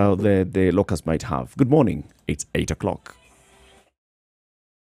impact the locusts might have. Good morning. It's 8 o'clock.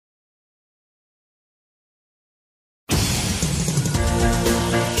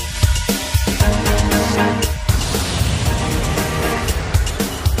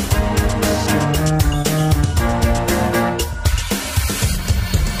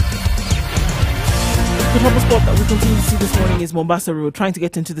 The top spot that we continue to see this morning is Mombasa Road, trying to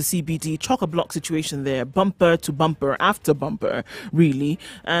get into the CBD. Chock-a-block situation there, bumper to bumper after bumper, really.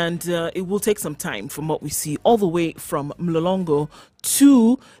 And it will take some time from what we see all the way from Mlolongo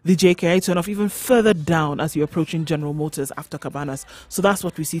to the JKI turnoff, even further down as you're approaching General Motors after Cabanas. So that's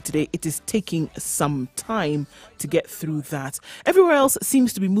what we see today. It is taking some time to get through that. Everywhere else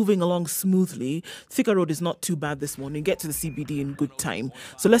seems to be moving along smoothly. Thika Road is not too bad this morning. Get to the CBD in good time.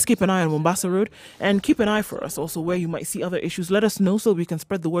 So let's keep an eye on Mombasa Road, and keep an eye for us also where you might see other issues. Let us know so we can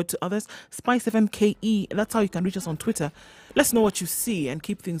spread the word to others. Spice FMKE, and that's how you can reach us on Twitter. Let's know what you see and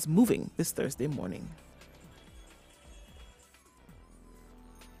keep things moving this Thursday morning.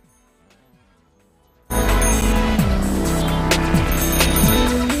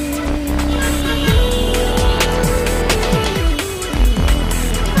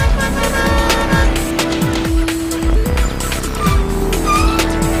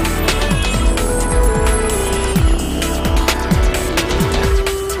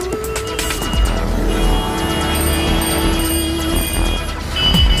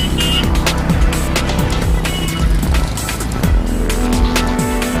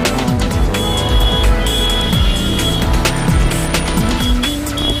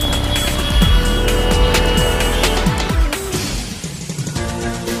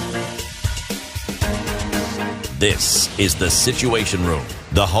 This is The Situation Room,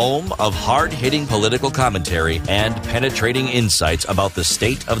 the home of hard-hitting political commentary and penetrating insights about the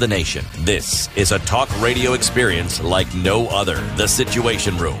state of the nation. This is a talk radio experience like no other. The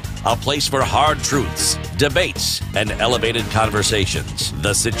Situation Room, a place for hard truths, debates, and elevated conversations.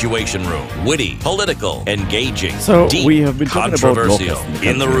 The Situation Room, witty, political, engaging, So deep, we have been talking about controversial. locusts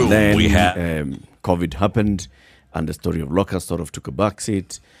In the country. room, Then, we have... COVID happened, and the story of locusts sort of took a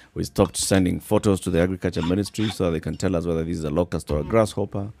backseat. We stopped sending photos to the Agriculture Ministry so they can tell us whether this is a locust or a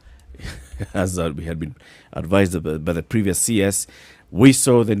grasshopper, as we had been advised by the previous CS. We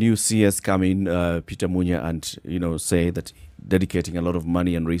saw the new CS come in, Peter Munya, and say that dedicating a lot of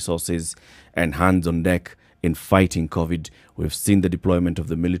money and resources and hands on deck in fighting COVID. We've seen the deployment of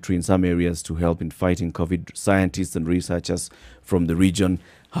the military in some areas to help in fighting COVID. Scientists and researchers from the region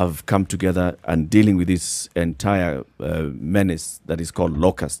have come together and dealing with this entire menace that is called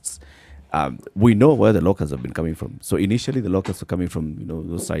locusts. we know where the locusts have been coming from. So initially, the locusts were coming from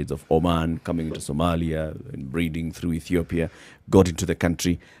those sides of Oman, coming into Somalia, and breeding through Ethiopia, got into the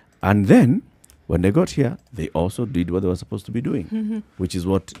country, and then when they got here, they also did what they were supposed to be doing, which is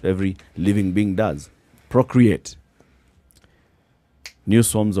what every living being does: procreate. New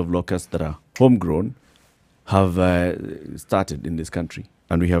swarms of locusts that are homegrown have started in this country,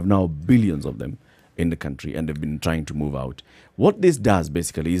 and we have now billions of them in the country, and they've been trying to move out. What this does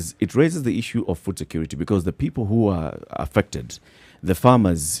basically is it raises the issue of food security, because the people who are affected, the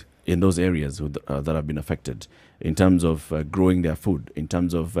farmers in those areas that have been affected in terms of growing their food, in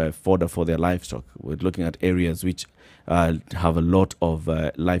terms of fodder for their livestock. We're looking at areas which have a lot of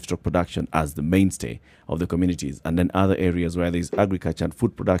livestock production as the mainstay of the communities, and then other areas where there's agriculture and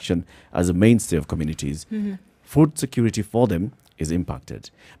food production as a mainstay of communities. Food security for them is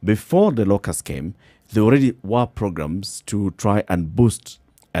impacted. Before the locusts came, there already were programs to try and boost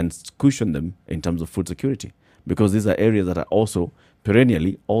and cushion them in terms of food security, because these are areas that are also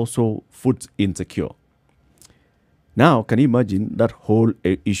perennially also food insecure. Now, can you imagine that whole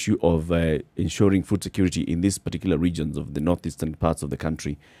issue of ensuring food security in these particular regions of the northeastern parts of the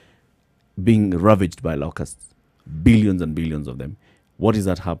country being ravaged by locusts, billions and billions of them? What is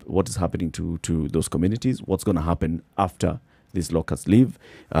that? What is happening to those communities? What's going to happen after these locusts leave?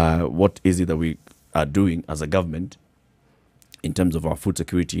 What is it that we are doing as a government in terms of our food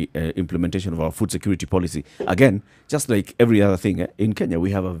security, implementation of our food security policy? Again, just like every other thing, in Kenya,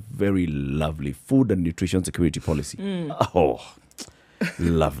 we have a very lovely food and nutrition security policy. Oh,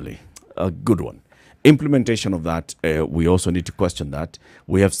 lovely. A good one. Implementation of that, we also need to question that.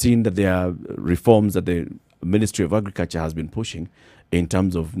 We have seen that there are reforms that the Ministry of Agriculture has been pushing in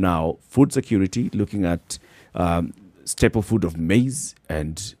terms of now food security, looking at staple food of maize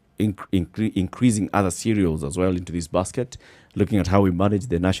and increasing other cereals as well into this basket, looking at how we manage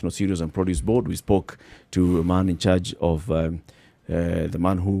the National Cereals and Produce Board. We spoke to a man in charge of the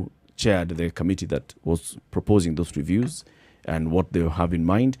man who chaired the committee that was proposing those reviews and what they have in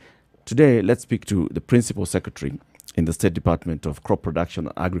mind. Today, let's speak to the Principal Secretary in the State Department of Crop Production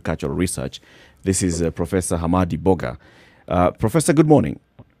and Agricultural Research. This is Professor Hamadi Boga. Professor, good morning.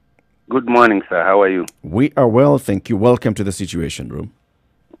 Good morning, sir. How are you? We are well, thank you. Welcome to the Situation Room.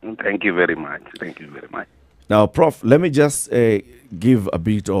 Thank you very much. Thank you very much. Now, Prof, let me just give a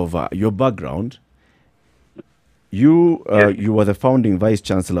bit of your background. You you were the founding Vice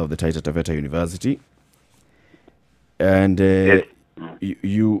Chancellor of the Taita Taveta University, and Yes.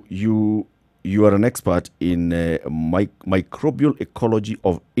 you are an expert in microbial ecology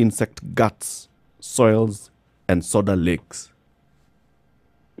of insect guts, soils, and soda lakes.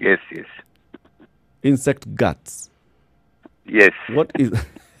 Yes, yes. Insect guts. Yes. What is...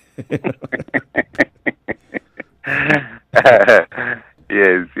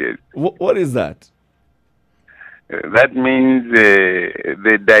 Yes, yes. What is that? That means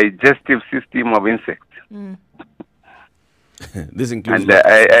the digestive system of insects. This includes...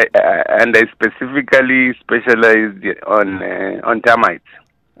 And I specifically specialized on termites.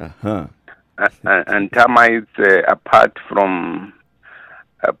 Uh-huh. And termites, apart from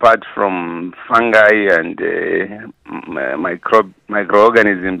fungi and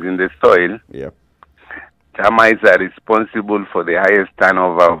microorganisms in the soil, Yep. termites are responsible for the highest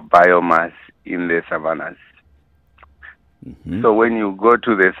turnover of biomass in the savannas. Mm-hmm. So when you go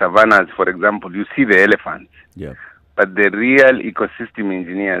to the savannas, for example, you see the elephants, Yep. but the real ecosystem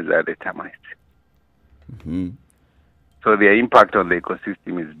engineers are the termites. Mm-hmm. So their impact on the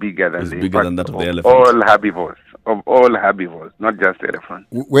ecosystem is bigger than It's the bigger impact than that of the of elephant. all herbivores, not just elephants.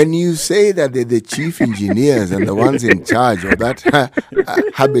 When you say that they're the chief engineers and the ones in charge of that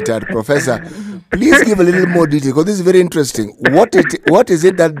habitat, Professor, please give a little more detail, because this is very interesting. What is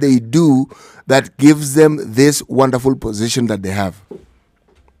it that they do that gives them this wonderful position that they have?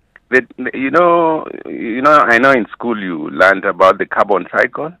 You know, I know in school you learned about the carbon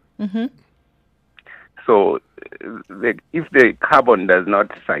cycle. Mm-hmm. So if the carbon does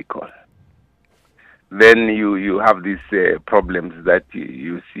not cycle, then you have these problems that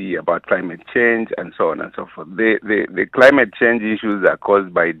you see about climate change and so on and so forth. The climate change issues are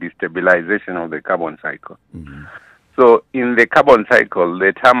caused by destabilization of the carbon cycle. Mm-hmm. So in the carbon cycle,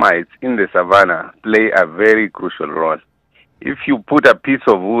 the termites in the savanna play a very crucial role. If you put a piece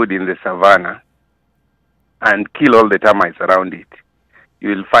of wood in the savanna and kill all the termites around it, you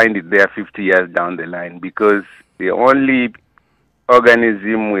will find it there 50 years down the line, because the only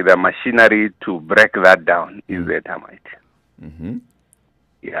organism with a machinery to break that down is the termite. Mm-hmm.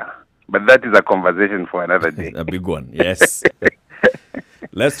 Yeah. But that is a conversation for another day. A big one, yes.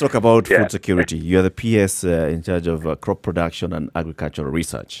 Let's talk about food security. You're the PS in charge of crop production and agricultural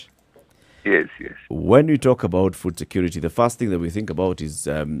research. Yes, yes. When we talk about food security, the first thing that we think about is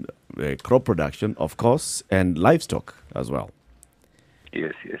crop production, of course, and livestock as well.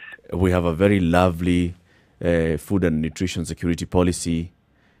 Yes, yes. We have a very lovely food and nutrition security policy.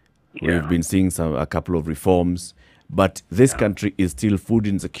 Yeah. We've been seeing a couple of reforms, but this country is still food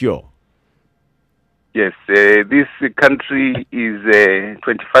insecure. Yes, this country is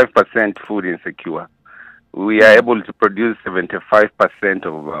 25% food insecure. We are able to produce 75%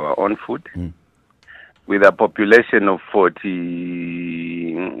 of our own food. With a population of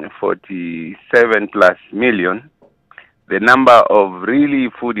 47 plus million. The number of really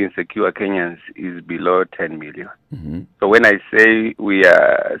food insecure Kenyans is below 10 million. So when I say we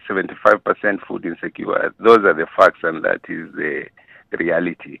are 75% food insecure, those are the facts and that is the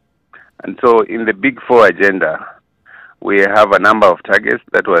reality. And so in the Big Four agenda, we have a number of targets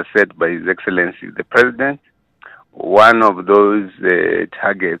that were set by His Excellency the President. One of those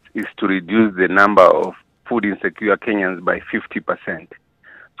targets is to reduce the number of food insecure Kenyans by 50%.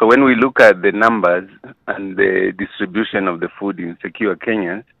 So when we look at the numbers and the distribution of the food insecure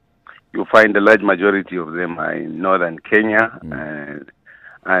Kenyans, you'll find a large majority of them are in northern Kenya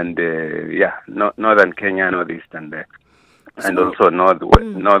northern Kenya, northeastern there, and also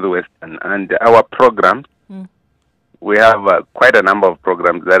northwestern. And our programs, we have quite a number of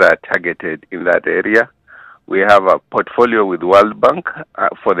programs that are targeted in that area. We have a portfolio with World Bank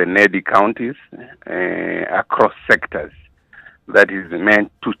for the needy counties across sectors that is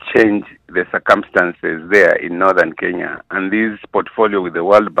meant to change the circumstances there in northern Kenya. And this portfolio with the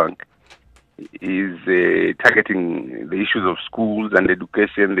World Bank is targeting the issues of schools and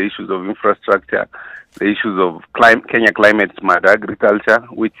education, the issues of infrastructure, the issues of Kenya Climate Smart Agriculture,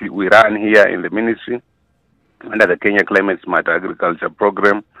 which we run here in the ministry under the Kenya Climate Smart Agriculture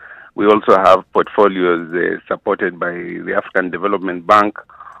Program. We also have portfolios supported by the African Development Bank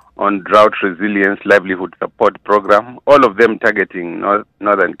on drought resilience livelihood support program, all of them targeting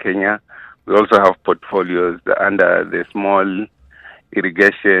northern Kenya. We also have portfolios under the small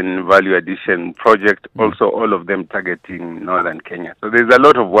irrigation value addition project, also all of them targeting northern Kenya. So there's a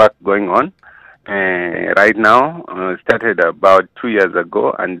lot of work going on right now. Started about 2 years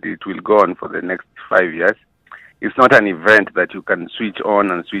ago, and it will go on for the next 5 years. It's not an event that you can switch on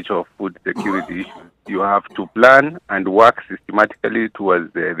and switch off food security issues. You have to plan and work systematically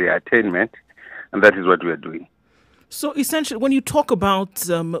towards the attainment, and that is what we are doing. So essentially, when you talk about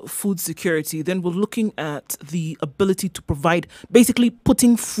food security, then we're looking at the ability to provide, basically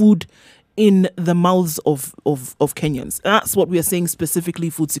putting food in the mouths of Kenyans. That's what we are saying specifically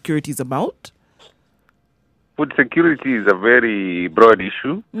food security is about? Food security is a very broad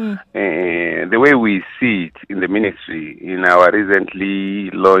issue. The way we see it in the ministry, in our recently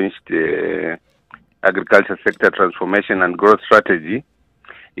launched agriculture sector transformation and growth strategy,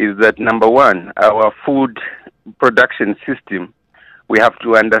 is that number one, our food production system, we have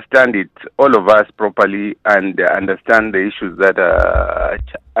to understand it, all of us properly, and understand the issues that are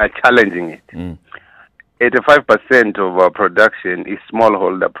challenging it. 85% of our production is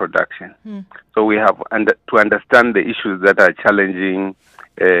smallholder production. So we have to understand the issues that are challenging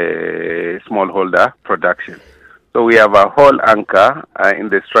smallholder production. So we have a whole anchor in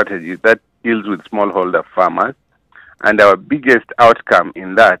the strategy that deals with smallholder farmers. And our biggest outcome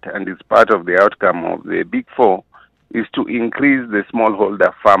in that, and it's part of the outcome of the Big Four, is to increase the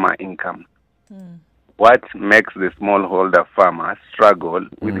smallholder farmer income. What makes the smallholder farmer struggle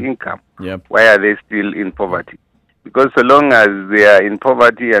with income? Why are they still in poverty? Because so long as they are in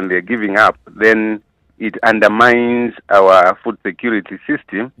poverty and they're giving up, then it undermines our food security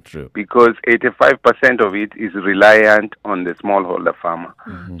system. Because 85% of it is reliant on the smallholder farmer.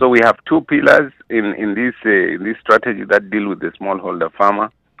 So we have two pillars in this strategy that deal with the smallholder farmer.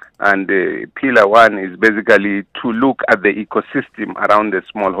 And pillar one is basically to look at the ecosystem around the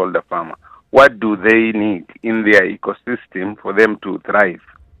smallholder farmer. What do they need in their ecosystem for them to thrive?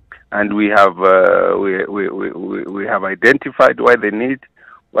 And we have we have identified what they need.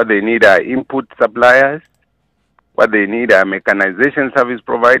 What they need are input suppliers. What they need are mechanization service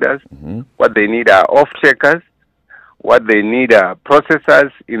providers. What they need are off-checkers. What they need are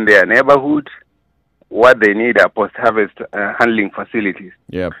processors in their neighborhood. What they need are post-harvest handling facilities.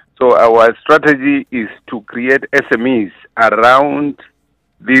 So our strategy is to create SMEs around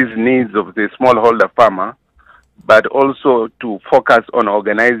these needs of the smallholder farmer, but also to focus on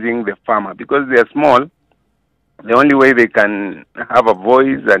organizing the farmer. Because they are small, the only way they can have a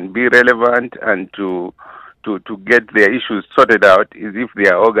voice and be relevant and to get their issues sorted out is if they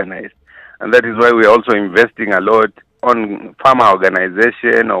are organized. And that is why we are also investing a lot on farmer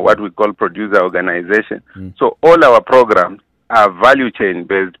organization, or what we call producer organization. So all our programs are value chain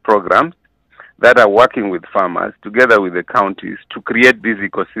based programs that are working with farmers together with the counties to create this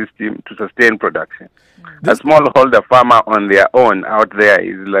ecosystem to sustain production. A smallholder farmer on their own out there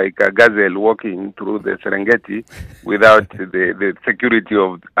is like a gazelle walking through the Serengeti without the security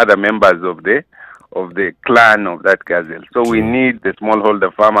of other members of the clan of that gazelle. So we need the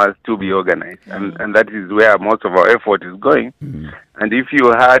smallholder farmers to be organized, and that is where most of our effort is going. And if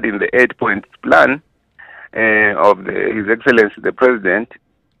you had in the 8-point plan of His Excellency the President,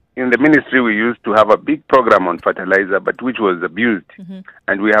 in the ministry we used to have a big program on fertilizer, but which was abused.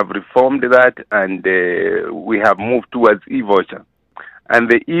 And we have reformed that, and we have moved towards e-voucher. And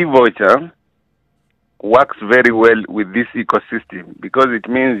the e-voucher works very well with this ecosystem because it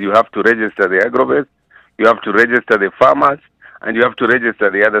means you have to register the agrobase, you have to register the farmers, and you have to register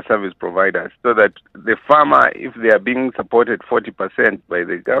the other service providers, so that the farmer, if they are being supported 40% by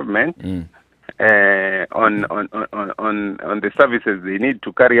the government, on the services they need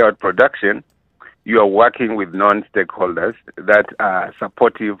to carry out production, you are working with non-stakeholders that are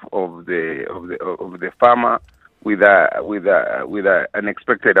supportive of the farmer with an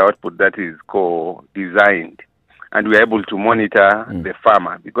expected output that is co-designed, and we are able to monitor the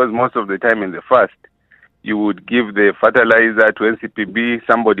farmer, because most of the time in the first, you would give the fertilizer to NCPB,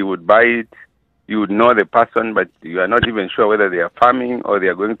 somebody would buy it. You would know the person, but you are not even sure whether they are farming or they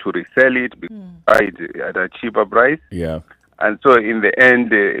are going to resell it, buy it at a cheaper price. Yeah. And so in the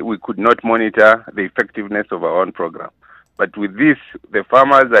end, we could not monitor the effectiveness of our own program. But with this, the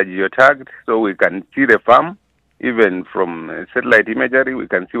farmers are geotagged, so we can see the farm. Even from satellite imagery, we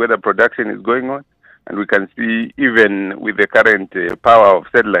can see whether production is going on. And we can see, even with the current power of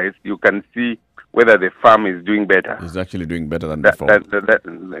satellites, you can see whether the farm is doing better. It's actually doing better than before.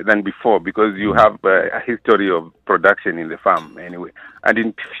 Than before, because you have a history of production in the farm anyway. And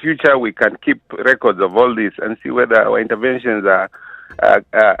in future, we can keep records of all this and see whether our interventions are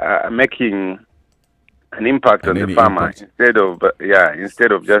making an impact on the farmer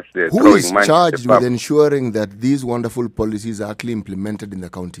instead of just throwing money. Who is charged with ensuring that these wonderful policies are actually implemented in the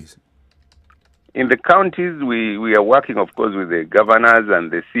counties? In the counties, we are working, of course, with the governors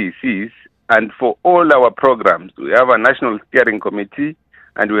and the CECs. And for all our programs, we have a national steering committee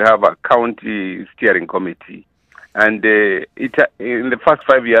and we have a county steering committee. And in the first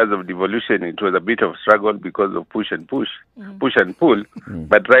 5 years of devolution, it was a bit of struggle because of push and pull.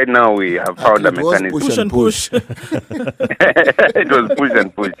 But right now we have found a mechanism. Push and push. It was push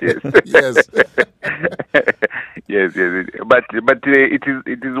and push, yes. Yes. But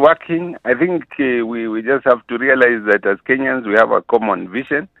it is working. I think we just have to realize that as Kenyans we have a common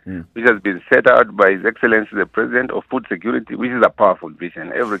vision, which has been set out by His Excellency the President, of food security, which is a powerful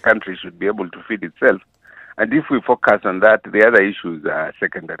vision. Every country should be able to feed itself. And if we focus on that, the other issues are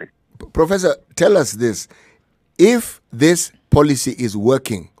secondary. Professor, tell us this. If this policy is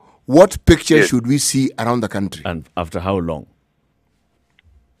working, what picture should we see around the country? And after how long?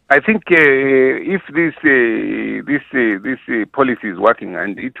 I think if this policy is working,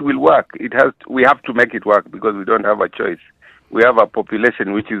 and it will work, we have to make it work because we don't have a choice. We have a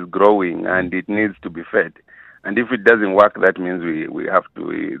population which is growing and it needs to be fed. And if it doesn't work, that means we have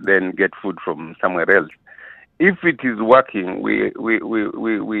to then get food from somewhere else. If it is working, we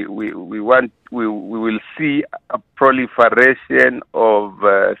will see a proliferation of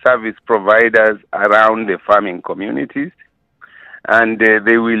service providers around the farming communities, and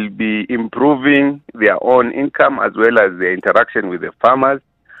they will be improving their own income as well as their interaction with the farmers.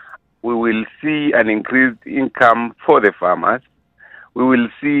 We will see an increased income for the farmers. We will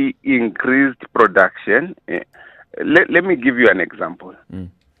see increased production. Let me give you an example.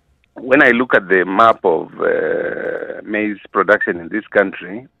 When I look at the map of maize production in this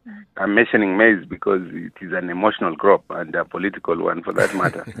country, I'm mentioning maize because it is an emotional crop and a political one for that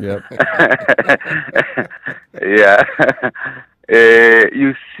matter.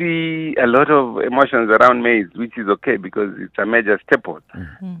 You see a lot of emotions around maize, which is okay because it's a major staple.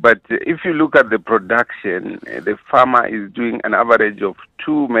 But if you look at the production, the farmer is doing an average of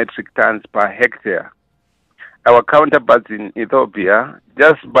 2 metric tons per hectare. Our counterparts in Ethiopia,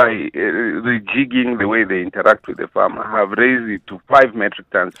 just by rejigging the way they interact with the farmer, have raised it to 5 metric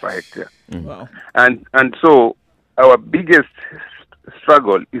tons per hectare. Wow. And so our biggest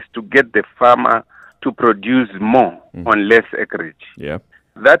struggle is to get the farmer to produce more on less acreage.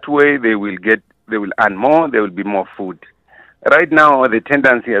 That way they will earn more, there will be more food. Right now the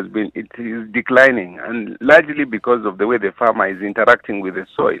tendency has been, it is declining, and largely because of the way the farmer is interacting with the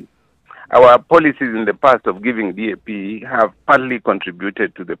soil. Our policies in the past of giving DAP have partly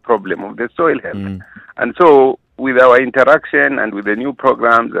contributed to the problem of the soil health. And so with our interaction and with the new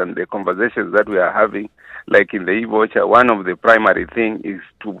programs and the conversations that we are having, like in the e-voucher, one of the primary thing is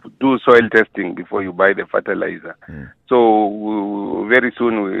to do soil testing before you buy the fertilizer. So very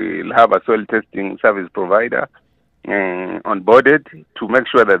soon we'll have a soil testing service provider onboarded to make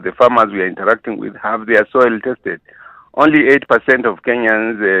sure that the farmers we are interacting with have their soil tested. Only 8% of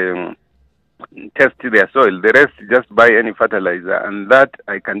Kenyans test their soil. The rest just buy any fertilizer, and that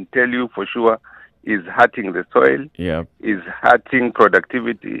I can tell you for sure is hurting the soil, is hurting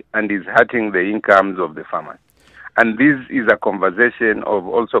productivity, and is hurting the incomes of the farmers. And this is a conversation of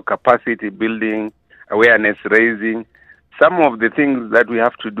also capacity building, awareness raising. Some of the things that we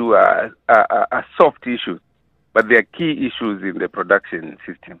have to do are soft issues, but they are key issues in the production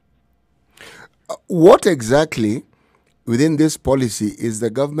system. What exactly within this policy is the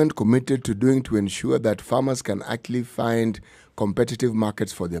government committed to doing to ensure that farmers can actually find competitive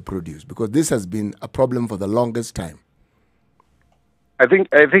markets for their produce? Because this has been a problem for the longest time. I think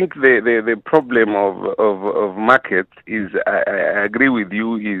the problem of markets is, I agree with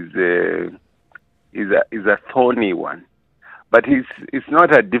you, is a thorny one, but it's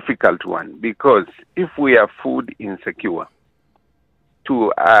not a difficult one, because if we are food insecure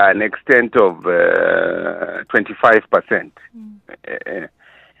to an extent of 25%,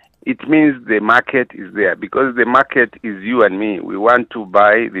 it means the market is there, because the market is you and me. We want to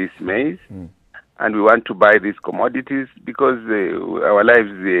buy this maize and we want to buy these commodities because our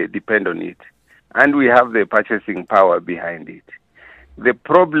lives depend on it, and we have the purchasing power behind it. The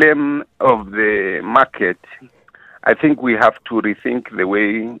problem of the market, I think we have to rethink the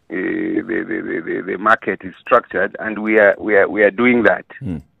way the market is structured, and we are doing that.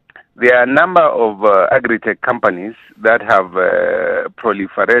 There are a number of agri-tech companies that have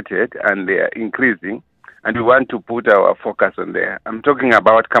proliferated, and they are increasing, and we want to put our focus on there. I'm talking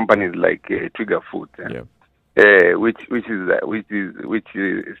about companies like Trigger Foods, which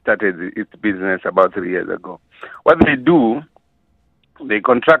started its business about 3 years ago. What they do, they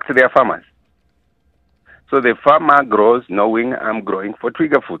contract their farmers. So the farmer grows knowing I'm growing for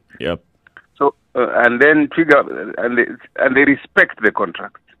Trigger Foods. So and then they respect the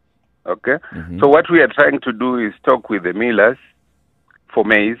contract. Okay. So what we are trying to do is talk with the millers for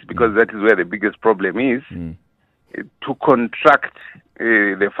maize, because that is where the biggest problem is, to contract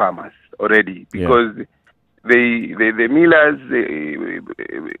the farmers already, because the millers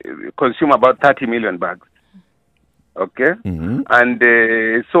consume about 30 million bags. Okay, and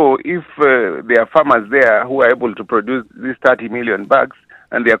so if there are farmers there who are able to produce these 30 million bags,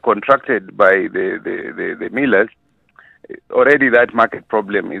 and they are contracted by the millers, already that market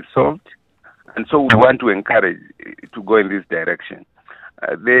problem is solved, and so we want to encourage to go in this direction.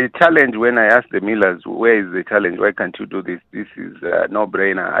 The challenge, when I ask the millers, where is the challenge? Why can't you do this? This is a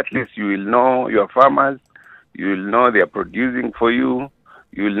no-brainer. At least you will know your farmers, you will know they are producing for you,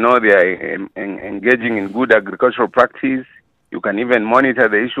 you will know they are engaging in good agricultural practice. You can even monitor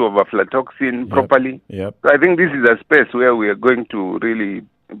the issue of aflatoxin properly. So I think this is a space where we are going to really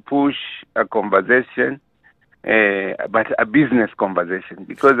push a conversation, but a business conversation,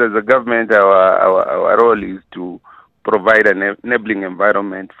 because as a government, our role is to provide an enabling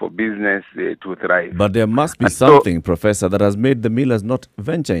environment for business to thrive. But there must be something, Professor, that has made the millers not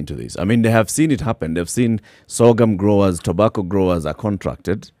venture into this. I mean, they have seen it happen. They've seen sorghum growers, tobacco growers are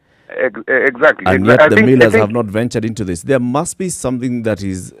contracted. Exactly. And yet the millers have not ventured into this. There must be something that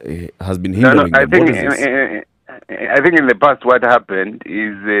has been hindering them. I think in the past what happened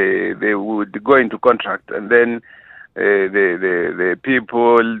is they would go into contract, and then the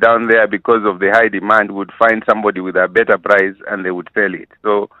people down there, because of the high demand, would find somebody with a better price and they would sell it.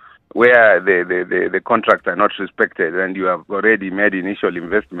 So where the contracts are not respected and you have already made initial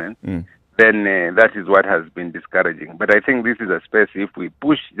investment, then that is what has been discouraging. But I think this is a space, if we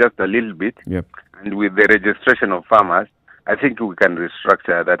push just a little bit, and with the registration of farmers, I think we can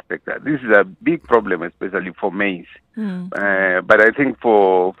restructure that sector. This is a big problem, especially for maize. But I think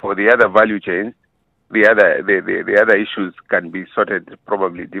for the other value chains, the other issues can be sorted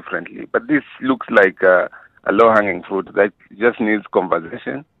probably differently. But this looks like a low-hanging fruit that just needs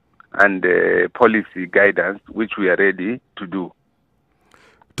conversation and policy guidance, which we are ready to do.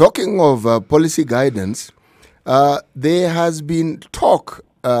 Talking of policy guidance, there has been talk,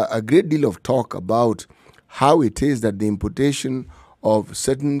 a great deal of talk about how it is that the importation of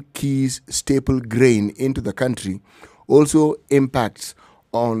certain key staple grain into the country also impacts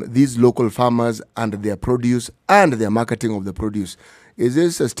on these local farmers and their produce and their marketing of the produce. Is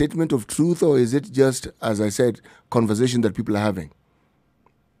this a statement of truth, or is it just, as I said, conversation that people are having?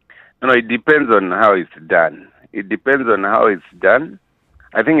 No, it depends on how it's done. It depends on how it's done.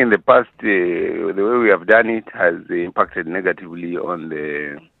 I think in the past, the way we have done it has impacted negatively on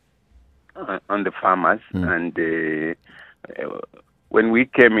the farmers. And when we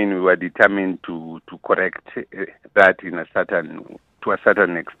came in, we were determined to correct that to a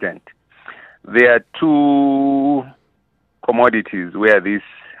certain extent. There are two commodities where this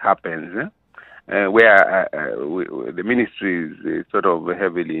happens, where the ministry is sort of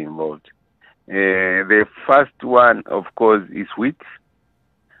heavily involved. The first one, of course, is wheat.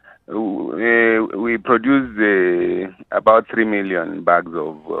 We produce about 3 million bags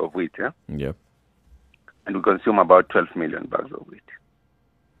of wheat, Yeah. and we consume about 12 million bags of wheat.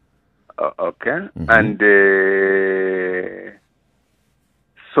 Okay, and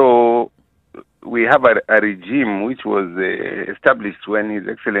so we have a regime which was established when His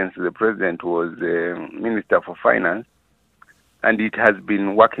Excellency the President was Minister for Finance, and it has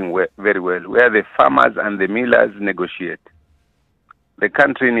been working very well, where the farmers and the millers negotiate. The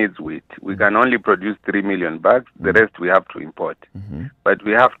country needs wheat. We can only produce 3 million bags. The rest we have to import. But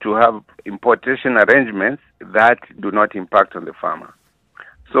we have to have importation arrangements that do not impact on the farmer.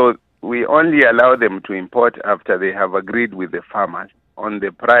 So we only allow them to import after they have agreed with the farmers on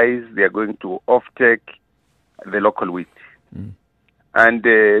the price they are going to offtake the local wheat. And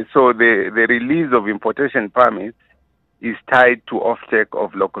so the release of importation permits is tied to offtake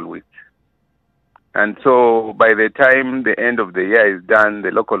of local wheat. And so by the time the end of the year is done,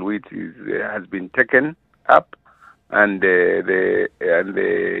 the local wheat has been taken up, and the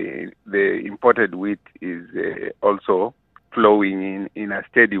imported wheat is also flowing in a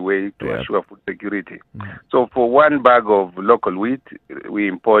steady way to assure food security. So for one bag of local wheat, we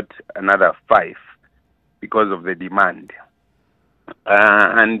import another 5 because of the demand.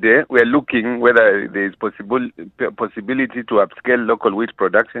 And we're looking whether there is possibility to upscale local wheat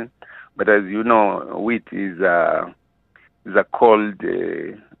production. But as you know, wheat is a cold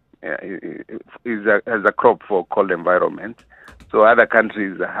as a crop for cold environment. So other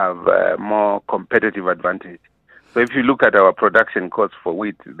countries have more competitive advantage. So if you look at our production costs for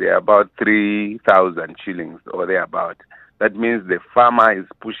wheat, they are about 3,000 shillings or thereabout. That means the farmer is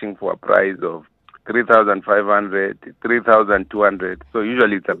pushing for a price of 3,500, 3,200. So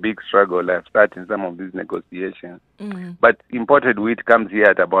usually it's a big struggle. I've started in some of these negotiations. But imported wheat comes here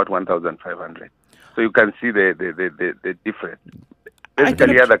at about 1,500. So you can see the difference.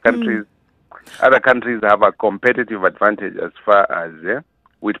 Basically, other countries have a competitive advantage as far as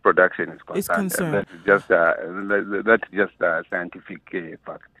wheat production is concerned. That's just a scientific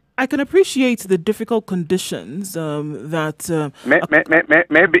fact. I can appreciate the difficult conditions that...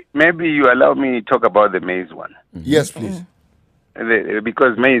 maybe you allow me to talk about the maize one. Yes, please.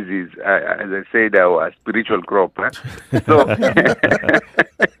 Because maize is, as I said, our spiritual crop. So,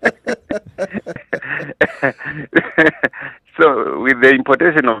 so with the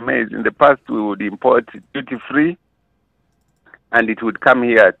importation of maize, in the past we would import duty-free, and it would come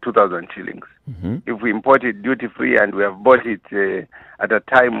here at 2,000 shillings. If we import it duty-free and we have bought it at a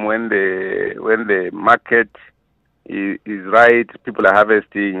time when the market is right, people are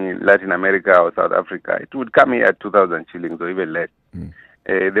harvesting in Latin America or South Africa, it would come here at 2,000 shillings or even less.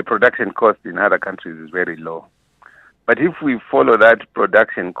 The production cost in other countries is very low. But if we follow that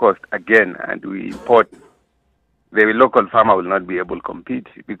production cost again and we import, the local farmer will not be able to compete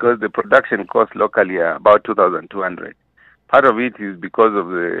because the production costs locally are about 2,200. Part of it is because of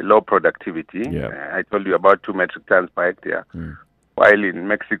the low productivity. I told you about 2 metric tons per hectare. While in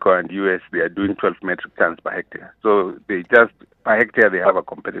Mexico and US, they are doing 12 metric tons per hectare. So they just, per hectare, they have a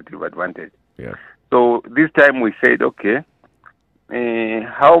competitive advantage. So this time we said, okay,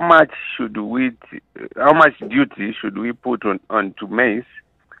 how much duty should we put onto maize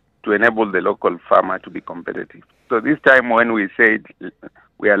to enable the local farmer to be competitive? So this time when we said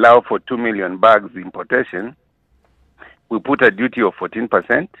we allow for 2 million bags importation, we put a duty of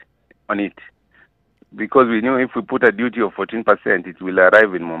 14% on it, because we knew if we put a duty of 14%, it will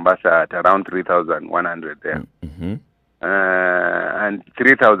arrive in Mombasa at around 3,100 there. And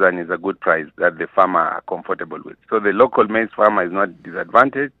 3,000 is a good price that the farmer are comfortable with. So the local maize farmer is not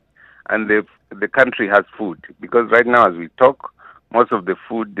disadvantaged, and the country has food, because right now as we talk, most of the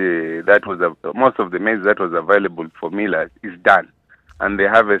food most of the maize that was available for millers is done, and the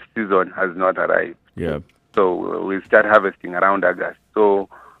harvest season has not arrived. So we start harvesting around August. So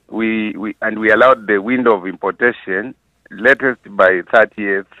we allowed the window of importation latest by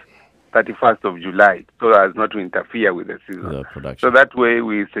 31st of July, so as not to interfere with the season. So that way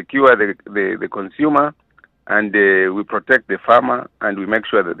we secure the consumer, and we protect the farmer, and we make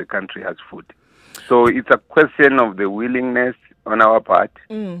sure that the country has food. So it's a question of the willingness on our part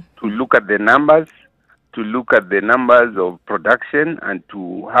to look at the numbers to look at the numbers of production and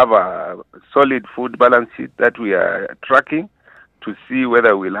to have a solid food balance sheet that we are tracking to see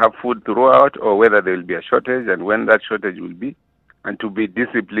whether we'll have food throughout or whether there will be a shortage and when that shortage will be, and to be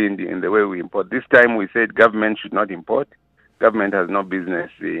disciplined in the way we import. This time we said government should not import. Government has no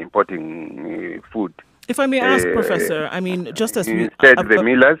business importing food. If I may ask, Professor, I mean, just as we... Instead,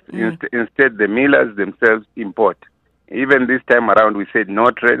 the millers themselves import. Even this time around, we said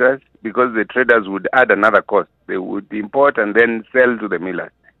no traders, because the traders would add another cost. They would import and then sell to the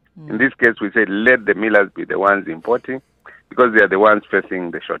millers. In this case, we said let the millers be the ones importing, because they are the ones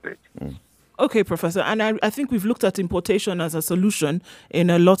facing the shortage. Okay, Professor, and I think we've looked at importation as a solution in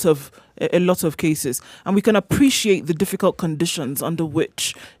a lot of cases, and we can appreciate the difficult conditions under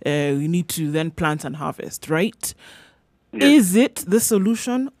which we need to then plant and harvest, right? Yes. Is it the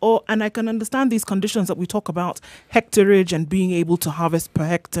solution? And I can understand these conditions that we talk about, hectareage and being able to harvest per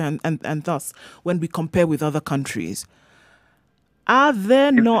hectare and thus when we compare with other countries. Are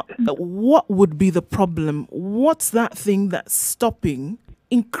there not, what would be the problem? What's that thing that's stopping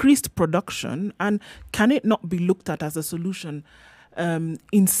increased production, and can it not be looked at as a solution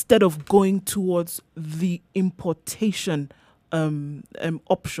instead of going towards the importation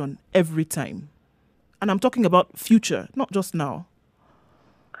option every time? And I'm talking about future, not just now.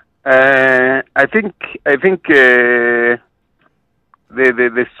 I think the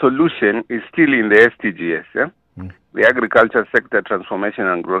solution is still in the STGS, yeah? The Agriculture Sector Transformation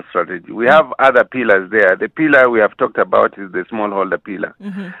and Growth Strategy. We have other pillars there. The pillar we have talked about is the smallholder pillar.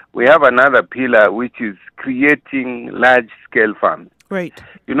 We have another pillar which is creating large-scale farms. Right.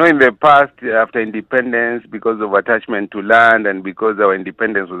 You know, in the past, after independence, because of attachment to land and because our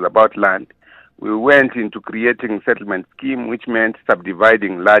independence was about land, we went into creating settlement scheme, which meant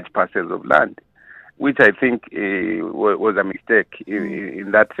subdividing large parcels of land, which I think was a mistake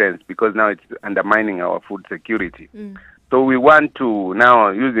in that sense, because now it's undermining our food security. So we want to now,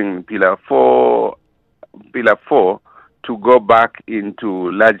 using Pillar 4, to go back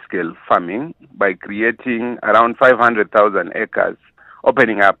into large-scale farming by creating around 500,000 acres,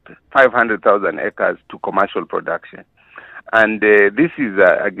 opening up 500,000 acres to commercial production. And this is,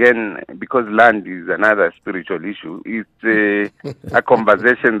 again, because land is another spiritual issue, it's a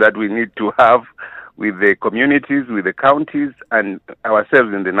conversation that we need to have with the communities, with the counties, and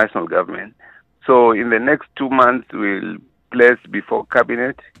ourselves in the national government. So in the next 2 months, we'll place before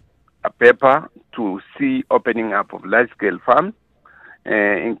Cabinet a paper to see opening up of large-scale farms,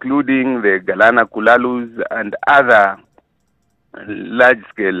 including the Galana Kulalus and other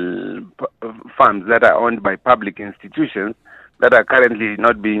large-scale farms that are owned by public institutions that are currently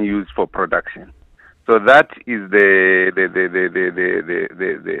not being used for production. So that is the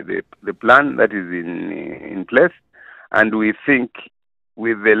plan that is in place, and we think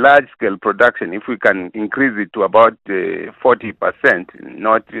with the large-scale production, if we can increase it to about 40%,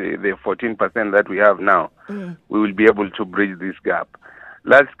 not the 14% that we have now, we will be able to bridge this gap.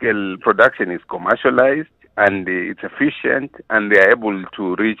 Large-scale production is commercialized, and it's efficient, and they are able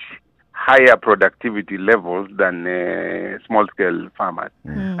to reach higher productivity levels than small-scale farmers.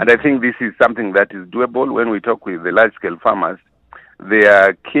 And I think this is something that is doable. When we talk with the large-scale farmers, they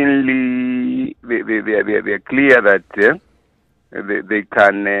are keenly, they are clear that they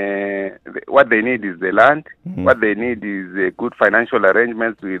can, what they need is the land, what they need is good financial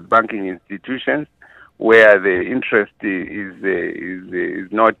arrangements with banking institutions, where the interest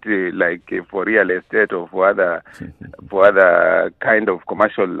is not like for real estate or for other kind of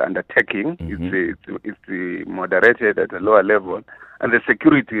commercial undertaking. It's moderated at a lower level, and the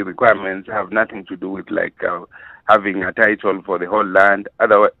security requirements have nothing to do with like having a title for the whole land,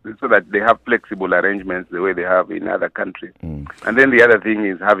 otherwise, so that they have flexible arrangements the way they have in other countries. And then the other thing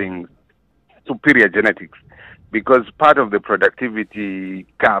is having superior genetics, because part of the productivity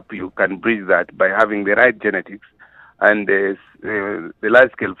gap, you can bridge that by having the right genetics. And the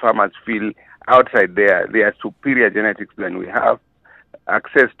large-scale farmers feel outside there, they are superior genetics than we have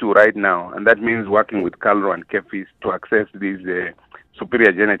access to right now. And that means working with Calro and Kefis to access these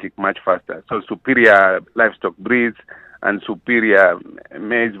superior genetic much faster. So superior livestock breeds and superior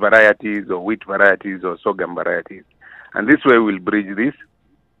maize varieties or wheat varieties or sorghum varieties. And this way we'll bridge this.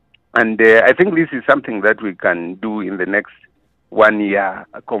 And I think this is something that we can do in the next 1 year,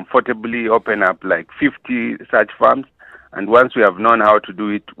 comfortably open up like 50 such farms. And once we have known how to do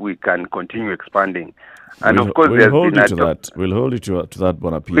it, we can continue expanding. And of course, we'll hold you to that. We'll hold you to that,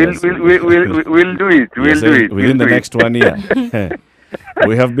 Bonapias. We'll do it. We'll do it. Within the next 1 year.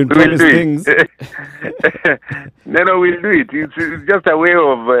 We have been promised things. No, we'll do it. It's just a way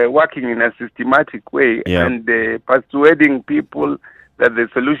of working in a systematic way and persuading people that the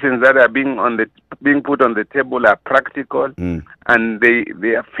solutions that are being put on the table are practical and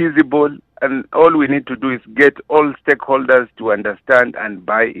they are feasible, and all we need to do is get all stakeholders to understand and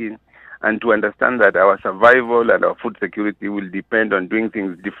buy in, and to understand that our survival and our food security will depend on doing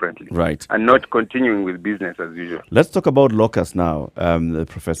things differently, right, and not continuing with business as usual. Let's talk about locusts now,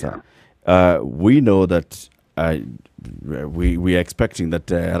 Professor. We know that we are expecting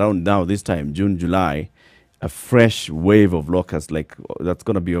that around now, this time, June, July, a fresh wave of locusts, like that's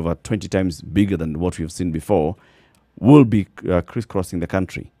going to be over 20 times bigger than what we've seen before, will be crisscrossing the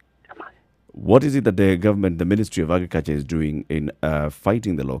country. What is it that the government, the Ministry of Agriculture, is doing in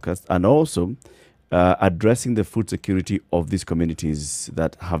fighting the locusts and also addressing the food security of these communities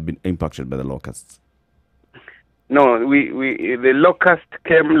that have been impacted by the locusts? No, the locust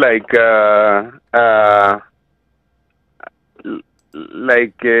came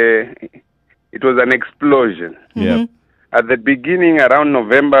it was an explosion. Yeah. At the beginning, around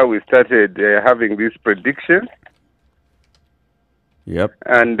November, we started having these predictions. Yep.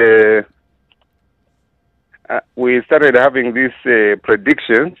 And we started having these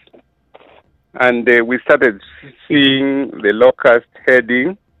predictions, and we started seeing the locust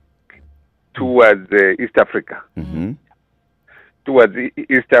heading towards East Africa. Towards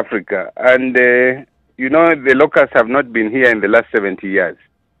East Africa. And, the locusts have not been here in the last 70 years.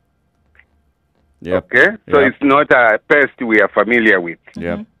 Yep. Okay? So it's not a pest we are familiar with.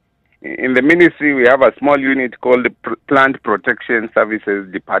 Yep. In the ministry, we have a small unit called the Plant Protection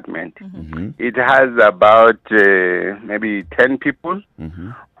Services Department. It has about maybe 10 people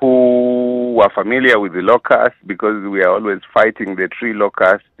who are familiar with the locust, because we are always fighting the tree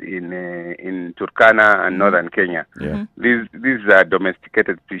locust in Turkana and northern Kenya. These are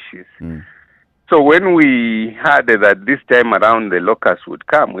domesticated species. So when we heard that this time around the locusts would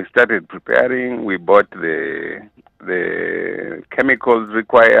come, we started preparing. We bought the chemicals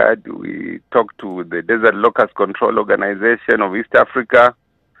required. We talked to the Desert Locust Control Organization of East Africa,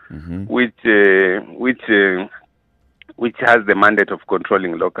 which has the mandate of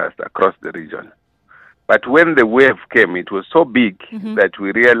controlling locusts across the region. But when the wave came, it was so big that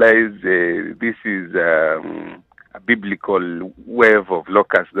we realized this is a biblical wave of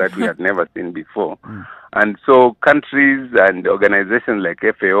locusts that we had never seen before. And so countries and organizations like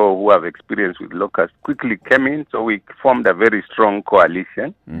FAO, who have experience with locusts, quickly came in. So we formed a very strong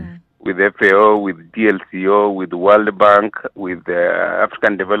coalition with FAO, with DLCO, with the World Bank, with the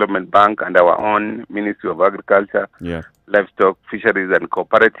African Development Bank, and our own Ministry of Agriculture, Livestock, Fisheries and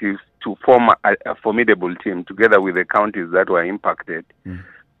Cooperatives, to form a formidable team together with the counties that were impacted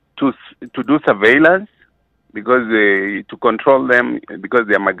to do surveillance, because to control them, because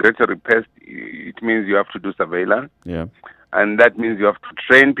they are migratory pests, it means you have to do surveillance. And that means you have to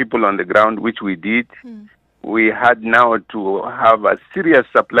train people on the ground, which we did. We had now to have a serious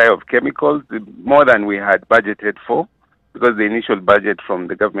supply of chemicals, more than we had budgeted for, because the initial budget from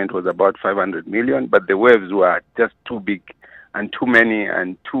the government was about 500 million, but the waves were just too big and too many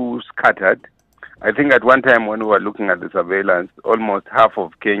and too scattered. I think at one time when we were looking at the surveillance, almost half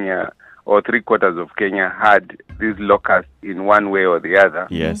of Kenya or 3/4 of Kenya had these locusts in one way or the other.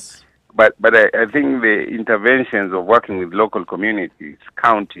 Yes. But I think the interventions of working with local communities,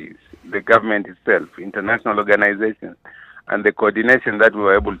 counties, the government itself, international organizations, and the coordination that we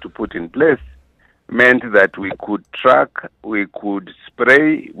were able to put in place meant that we could track, we could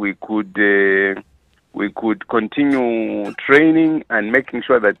spray, we could continue training and making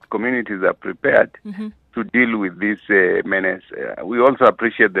sure that communities are prepared to deal with this menace. We also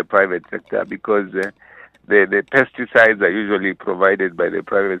appreciate the private sector, because the pesticides are usually provided by the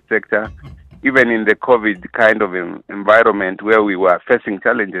private sector. Even in the COVID kind of environment where we were facing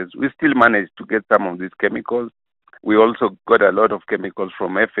challenges, we still managed to get some of these chemicals. We also got a lot of chemicals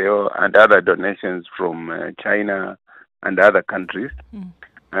from FAO and other donations from China and other countries,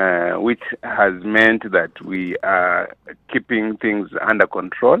 which has meant that we are keeping things under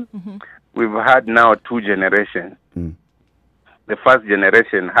control. We've had now 2 generations. The first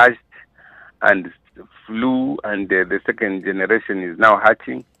generation hatched and flew, and the second generation is now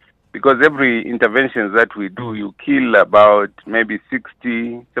hatching. Because every intervention that we do, you kill about maybe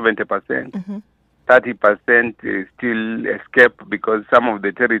 60, 70%. 30% still escape, because some of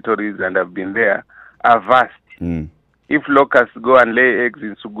the territories that have been there are vast. If locusts go and lay eggs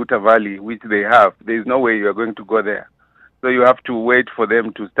in Suguta Valley, which they have, there is no way you are going to go there. So you have to wait for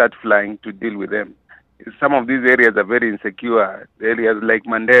them to start flying to deal with them. Some of these areas are very insecure. Areas like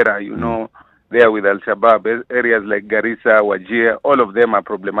Mandera, there with Al-Shabaab, areas like Garissa, Wajir, all of them are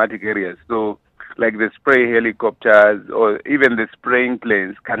problematic areas. So like the spray helicopters or even the spraying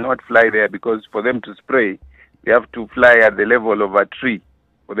planes cannot fly there, because for them to spray, You have to fly at the level of a tree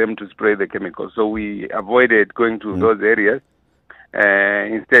for them to spray the chemicals. So we avoided going to those areas.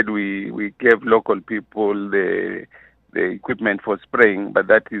 Instead, we gave local people the equipment for spraying, but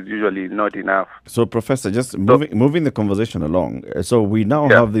that is usually not enough. So, Professor, just moving the conversation along. So we now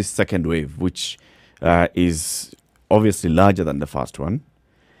have this second wave, which is obviously larger than the first one,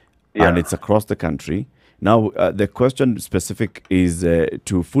 and it's across the country. Now, the question specific is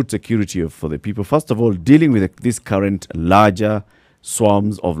to food security for the people. First of all, dealing with this current larger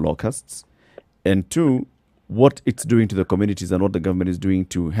swarms of locusts, and two, what it's doing to the communities and what the government is doing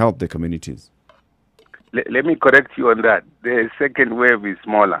to help the communities. Let me correct you on that. The second wave is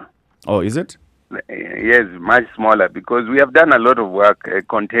smaller. Oh, is it? Yes, much smaller, because we have done a lot of work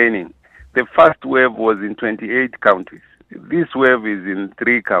containing. The first wave was in 28 counties. This wave is in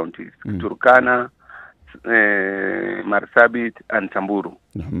 3 counties, Turkana, Marsabit, and Samburu,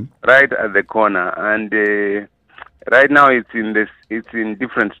 right at the corner. And right now it's in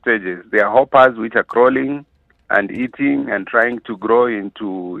different stages. There are hoppers which are crawling and eating and trying to grow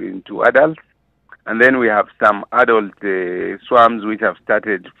into adults. And then we have some adult swarms which have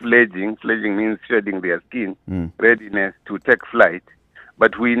started fledging. Fledging means shedding their skin, readiness to take flight.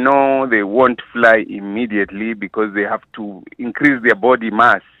 But we know they won't fly immediately because they have to increase their body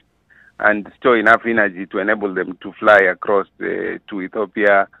mass and store enough energy to enable them to fly across to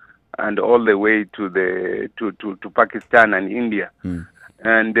Ethiopia and all the way to Pakistan and India.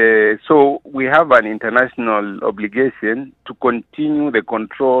 And so we have an international obligation to continue the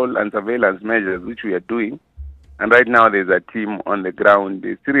control and surveillance measures which we are doing. And right now there's a team on the ground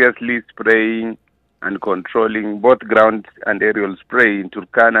seriously spraying and controlling both ground and aerial spray in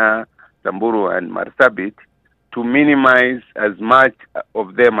Turkana, Samburu, and Marsabit to minimize as much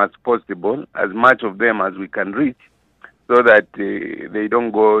of them as possible, as much of them as we can reach, so that they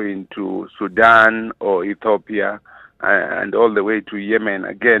don't go into Sudan or Ethiopia and all the way to Yemen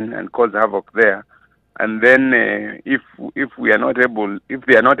again and cause havoc there. And then if they are not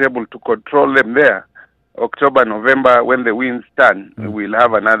able to control them there, October, November, when the winds turn, we'll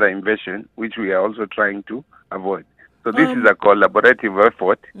have another invasion, which we are also trying to avoid. So this is a collaborative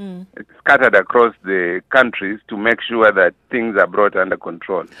effort scattered across the countries to make sure that things are brought under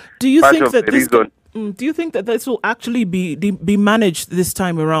control. Do you think that this will actually be managed this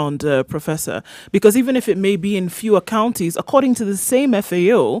time around, Professor? Because even if it may be in fewer counties, according to the same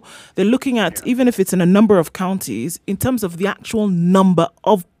FAO, they're looking at, even if it's in a number of counties, in terms of the actual number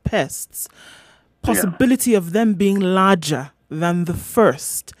of pests, possibility of them being larger than the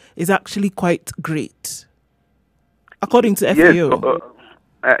first is actually quite great, according to FAO.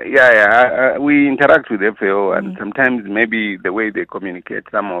 We interact with FAO, and sometimes maybe the way they communicate,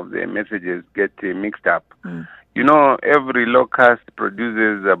 some of the messages get mixed up. You know, every locust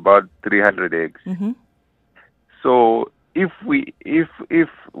produces about 300 eggs. So if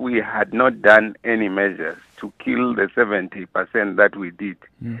we had not done any measures to kill the 70% that we did,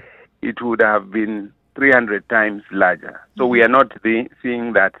 it would have been 300 times larger. So we are not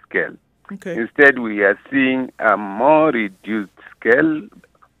seeing that scale. Instead, we are seeing a more reduced scale.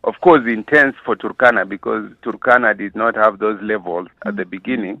 Of course, intense for Turkana, because Turkana did not have those levels at the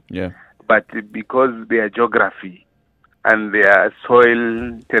beginning. But because their geography and their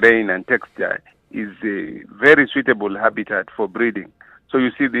soil, terrain, and texture is a very suitable habitat for breeding. So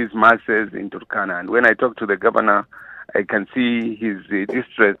you see these masses in Turkana. And when I talk to the governor, I can see his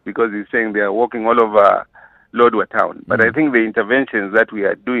distress, because he's saying they are walking all over Lodwar town. But I think the interventions that we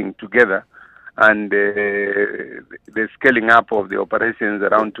are doing together and the scaling up of the operations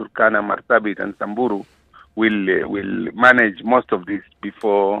around Turkana, Marsabit, and Samburu will manage most of this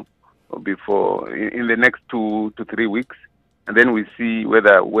before in the next 2 to 3 weeks, and then we see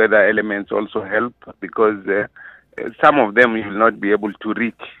whether weather elements also help, because some of them you will not be able to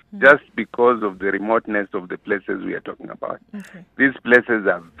reach just because of the remoteness of the places we are talking about. These places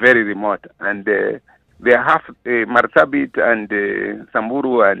are very remote, and they are half Marsabit and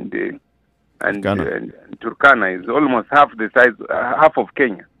Samburu and Turkana is almost half the size, half of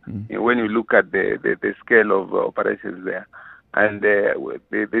Kenya, when you look at the scale of operations there. And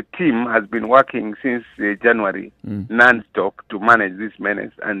the team has been working since January non-stop to manage this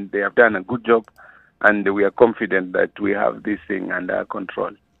menace, and they have done a good job, and we are confident that we have this thing under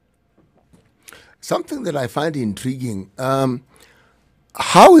control. Something that I find intriguing,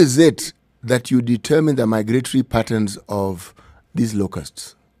 how is it that you determine the migratory patterns of these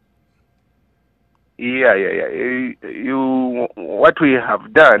locusts? What we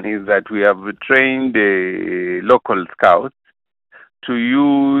have done is that we have trained local scouts to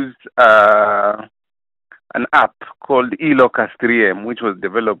use an app called eLocus 3M, which was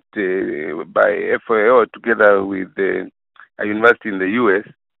developed by FAO together with a university in the US.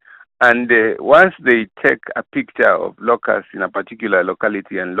 And once they take a picture of locust in a particular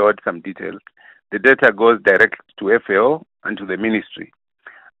locality and load some details, the data goes direct to FAO and to the ministry.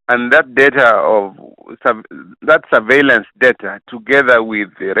 And that data that surveillance data, together with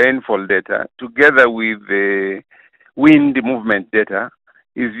the rainfall data, together with the wind movement data,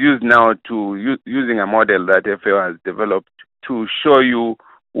 is used now to using a model that FAO has developed to show you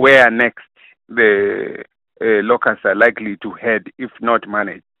where next the locusts are likely to head if not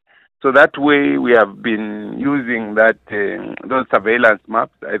managed. So that way we have been using that those surveillance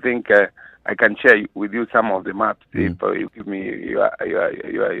maps. I think I can share with you some of the maps if you give me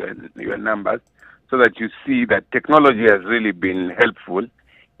your numbers, so that you see that technology has really been helpful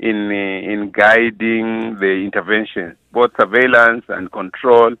in guiding the interventions, both surveillance and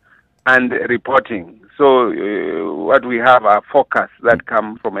control and reporting. So what we have are forecasts that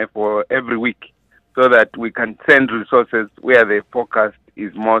come from FAO every week, so that we can send resources where the forecast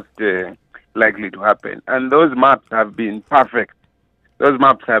is most likely to happen. And those maps have been perfect. Those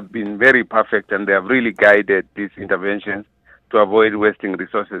maps have been very perfect, and they have really guided these interventions to avoid wasting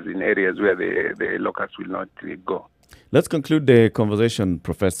resources in areas where the locusts will not go. Let's conclude the conversation,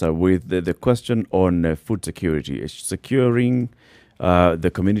 Professor, with the question on food security, securing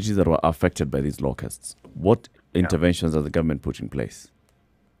the communities that were affected by these locusts. What interventions has the government put in place?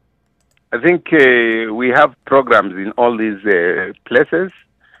 I think we have programs in all these places.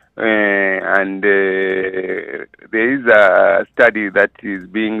 And there is a study that is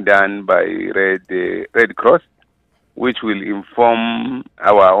being done by Red Cross, which will inform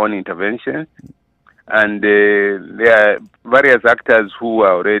our own intervention. And there are various actors who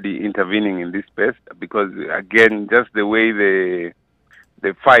are already intervening in this space, because, again, just the way the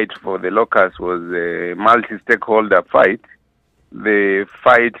fight for the locusts was a multi-stakeholder fight, the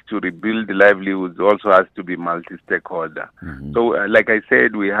fight to rebuild livelihoods also has to be multi-stakeholder. So, like I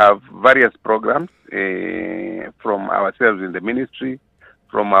said, we have various programs from ourselves in the ministry,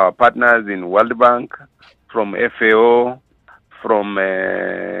 from our partners in World Bank, from FAO, from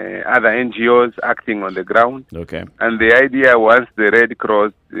other NGOs acting on the ground. Okay. And the idea, once the Red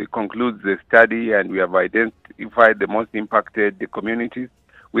Cross concludes the study and we have identified the most impacted communities,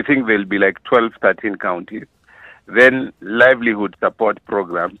 we think there'll be like 12, 13 counties. Then livelihood support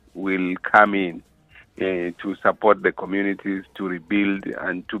programs will come in to support the communities to rebuild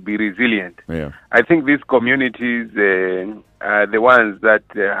and to be resilient. Yeah. I think these communities are the ones that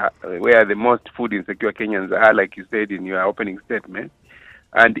where the most food insecure Kenyans are, like you said in your opening statement.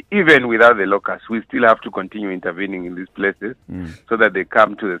 And even without the locusts, we still have to continue intervening in these places so that they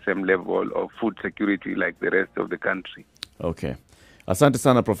come to the same level of food security like the rest of the country. Okay. Asante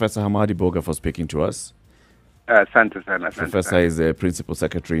sana, Professor Hamadi Boga, for speaking to us. Asante sana. Professor is a Principal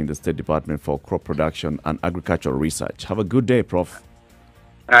Secretary in the State Department for Crop Production and Agricultural Research. Have a good day, Prof.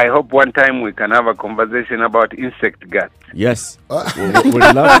 I hope one time we can have a conversation about insect guts. Yes.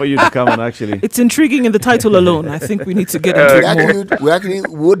 We'd love for you to come and actually... It's intriguing in the title alone. I think we need to get into it more. We actually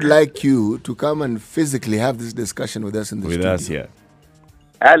would like you to come and physically have this discussion with us in the studio. With us here.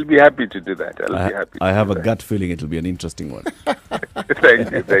 I'll be happy to do that. I have a gut feeling it'll be an interesting one.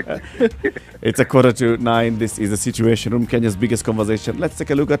 Thank you. It's 8:45. This is the Situation Room, Kenya's biggest conversation. Let's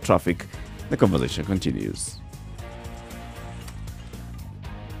take a look at traffic. The conversation continues.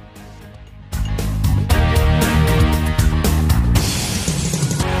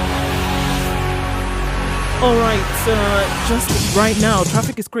 All right, just right now,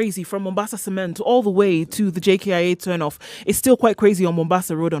 traffic is crazy from Mombasa Cement all the way to the JKIA turnoff. It's still quite crazy on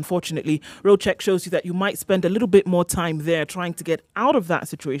Mombasa Road, unfortunately. Road check shows you that you might spend a little bit more time there trying to get out of that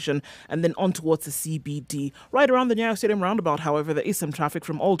situation and then on towards the CBD. Right around the Nyeri Stadium roundabout, however, there is some traffic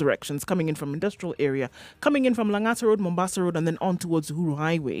from all directions, coming in from industrial area, coming in from Langata Road, Mombasa Road, and then on towards Uhuru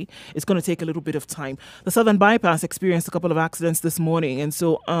Highway. It's going to take a little bit of time. The Southern Bypass experienced a couple of accidents this morning, and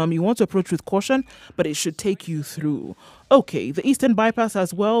so you want to approach with caution, but it should take you through. Okay, the Eastern Bypass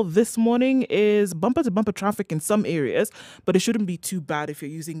as well this morning is bumper-to-bumper traffic in some areas, but it shouldn't be too bad if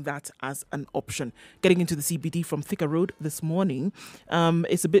you're using that as an option. Getting into the CBD from Thika Road this morning,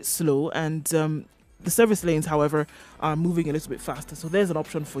 it's a bit slow, and the service lanes, however, are moving a little bit faster. So there's an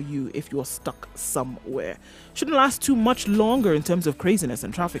option for you if you're stuck somewhere. Shouldn't last too much longer in terms of craziness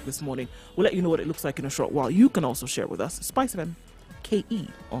and traffic this morning. We'll let you know what it looks like in a short while. You can also share with us, Spice FM KE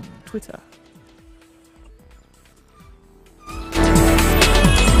on Twitter.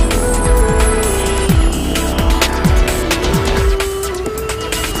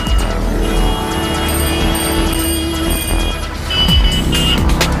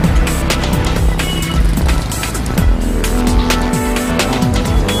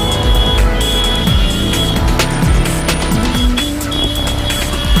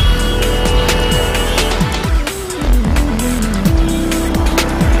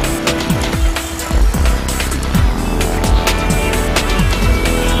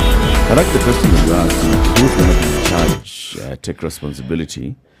 like the question that you asked. Who's going to be in charge, take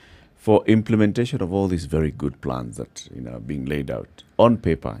responsibility for implementation of all these very good plans that are being laid out on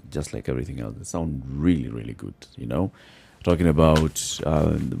paper, just like everything else? They sound really, really good. Talking about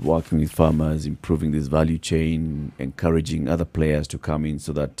working with farmers, improving this value chain, encouraging other players to come in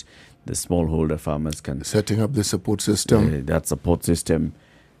so that the smallholder farmers can setting up the support system. That support system,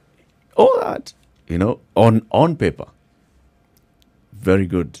 all that, on paper. Very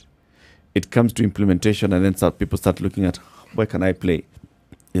good. It comes to implementation, and then people start looking at, where can I play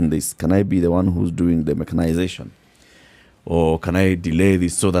in this? Can I be the one who's doing the mechanization? Or can I delay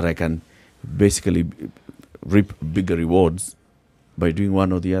this so that I can basically reap bigger rewards by doing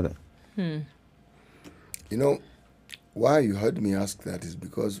one or the other? Why you heard me ask that is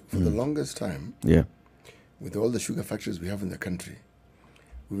because for the longest time, with all the sugar factories we have in the country,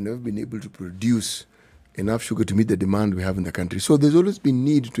 we've never been able to produce enough sugar to meet the demand we have in the country. So there's always been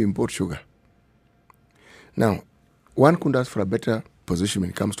need to import sugar. Now, one could ask for a better position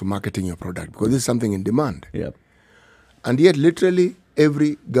when it comes to marketing your product, because this is something in demand. And yet, literally,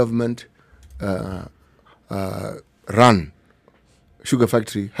 every government run sugar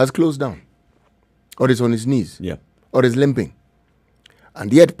factory has closed down, or is on its knees, or is limping.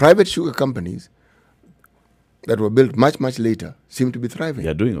 And yet, private sugar companies that were built much, much later seem to be thriving.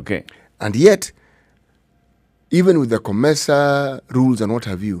 They're doing okay. And yet, even with the COMESA rules and what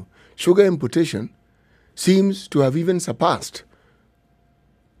have you, sugar importation seems to have even surpassed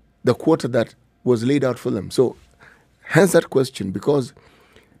the quota that was laid out for them. So, hence that question, because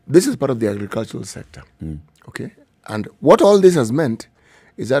this is part of the agricultural sector. Okay? And what all this has meant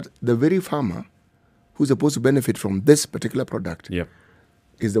is that the very farmer who's supposed to benefit from this particular product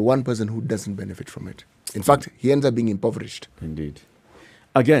is the one person who doesn't benefit from it. In fact, he ends up being impoverished. Indeed.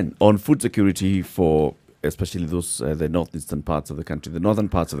 Again, on food security for especially those the northeastern parts of the country, the northern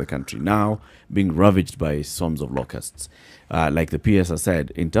parts of the country, now being ravaged by swarms of locusts. Like the PS has said,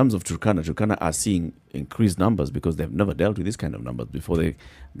 in terms of Turkana are seeing increased numbers because they've never dealt with this kind of numbers before. The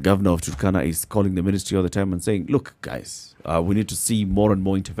governor of Turkana is calling the ministry all the time and saying, look, guys, we need to see more and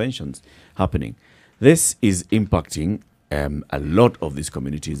more interventions happening. This is impacting a lot of these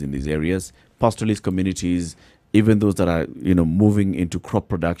communities in these areas, pastoralist communities. Even those that are, moving into crop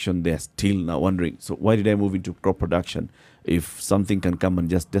production, they're still now wondering, so why did I move into crop production if something can come and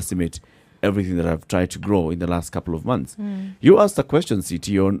just decimate everything that I've tried to grow in the last couple of months? You asked a question, CT,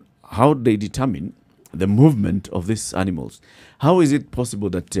 on how they determine the movement of these animals. How is it possible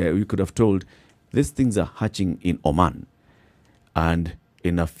that you could have told these things are hatching in Oman, and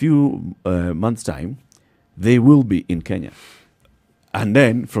in a few months' time, they will be in Kenya? And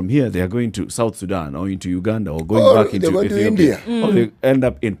then from here, they are going to South Sudan or into Uganda or going back into Ethiopia. Or they end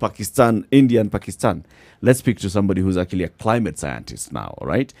up in Pakistan, India and Pakistan. Let's speak to somebody who's actually a climate scientist now, all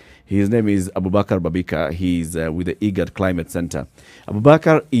right? His name is Abubakar Babika. He's with the IGAD Climate Center.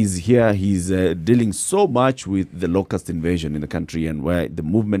 Abubakar is here. He's dealing so much with the locust invasion in the country and where the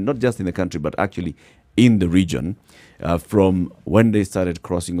movement, not just in the country, but actually in the region, from when they started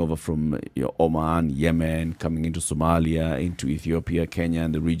crossing over from Oman, Yemen, coming into Somalia, into Ethiopia, Kenya,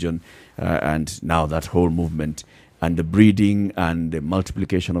 and the region, and now that whole movement and the breeding and the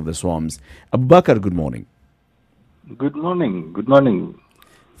multiplication of the swarms. Abubakar, good morning. Good morning. Good morning.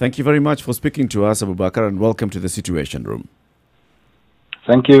 Thank you very much for speaking to us, Abubakar, and welcome to the Situation Room.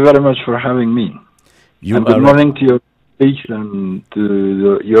 Thank you very much for having me. And good morning to your page and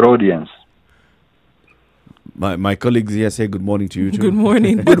to your audience. My colleagues here say good morning to you too. Good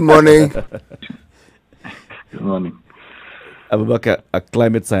morning. Good morning. Good morning. Abubakar, a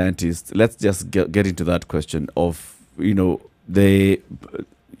climate scientist, let's just get into that question of,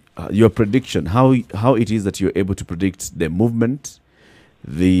 your prediction, how it is that you're able to predict the movement,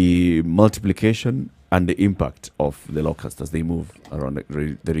 the multiplication, and the impact of the locusts as they move around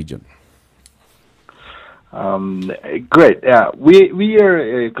the region. Great. Yeah, we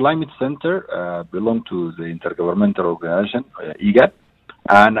are a climate center, belong to the intergovernmental organization, IGAD,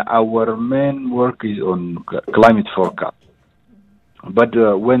 and our main work is on climate forecast. But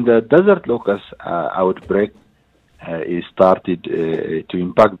when the desert locust outbreak is started to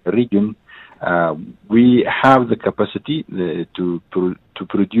impact the region, we have the capacity to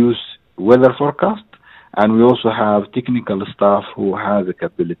produce weather forecast, and we also have technical staff who have the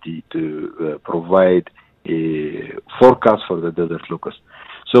capability to provide a forecast for the desert locust.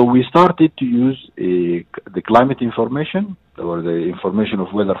 So we started to use the climate information or the information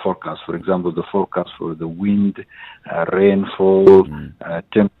of weather forecast. For example, the forecast for the wind, rainfall,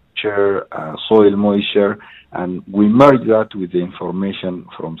 temperature, soil moisture, and we merge that with the information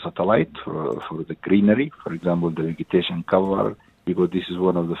from satellite for the greenery. For example, the vegetation cover, because this is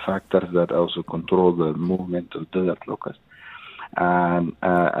one of the factors that also control the movement of desert locusts. And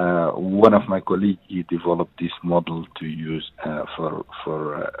one of my colleagues, he developed this model to use for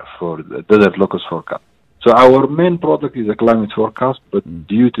the desert locust forecast. So our main product is a climate forecast, but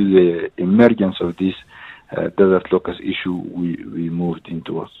due to the emergence of this desert locust issue, we moved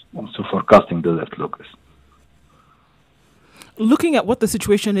into also forecasting desert locusts. Looking at what the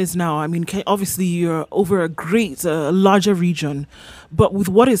situation is now, I mean, obviously you're over a larger region, but with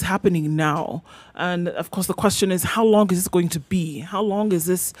what is happening now, and of course the question is, how long is this going to be? How long is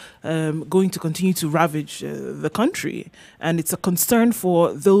this going to continue to ravage the country? And it's a concern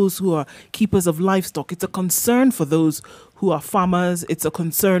for those who are keepers of livestock. It's a concern for those who are farmers. It's a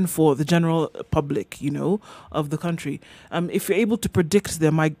concern for the general public, of the country. If you're able to predict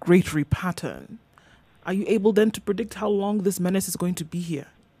their migratory pattern, are you able then to predict how long this menace is going to be here?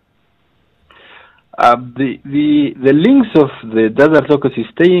 The length of the desert locust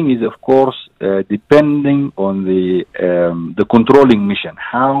staying is, of course, depending on the controlling mission.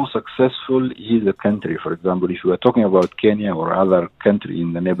 How successful is the country? For example, if you are talking about Kenya or other country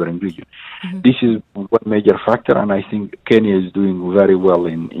in the neighboring region, this is one major factor, and I think Kenya is doing very well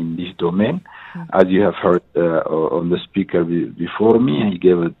in this domain. As you have heard on the speaker before me, he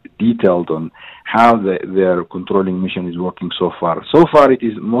gave a detailed on how their controlling mission is working so far. So far, it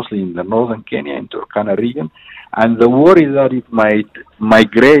is mostly in the northern Kenya, in Turkana region, and the worry is that it might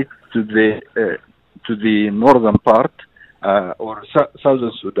migrate to the northern part or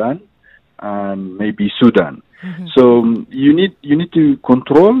southern Sudan and maybe Sudan. So you need to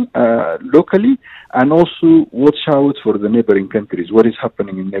control locally, and also watch out for the neighboring countries, what is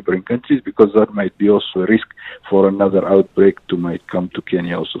happening in neighboring countries, because that might be also a risk for another outbreak might come to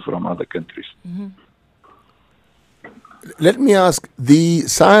Kenya also from other countries. Let me ask, the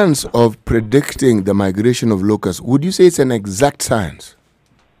science of predicting the migration of locusts, would you say it's an exact science?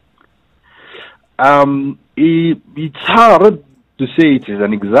 It's hard to say it is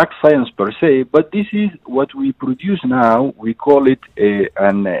an exact science per se, but this is what we produce now. We call it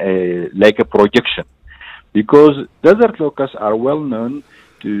like a projection, because desert locusts are well known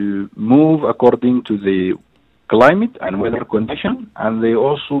to move according to the climate and weather condition, and they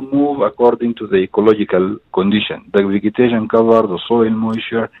also move according to the ecological condition, the vegetation cover, the soil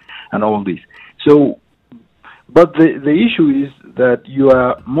moisture, and all this. So, but the issue is that you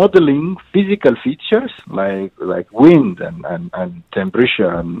are modeling physical features like wind and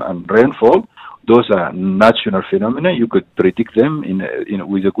temperature and rainfall. Those are natural phenomena. You could predict them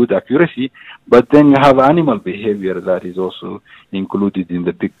with a good accuracy, but then you have animal behavior that is also included in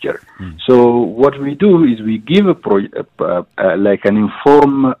the picture. So what we do is we give like an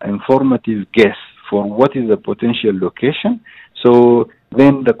informative guess for what is the potential location. So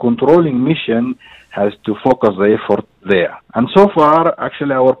then the controlling mission has to focus the effort there. And so far,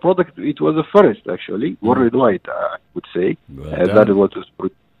 actually, our product, it was the first, actually, worldwide, I would say. That is what was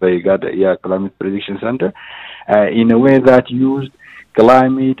produced by Climate Prediction Center, in a way that used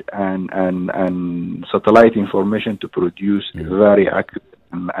climate and satellite information to produce very accurate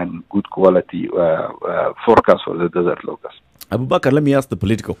and good quality forecast for the desert locust. Abubakar, let me ask the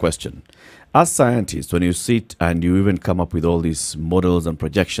political question. As scientists, when you sit and you even come up with all these models and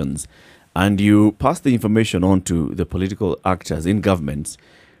projections, and you pass the information on to the political actors in governments,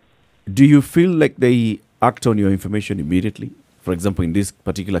 do you feel like they act on your information immediately? For example, in this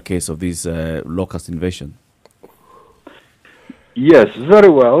particular case of this locust invasion? Yes, very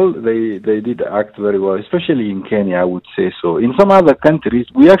well. They did act very well, especially in Kenya, I would say so. In some other countries,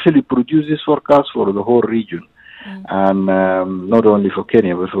 we actually produce this forecast for the whole region. And not only for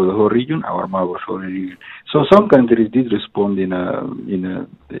Kenya, but for the whole region, our for the whole region. So some countries did respond in a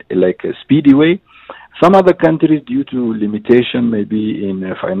like a speedy way. Some other countries, due to limitation, maybe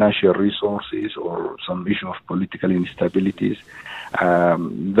in financial resources or some issue of political instabilities,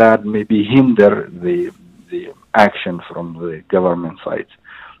 that maybe hinder the action from the government side.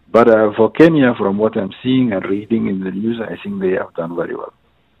 But for Kenya, from what I'm seeing and reading in the news, I think they have done very well.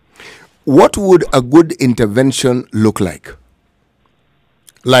 What would a good intervention look like?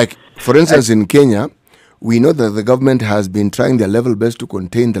 Like, for instance, in Kenya, we know that the government has been trying their level best to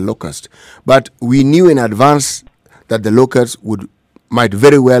contain the locust, but we knew in advance that the locusts might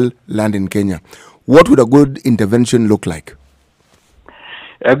very well land in Kenya. What would a good intervention look like?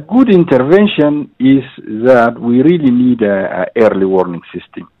 A good intervention is that we really need an early warning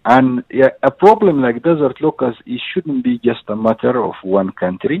system. And a problem like desert locust, it shouldn't be just a matter of one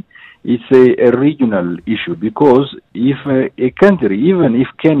country. It's a regional issue, because if a country, even if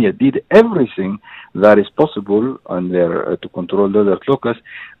Kenya did everything that is possible and to control desert locusts,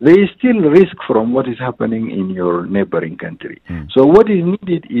 there is still risk from what is happening in your neighboring country. So what is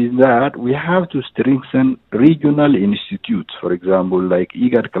needed is that we have to strengthen regional institutes, for example, like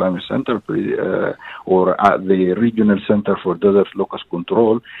IGAD Climate Center or the Regional Center for Desert Locust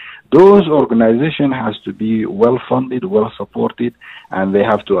Control. Those organizations has to be well-funded, well-supported, and they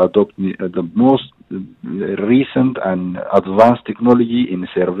have to adopt the most recent and advanced technology in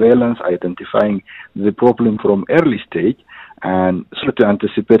surveillance, identifying the problem from early stage, and so to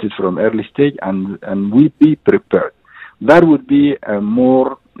anticipate it from early stage, and we be prepared. That would be a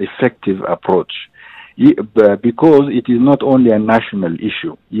more effective approach, because it is not only a national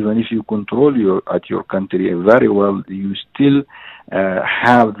issue. Even if you control your country very well, you still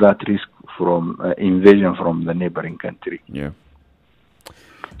have that risk from invasion from the neighboring country. Yeah.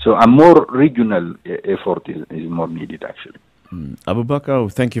 So a more regional effort is more needed, actually.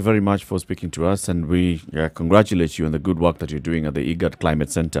 Abubakar, thank you very much for speaking to us, and we congratulate you on the good work that you're doing at the IGAD Climate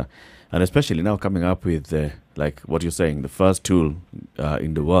Center, and especially now coming up with, like what you're saying, the first tool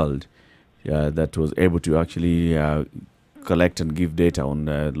in the world that was able to actually collect and give data on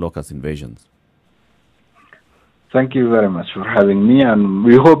locust invasions. Thank you very much for having me, and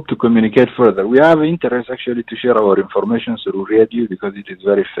we hope to communicate further. We have interest actually to share our information through radio because it is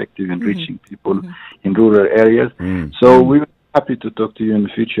very effective in reaching people in rural areas. So we're happy to talk to you in the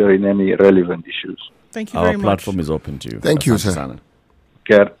future in any relevant issues. Thank you very much. Our platform is open to you. Thank you, Asante sir. sana.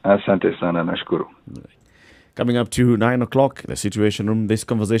 Asante sana, nashukuru. Coming up to 9 o'clock, the Situation Room. This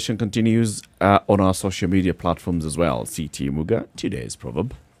conversation continues on our social media platforms as well. CT Muga, today's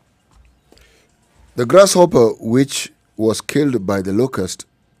proverb. The grasshopper which was killed by the locust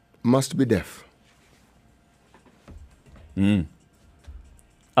must be deaf.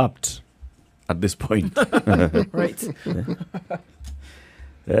 Apt at this point. Right.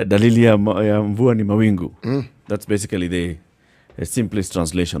 Dalili ya mvua ni mawingu. That's basically the simplest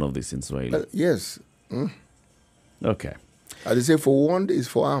translation of this in Swahili. Yes. Okay. As they say, forewarned is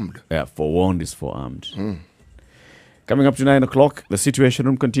forearmed. Yeah, forewarned is forearmed. Coming up to 9 o'clock, the Situation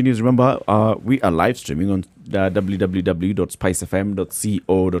Room continues. Remember, we are live streaming on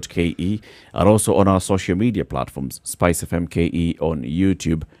www.spicefm.co.ke and also on our social media platforms, Spice FM KE on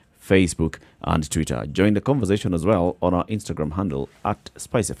YouTube, Facebook, and Twitter. Join the conversation as well on our Instagram handle at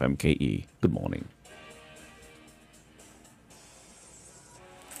Spice FM KE. Good morning.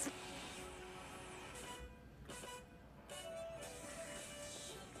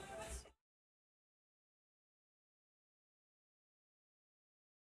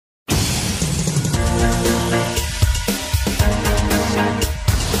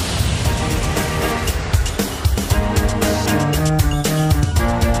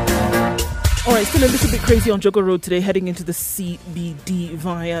 Still a little bit crazy on Jogo Road today, heading into the CBD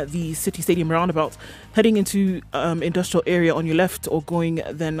via the City Stadium roundabout, heading into industrial area on your left or going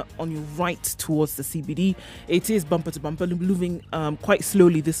then on your right towards the CBD. It is bumper to bumper, moving quite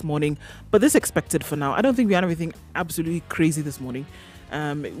slowly this morning, but this expected for now. I don't think we had anything absolutely crazy this morning.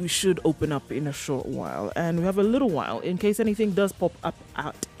 We should open up in a short while, and we have a little while in case anything does pop up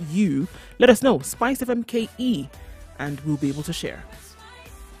at you. Let us know, Spice FM KE, and we'll be able to share.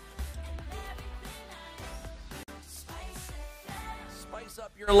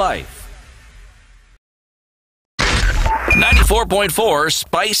 Your life. 94.4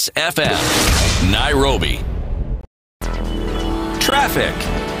 Spice FM, Nairobi. Traffic.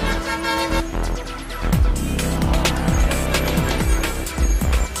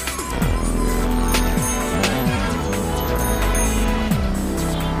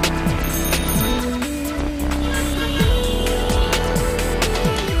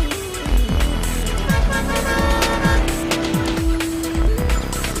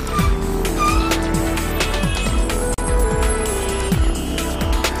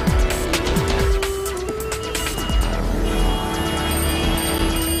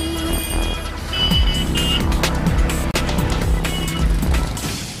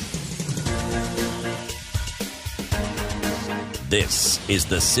 This is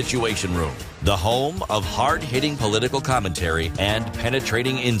the Situation Room, the home of hard-hitting political commentary and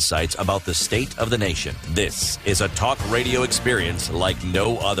penetrating insights about the state of the nation. This is a talk radio experience like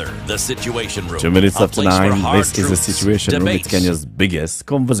no other. The Situation Room. 2 minutes a after place for 9, hard this is the truths, Situation Room. It's debates, Kenya's biggest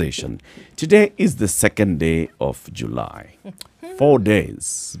conversation. Today is the 2nd day of July. 4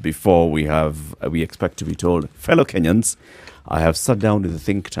 days before we expect to be told, fellow Kenyans, I have sat down with the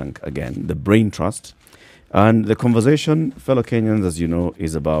think tank again, the Brain Trust. And the conversation, fellow Kenyans, as you know,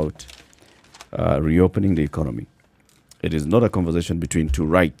 is about reopening the economy. It is not a conversation between two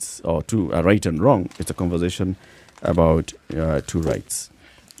rights or two right and wrong. It's a conversation about two rights.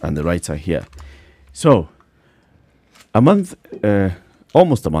 And the rights are here. So,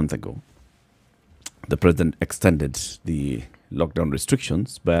 almost a month ago, the president extended the lockdown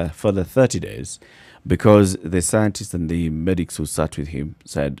restrictions by a further 30 days because the scientists and the medics who sat with him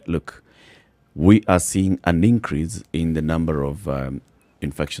said, look, we are seeing an increase in the number of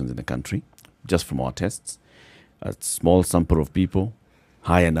infections in the country just from our tests. A small sample of people,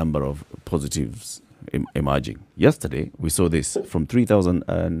 higher number of positives emerging. Yesterday, we saw this from 3,000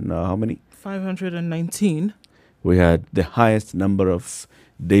 and how many? 519. We had the highest number of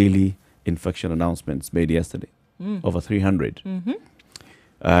daily infection announcements made yesterday, over 300.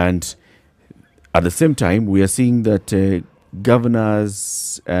 And at the same time, we are seeing that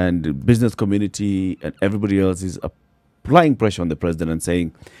governors and business community and everybody else is applying pressure on the president and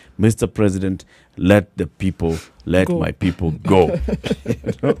saying, Mr. President, let the people, let my people go.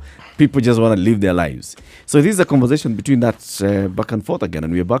 You know? People just want to live their lives. So this is a conversation between that back and forth again,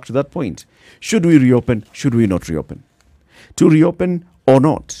 and we are back to that point. Should we reopen? Should we not reopen? To reopen or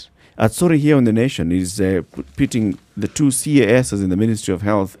not? A story here in the nation is pitting the two CASs in the Ministry of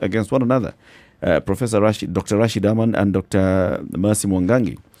Health against one another. Dr. Rashid Aman and Dr. Mercy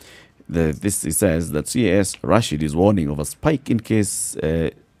Mwangangi. This says that CAS Rashid is warning of a spike in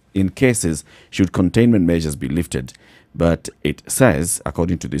cases should containment measures be lifted. But it says,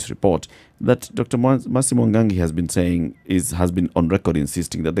 according to this report, that Dr. Mercy Mwangangi has been on record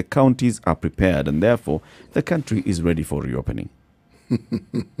insisting that the counties are prepared and therefore the country is ready for reopening.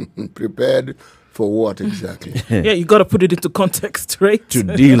 Prepared for what exactly? Yeah, you got to put it into context, right? To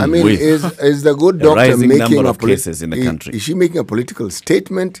deal with is the good doctor rising making number of cases in the country. Is she making a political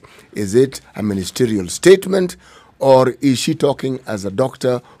statement? Is it a ministerial statement? Or is she talking as a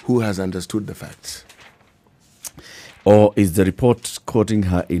doctor who has understood the facts? Or is the report quoting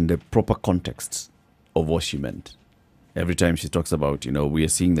her in the proper context of what she meant? Every time she talks about, we are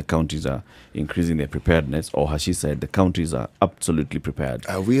seeing the counties are increasing their preparedness, or has she said the counties are absolutely prepared?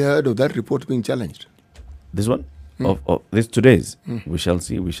 Have we heard of that report being challenged? This one? Of this today's? We shall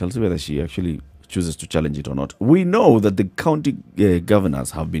see. We shall see whether she actually chooses to challenge it or not. We know that the county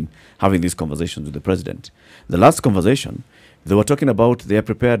governors have been having these conversations with the president. The last conversation, they were talking about their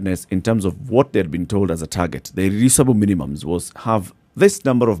preparedness in terms of what they had been told as a target. The reasonable minimums was have this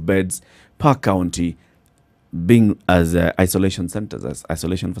number of beds per county being as isolation centers, as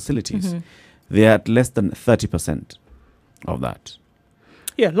isolation facilities. They are at less than 30% of that.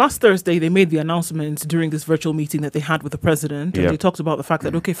 Yeah, last Thursday they made the announcement during this virtual meeting that they had with the president. And they talked about the fact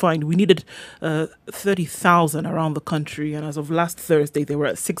that, okay, fine, we needed 30,000 around the country. And as of last Thursday, they were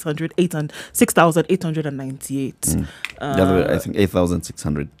at 6,898. I think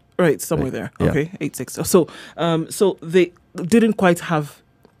 8,600. Right, somewhere there. Yeah. Okay, 86. So they didn't quite have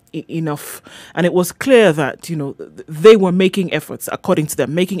enough, and it was clear that they were making efforts, according to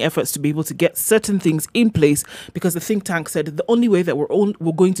them, making efforts to be able to get certain things in place, because the think tank said the only way that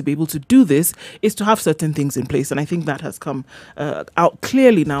we're going to be able to do this is to have certain things in place. And I think that has come out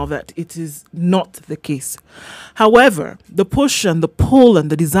clearly now that it is not the case. However, the push and the pull and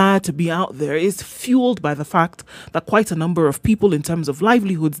the desire to be out there is fueled by the fact that quite a number of people in terms of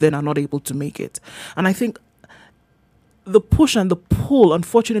livelihoods then are not able to make it. And I think the push and the pull,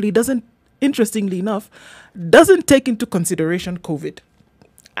 unfortunately, interestingly enough, doesn't take into consideration COVID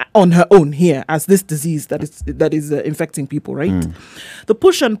on her own here as this disease that is infecting people, right? The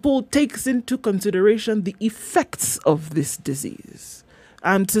push and pull takes into consideration the effects of this disease.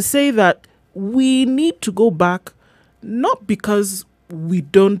 And to say that we need to go back, not because we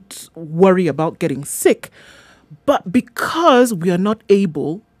don't worry about getting sick, but because we are not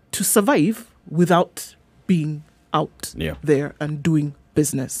able to survive without being out there and doing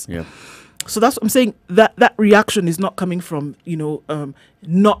business. So that's what I'm saying, that reaction is not coming from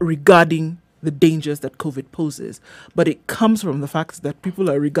not regarding the dangers that COVID poses, but it comes from the fact that people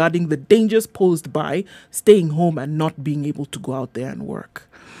are regarding the dangers posed by staying home and not being able to go out there and work.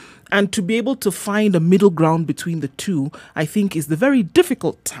 And to be able to find a middle ground between the two, I think, is the very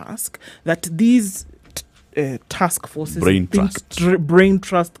difficult task that these task forces, brain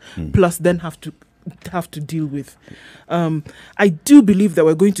trust plus then have to deal with. I do believe that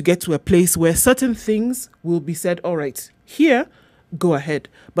we're going to get to a place where certain things will be said, all right, here, go ahead.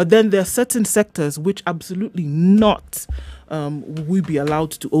 But then there are certain sectors which absolutely not will be allowed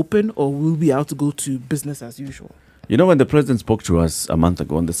to open or will be allowed to go to business as usual. When the president spoke to us a month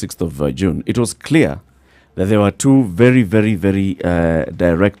ago on the 6th of June, it was clear that there were two very, very, very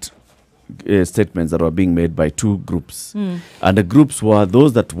direct statements that were being made by two groups. And the groups were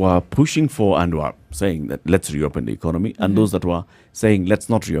those that were pushing for and were saying that let's reopen the economy, and those that were saying let's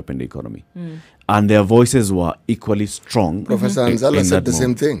not reopen the economy. and their voices were equally strong. Professor Anzala said the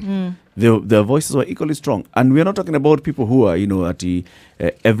same thing. Their voices were equally strong. And we're not talking about people who are, at the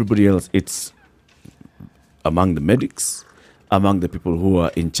everybody else. It's among the medics, among the people who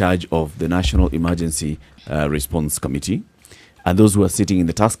are in charge of the National Emergency Response Committee, and those who are sitting in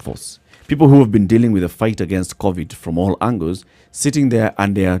the task force. People who have been dealing with the fight against COVID from all angles, sitting there,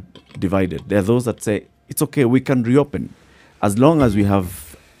 and they are divided. There are those that say, it's okay, we can reopen. As long as we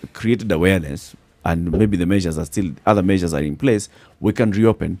have created awareness, and maybe the measures are still, other measures are in place, we can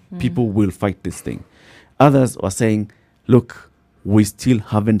reopen. People will fight this thing. Others are saying, look, we still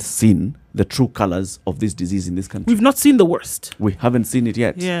haven't seen the true colors of this disease in this country. We've not seen the worst. We haven't seen it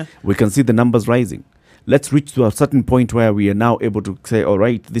yet. Yeah. We can see the numbers rising. Let's reach to a certain point where we are now able to say, all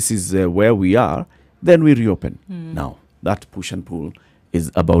right, this is where we are. Then we reopen. Now, that push and pull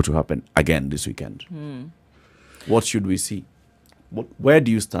is about to happen again this weekend. What should we see? Where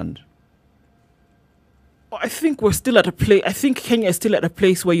do you stand? I think we're still at a place. I think Kenya is still at a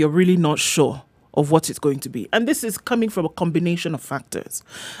place where you're really not sure of what it's going to be. And this is coming from a combination of factors.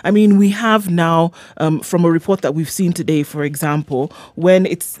 I mean, we have now, from a report that we've seen today, for example, when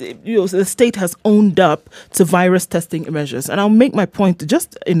it's, the state has owned up to virus testing measures. And I'll make my point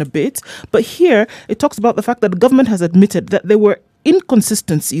just in a bit. But here, it talks about the fact that the government has admitted that there were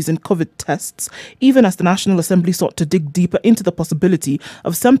inconsistencies in COVID tests, even as the National Assembly sought to dig deeper into the possibility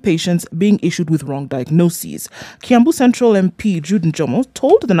of some patients being issued with wrong diagnoses. Kiambu Central MP Jude Njomo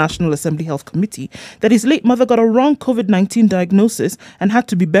told the National Assembly Health Committee that his late mother got a wrong COVID-19 diagnosis and had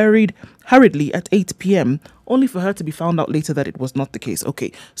to be buried hurriedly at 8 p.m., only for her to be found out later that it was not the case.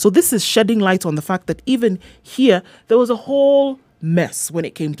 Okay, so this is shedding light on the fact that even here, there was a whole mess when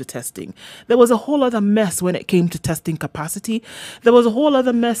it came to testing. There was a whole other mess when it came to testing capacity. There was a whole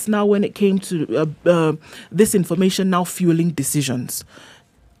other mess now when it came to this information now fueling decisions.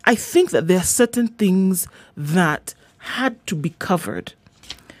 I think that there are certain things that had to be covered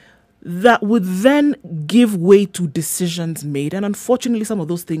that would then give way to decisions made. And unfortunately, some of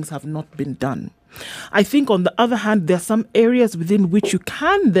those things have not been done. I think, on the other hand, there are some areas within which you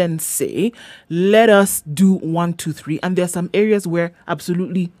can then say, let us do 1, 2, 3. And there are some areas where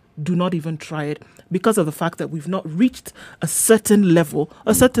absolutely do not even try it because of the fact that we've not reached a certain level,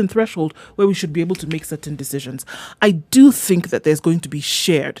 a certain threshold where we should be able to make certain decisions. I do think that there's going to be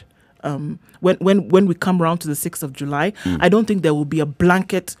shared. When we come around to the 6th of July, I don't think there will be a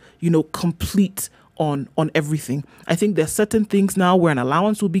blanket, complete on everything. I think there are certain things now where an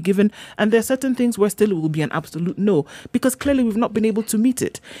allowance will be given, and there are certain things where still it will be an absolute no, because clearly we've not been able to meet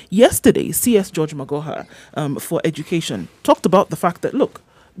it. Yesterday, CS George Magoha for Education talked about the fact that, look,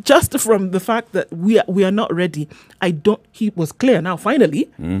 just from the fact that we are not ready, he was clear now, finally,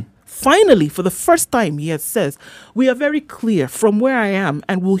 for the first time, he says, we are very clear from where I am,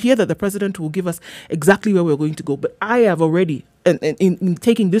 and we'll hear that the president will give us exactly where we're going to go. But I have already, in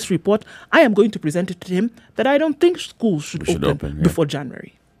taking this report, I am going to present it to him that I don't think schools should open before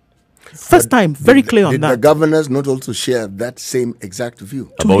January. First time, very clear on that. Did the governors not also share that same exact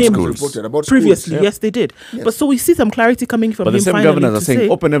view about schools? Previously, yes, they did. Yes. But so we see some clarity coming from him. But the same governors are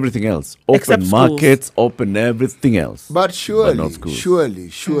saying open everything else, open markets, schools. Open everything else. But surely,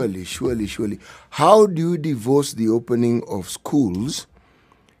 how do you divorce the opening of schools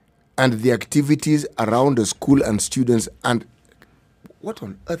and the activities around the school and students? And what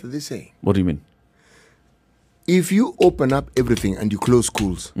on earth are they saying? What do you mean? If you open up everything and you close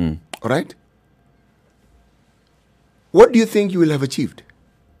schools, all right, what do you think you will have achieved?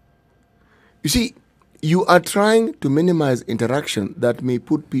 You see, you are trying to minimize interaction that may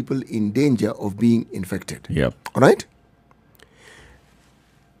put people in danger of being infected. Yep. All right?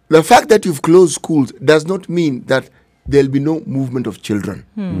 The fact that you've closed schools does not mean that there'll be no movement of children.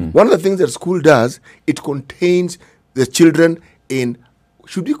 One of the things that school does, it contains the children in,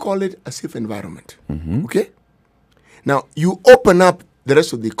 should we call it a safe environment? Okay? Now, you open up the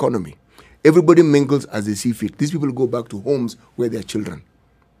rest of the economy. Everybody mingles as they see fit. These people go back to homes where there are children.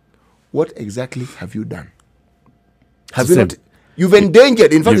 What exactly have you done? Have you not? You've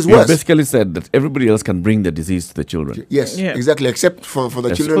endangered. In fact, it's worse. You basically said that everybody else can bring the disease to the children. Yes, exactly. Except for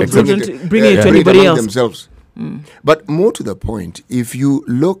the children bringing it to anybody else themselves. But more to the point, if you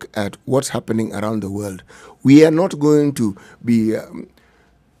look at what's happening around the world, we are not going to be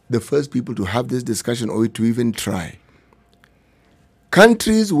the first people to have this discussion or to even try.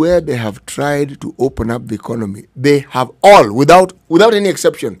 Countries where they have tried to open up the economy, they have all, without any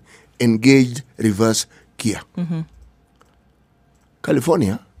exception, engaged reverse gear.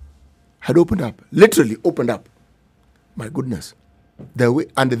 California had opened up, literally opened up. My goodness.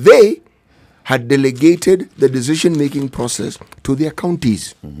 And they had delegated the decision-making process to their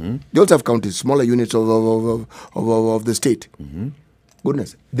counties. They also have counties, smaller units of the state.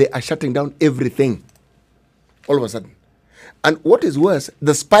 Goodness, they are shutting down everything all of a sudden. And what is worse,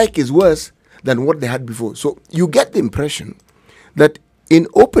 the spike is worse than what they had before. So you get the impression that in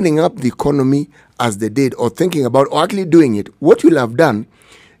opening up the economy as they did, or thinking about, or actually doing it, what you'll have done,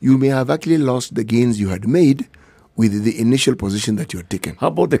 you may have actually lost the gains you had made with the initial position that you had taken. How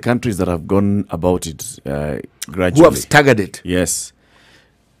about the countries that have gone about it gradually? Who have staggered it. Yes.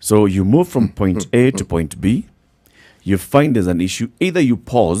 So you move from point A to point B. You find there's an issue. Either you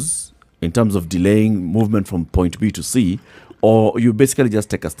pause in terms of delaying movement from point B to C, or you basically just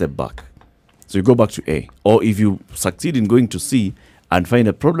take a step back. So you go back to A. Or if you succeed in going to C and find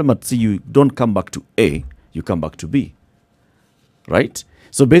a problem at C, you don't come back to A, you come back to B. Right?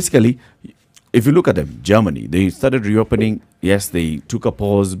 So basically, if you look at them, Germany, they started reopening. Yes, they took a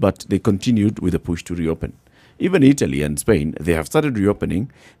pause, but they continued with the push to reopen. Even Italy and Spain, they have started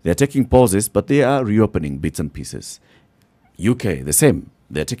reopening. They're taking pauses, but they are reopening bits and pieces. UK, the same.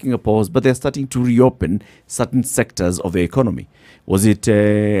 They're taking a pause, but they're starting to reopen certain sectors of the economy. Was it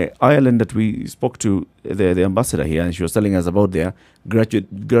Ireland that we spoke to, the ambassador here, and she was telling us about their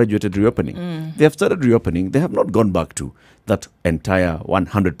graduated reopening. They have started reopening. They have not gone back to that entire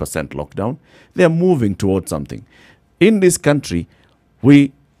 100% lockdown. They are moving towards something. In this country,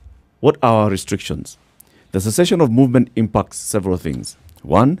 what are our restrictions? The cessation of movement impacts several things.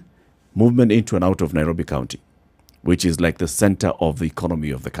 One, movement into and out of Nairobi County, which is like the center of the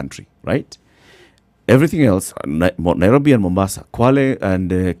economy of the country, right? Everything else, Nairobi and Mombasa, Kwale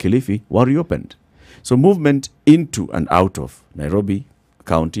and Kilifi were reopened. So movement into and out of Nairobi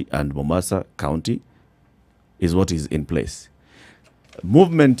County and Mombasa County is what is in place.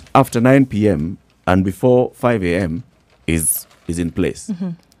 Movement after 9 p.m. and before 5 a.m. is in place.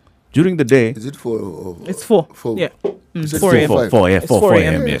 During the day... Is it 4? It's 4. 4. Yeah. Is it 4 a.m. 4 It's 4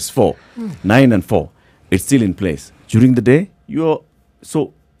 a.m. Yes, 4. 9 and 4. It's still in place. During the day,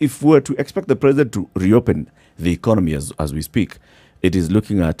 so if we were to expect the president to reopen the economy as we speak, it is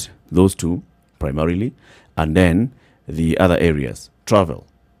looking at those two primarily, and then the other areas. Travel.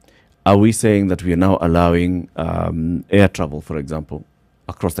 Are we saying that we are now allowing air travel, for example,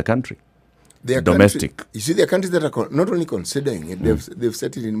 across the country? There are domestic. You see, there are countries that are not only considering it, they've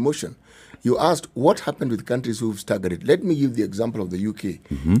set it in motion. You asked what happened with countries who've staggered it. Let me give the example of the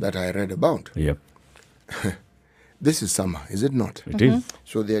UK that I read about. Yep. This is summer, is it not? It is.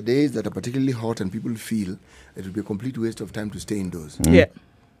 So there are days that are particularly hot and people feel it would be a complete waste of time to stay indoors. Yeah.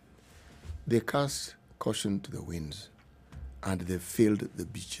 They cast caution to the winds and they failed the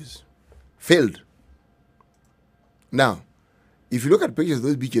beaches. Failed. Now, if you look at pictures of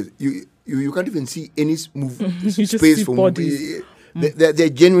those beaches, you can't even see any You just space see for bodies. They're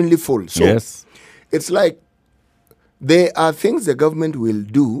genuinely full. So Yes. it's like there are things the government will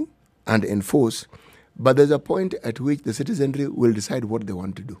do and enforce, but there's a point at which the citizenry will decide what they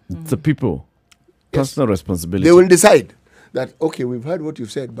want to do. It's the people. Personal responsibility. They will decide that, okay, we've heard what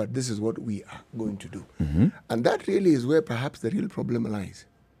you've said, but this is what we are going to do. And that really is where perhaps the real problem lies.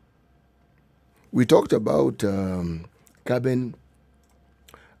 We talked about cabin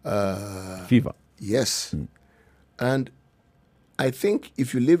fever. Yes. And I think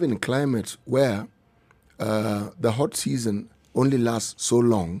if you live in climates where the hot season only lasts so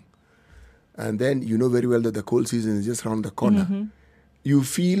long, and then you know very well that the cold season is just around the corner, you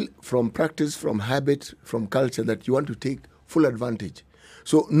feel from practice, from habit, from culture that you want to take full advantage.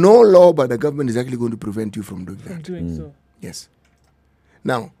 So no law by the government is actually going to prevent you from doing that. So. Yes.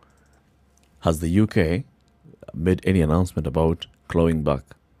 Now, Has the UK made any announcement about clawing back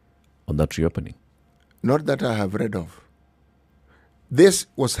on that reopening? not that I have read of. This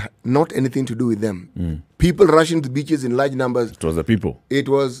was not anything to do with them. People rushing to beaches in large numbers. It was the people. It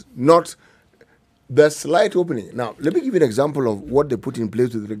was not the slight opening. Now, let me give you an example of what they put in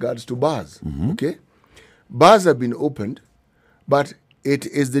place with regards to bars. Okay? Bars have been opened, but it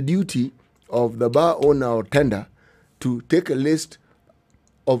is the duty of the bar owner or tender to take a list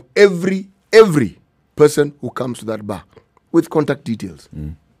of every person who comes to that bar with contact details.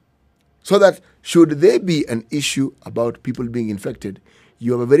 So that should there be an issue about people being infected,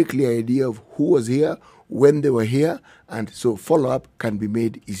 you have a very clear idea of who was here, when they were here, and so follow-up can be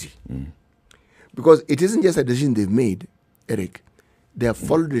made easy. Because it isn't just a decision they've made, Eric. They have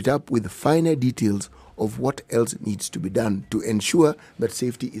followed it up with finer details of what else needs to be done to ensure that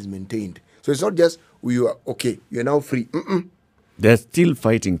safety is maintained. So it's not just, you are okay, you're now free. They're still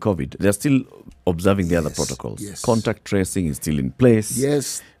fighting COVID. They're still observing the other protocols. Yes. Contact tracing is still in place.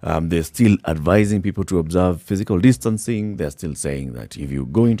 Yes. They're still advising people to observe physical distancing. They're still saying that if you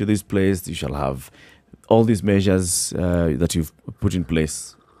go into this place, you shall have all these measures that you've put in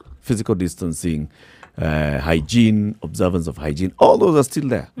place. Physical distancing, hygiene, observance of hygiene. All those are still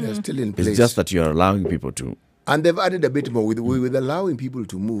there. They're still in place. It's just that you're allowing people to. And they've added a bit more with allowing people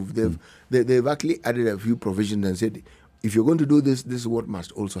to move. They've actually added a few provisions and said, if you're going to do this, this is what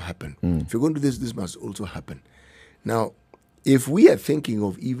must also happen. If you're going to do this, this must also happen. Now, if we are thinking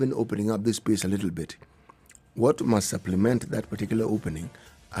of even opening up this space a little bit, what must supplement that particular opening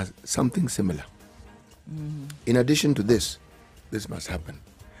as something similar? In addition to this must happen.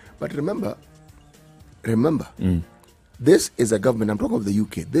 But remember, this is a government, I'm talking of the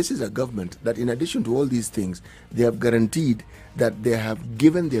UK, this is a government that in addition to all these things, they have guaranteed that they have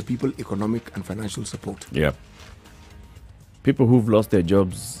given their people economic and financial support. Yeah. People who've lost their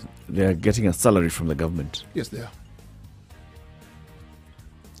jobs, they're getting a salary from the government. Yes, they are.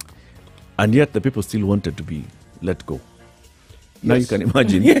 And yet the people still wanted to be let go. Now you can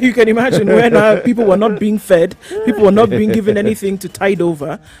imagine. Yeah, you can imagine when people were not being fed, people were not being given anything to tide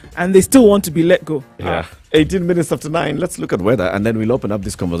over, and they still want to be let go. Yeah. 18 minutes after 9. Let's look at weather and then we'll open up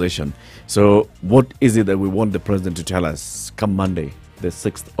this conversation. So, what is it that we want the president to tell us come Monday, the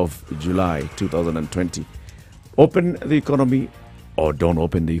 6th of July, 2020? Open the economy or don't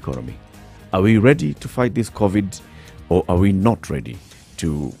open the economy? Are we ready to fight this COVID or are we not ready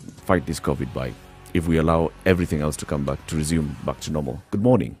to fight this COVID by if we allow everything else to come back, to resume back to normal? Good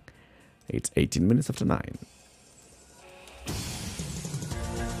morning. It's 18 minutes after 9.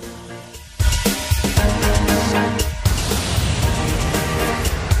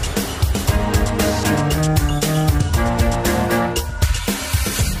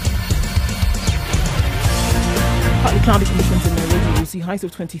 Partly cloudy conditions in Nairobi. We'll see highs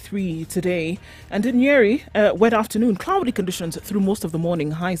of 23 today. And in Nyeri, wet afternoon, cloudy conditions through most of the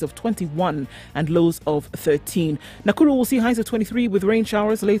morning, highs of 21 and lows of 13. Nakuru will see highs of 23 with rain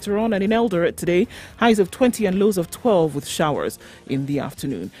showers later on. And in Eldoret today, highs of 20 and lows of 12 with showers in the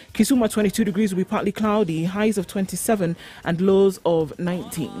afternoon. Kisumu at 22 degrees will be partly cloudy, highs of 27 and lows of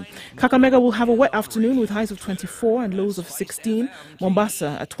 19. Kakamega will have a wet afternoon with highs of 24 and lows of 16.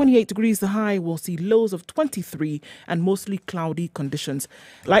 Mombasa at 28 degrees, the high will see lows of 23 and mostly cloudy conditions.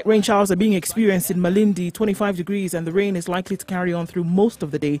 Light rain showers are being experienced in Malindi, 25 degrees, and the rain is likely to carry on through most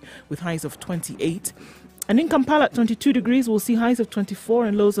of the day with highs of 28. And in Kampala at 22 degrees, we'll see highs of 24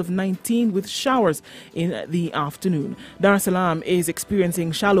 and lows of 19 with showers in the afternoon. Dar es Salaam is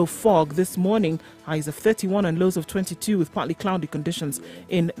experiencing shallow fog this morning, highs of 31 and lows of 22 with partly cloudy conditions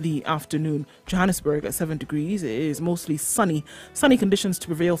in the afternoon. Johannesburg at 7 degrees is mostly sunny. Sunny conditions to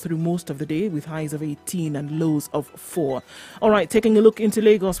prevail through most of the day with highs of 18 and lows of 4. All right, taking a look into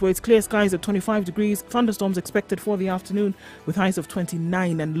Lagos where it's clear skies at 25 degrees. Thunderstorms expected for the afternoon with highs of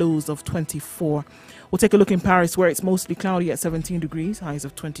 29 and lows of 24. We'll take a look in Paris where it's mostly cloudy at 17 degrees, highs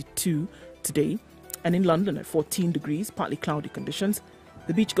of 22 today. And in London at 14 degrees, partly cloudy conditions.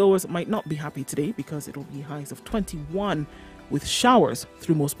 The beachgoers might not be happy today because it'll be highs of 21 with showers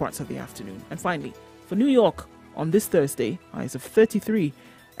through most parts of the afternoon. And finally, for New York on this Thursday, highs of 33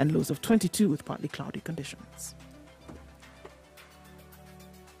 and lows of 22 with partly cloudy conditions.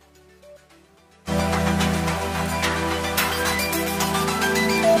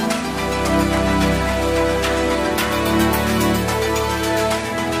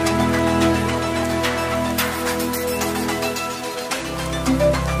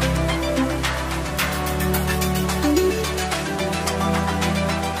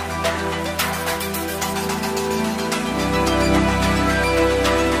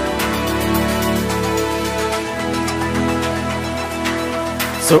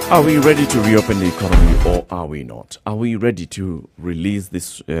 So are we ready to reopen the economy or are we not? Are we ready to release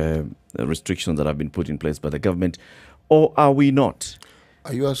these restrictions that have been put in place by the government or are we not?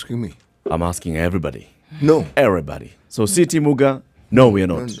 Are you asking me? I'm asking everybody. No. Everybody. So City Muga, no, we are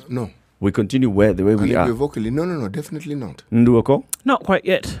not. No. We continue the way we are. Unequivocally, no, definitely not. Nduoko? Not quite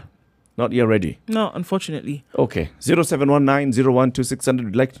yet. Not yet ready? No, unfortunately. Okay. 0719-012-600.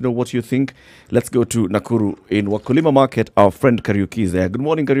 We'd like to know what you think. Let's go to Nakuru in Wakulima Market. Our friend Kariuki is there. Good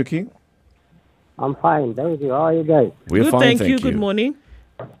morning, Kariuki. I'm fine, thank you. How are you guys? We're Good, fine, thank you. Good morning.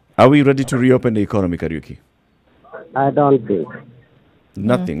 Are we ready to reopen the economy, Kariuki? I don't think.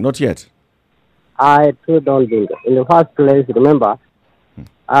 Nothing, not yet. I too don't think. In the first place, remember,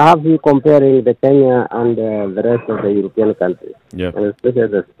 I have you comparing the Kenya and the rest of the European countries, Yep. and especially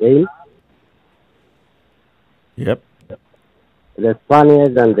the Spain. Yep. the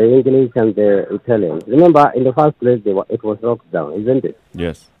Spaniards and the English and the Italians. Remember, in the first place, it was locked down, isn't it?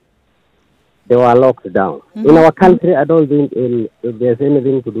 Yes. They were locked down. In our country, I don't think there's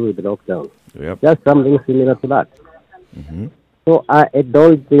anything to do with lockdown. Yep. Just something similar to that. So I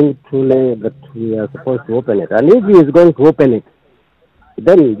don't think truly that we are supposed to open it. And if he is going to open it,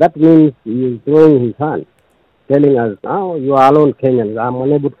 then that means he is throwing his hand, telling us, "Now you are alone, Kenyans. I'm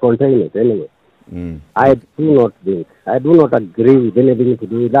unable to contain it anyway." I do not agree with anything to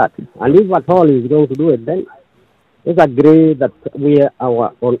do with that. And if at all he's going to do it, then let's agree that we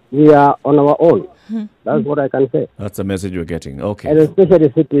are on our own. That's what I can say. That's the message you're getting. Okay. And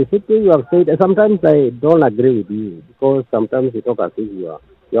especially city, you have said, sometimes I don't agree with you because sometimes you talk as if you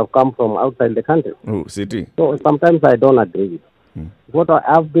have come from outside the country. Oh, city. So sometimes I don't agree with what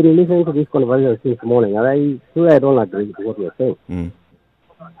I've been listening to this conversation since morning, and I don't agree with what you're saying.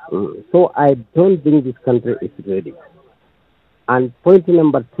 So I don't think this country is ready. And point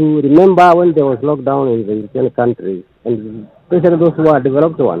number 2, remember when there was lockdown in the European countries, and especially those who are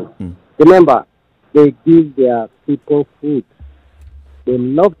developed ones, remember, they give their people food. They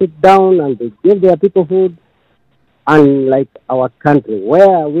locked it down and they gave their people food. Unlike our country,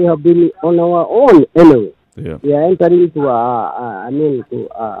 where we have been on our own anyway. Yeah. We are entering into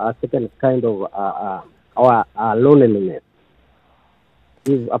a second kind of our loneliness.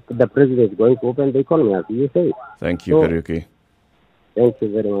 If the president is going to open the economy, as you say. Thank you, Kariuki. Thank you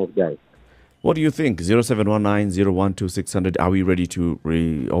very much, guys. What do you think? 0719-012-600. Are we ready to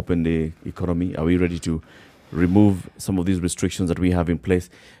reopen the economy? Are we ready to remove some of these restrictions that we have in place?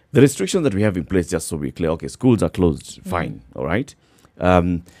 The restrictions that we have in place, just so we're clear, okay, schools are closed, fine, all right?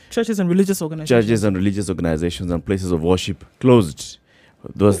 Churches and religious organizations and places of worship closed.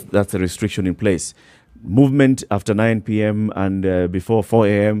 That's a restriction in place. Movement after 9 p.m. and before 4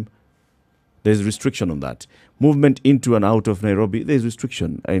 a.m., there's restriction on that. Movement into and out of Nairobi, there's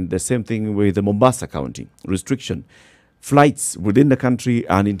restriction. And the same thing with the Mombasa County, restriction. Flights within the country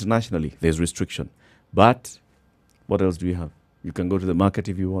and internationally, there's restriction. But what else do we have? You can go to the market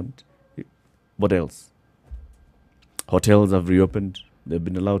if you want. What else? Hotels have reopened. They've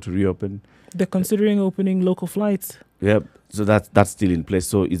been allowed to reopen. They're considering opening local flights. Yeah, so that's still in place.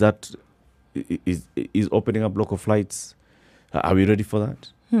 So is opening up local flights? Are we ready for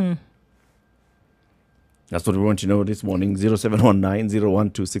that? That's what we want to know this morning.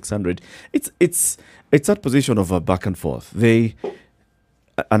 0719-012-600. It's that position of a back and forth.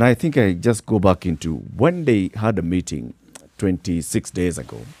 And I think I just go back into when they had a meeting 26 days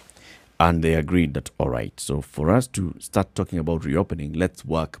ago, and they agreed that, all right, so for us to start talking about reopening, let's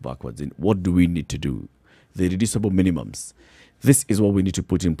work backwards in what do we need to do? The reducible minimums. This is what we need to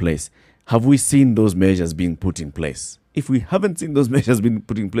put in place. Have we seen those measures being put in place? If we haven't seen those measures being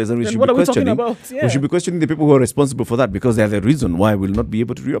put in place, then we should be questioning. We should be questioning the people who are responsible for that, because they are the reason why we'll not be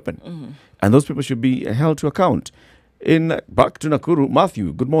able to reopen. And those people should be held to account. Back to Nakuru,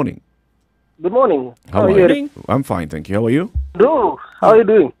 Matthew, good morning. Good morning. How are you? I'm fine, thank you. How are you? How are you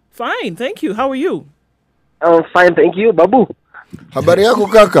doing? Fine, thank you. How are you? I'm fine, thank you. Babu. Habari yako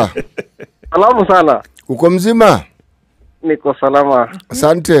kaka? Salamu sana. Uko mzima? Niko salama.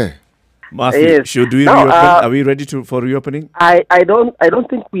 Asante. Matthew, Yes. should we reopen? Are we ready for reopening? I don't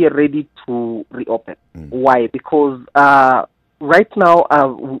think we are ready to reopen. Why? Because right now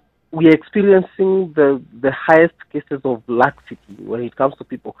we are experiencing the highest cases of laxity when it comes to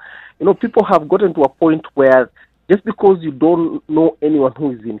people. You know, people have gotten to a point where just because you don't know anyone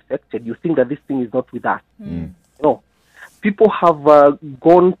who is infected, you think that this thing is not with us. No. People have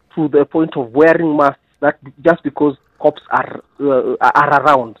gone to the point of wearing masks that just because cops are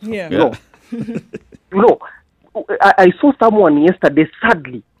around. Yeah. You know, you know, I saw someone yesterday,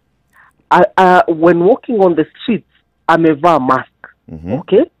 sadly, when walking on the streets, amevaa mask.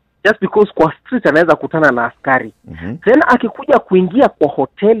 Okay? Just because kwa street anaweza kutana na askari. Then akikuja kuingia kwa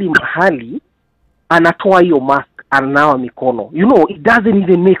hoteli mahali, anatoa hiyo mask, ananawa mikono. You know, it doesn't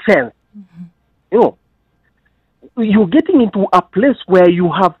even make sense. You know, you're getting into a place where you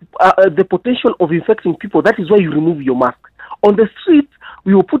have the potential of infecting people. That is why you remove your mask. On the street,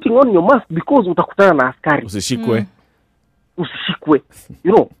 you're putting on your mask because utakutana na askari. Usishikwe.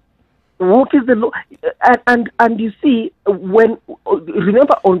 You know, what is the law? And you see,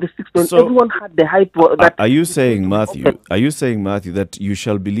 remember on the 6th, when everyone had the hype that... Are you saying, Matthew, that you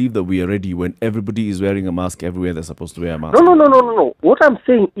shall believe that we are ready when everybody is wearing a mask everywhere they're supposed to wear a mask? No. What I'm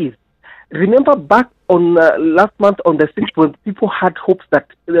saying is, remember back on last month on the 6th, when people had hopes that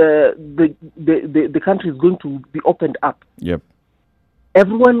the country is going to be opened up. Yep.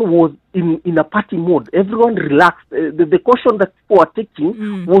 Everyone was in a party mode. Everyone relaxed. The caution that people were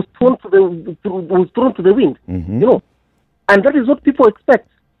taking was thrown to the wind. You know, And that is what people expect.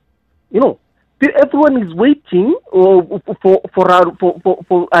 Everyone is waiting for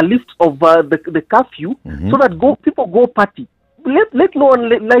a lift of the curfew so that people go party. Let no one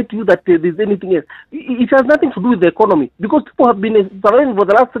lie to you that there's anything else. It has nothing to do with the economy, because people have been surviving for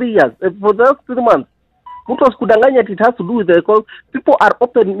the last 3 years, for the last 3 months. It has to do with the economy. People are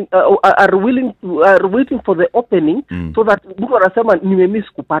waiting for the opening so that people are saying, miss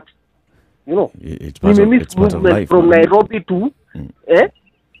party. It's part of life, from Nairobi to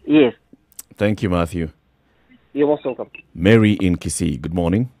yes. Thank you, Matthew. You're most welcome. Mary in Kisii, good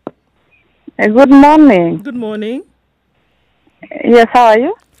morning. Good morning. Good morning. Yes, how are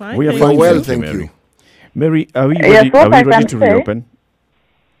you? Fine. We are fine, well, thank you. Mary, are we Yes, ready, what I ready can to say- reopen?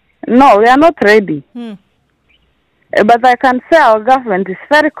 No, we are not ready. But I can say our government is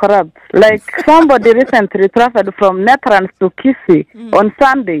very corrupt. Like somebody recently traveled from Netherlands to Kisii on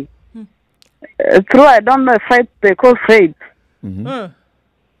Sunday. Through, I don't know if they call freight.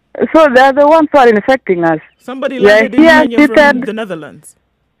 So they are the ones who are infecting us. Somebody We are landed in here Kenya from seated. the Netherlands.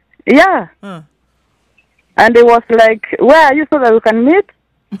 Yeah. And it was like, where are you so that we can meet?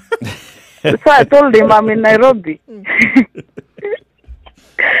 So I told him I'm in Nairobi.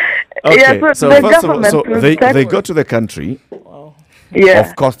 Okay, Yeah, so the first of all, government will they check- got to the country. Yeah.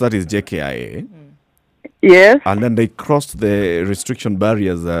 Of course, that is JKIA. Yes. And then they crossed the restriction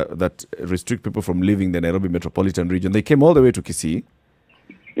barriers that restrict people from leaving the Nairobi metropolitan region. They came all the way to Kisii.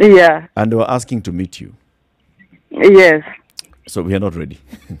 Yeah. And they were asking to meet you. Yes. So we are not ready.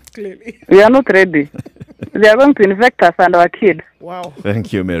 Clearly. We are not ready. They are going to infect us and our kids. Wow.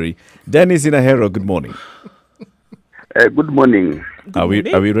 Thank you, Mary. Dennis in Ahero, good morning. Good morning. Are we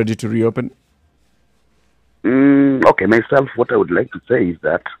ready to reopen? Okay, myself, what I would like to say is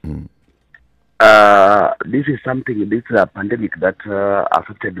that this is something, this is a pandemic that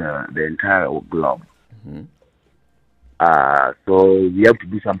affected the entire globe. So we have to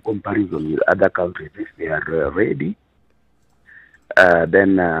do some comparison with other countries if they are ready.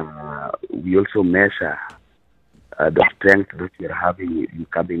 Then we also measure the strength that we are having in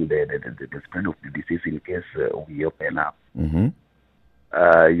curbing the spread of the disease in case we open up.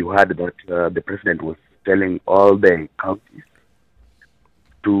 You heard that the president was telling all the counties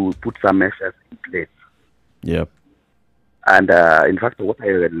to put some measures in place. Yep. And in fact, what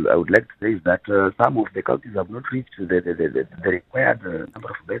I would like to say is that some of the counties have not reached the required number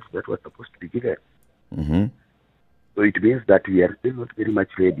of beds that were supposed to be given. So it means that we are still not very much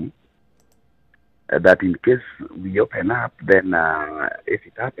ready. That in case we open up, then if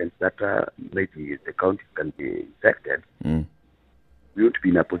it happens that maybe the counties can be infected, we won't be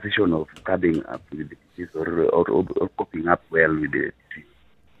in a position of curbing up with the disease or coping up well with the disease.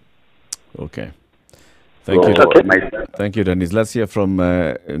 Okay. Thank you. Thank you, Dennis. Let's hear from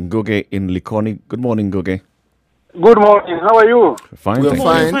Ngoge in Likoni. Good morning, Ngoge. Good morning. How are you? Fine, Good thank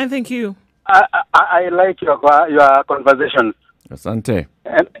morning. you. Fine, thank you. I like your conversation. Asante.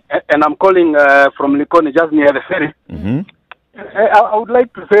 And I'm calling from Likoni, just near the ferry. I would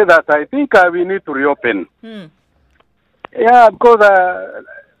like to say that I think we need to reopen. Yeah, because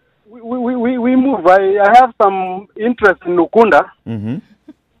we move. I have some interest in Ukunda.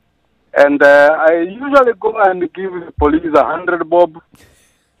 And I usually go and give the police 100 bob.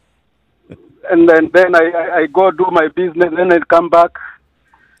 And then I go do my business, then I come back.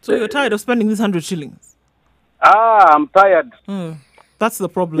 So you're tired of spending these 100 shillings? I'm tired. That's the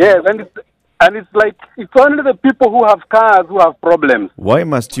problem. Yes, and it's like, it's only the people who have cars who have problems. Why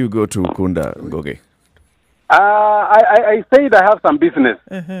must you go to Ukunda, Ngoge? I said I have some business.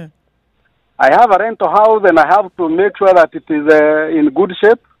 I have a rental house and I have to make sure that it is in good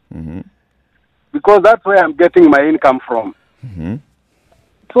shape. Because that's where I'm getting my income from.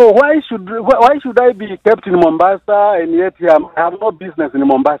 So why should I be kept in Mombasa and yet I have no business in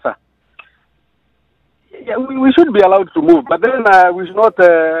Mombasa? Yeah, we should be allowed to move, but then we should not.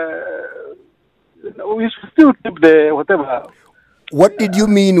 We should still keep the whatever. What did you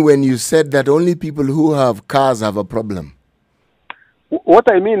mean when you said that only people who have cars have a problem? What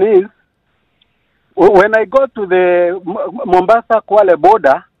I mean is, when I go to the Mombasa-Kwale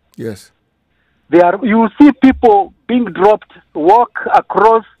border, yes, you see people being dropped, walk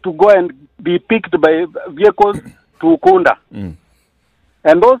across to go and be picked by vehicles to Ukunda.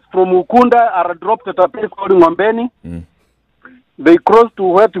 And those from Ukunda are dropped at a place called Ngombeni. They cross to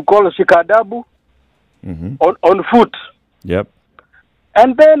what you call Shikadabu on foot. Yep.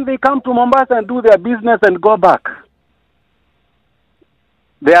 And then they come to Mombasa and do their business and go back.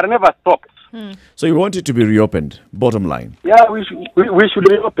 They are never stopped. So you want it to be reopened, bottom line? Yeah, we should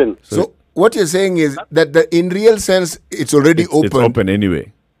reopen. So what you're saying is that in real sense, it's already open. It's open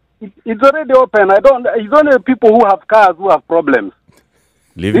anyway. It's already open. It's only people who have cars who have problems.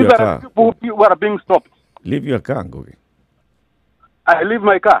 Leave These your are car. people who are being stopped. Leave your car, Ngogi. I leave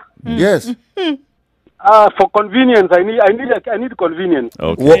my car. Yes. For convenience, I need convenience.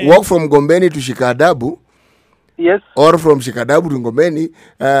 Okay. Walk from Gombeni to Shikadabu. Yes. Or from Shikadabu to Gombeni,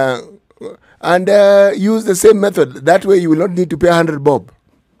 and use the same method. That way, you will not need to pay 100 bob.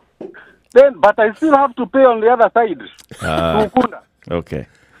 But I still have to pay on the other side. To Ukunda. Okay.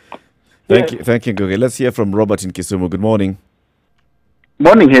 Thank you, Ngogi. Let's hear from Robert in Kisumu. Good morning.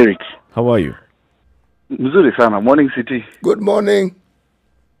 Morning, Eric. How are you? Mzuri sana. Morning, City. Good morning.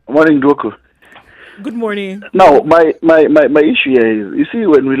 Morning, Dwoko. Good morning. Now, my issue here is, you see,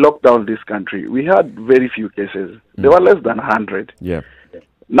 when we locked down this country, we had very few cases. There were less than 100. Yeah.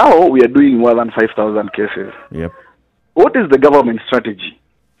 Now we are doing more than 5,000 cases. Yep. What is the government strategy?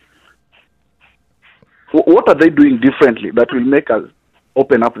 What are they doing differently that will make us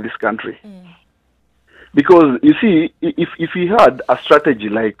open up this country? Because, you see, if we had a strategy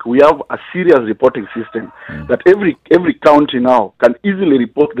like we have a serious reporting system, that every county now can easily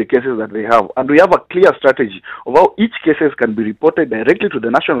report the cases that they have, and we have a clear strategy of how each cases can be reported directly to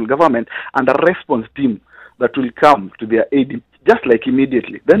the national government and a response team that will come to their aid just like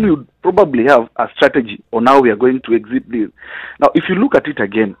immediately, then we would probably have a strategy on how we are going to exit this. Now, if you look at it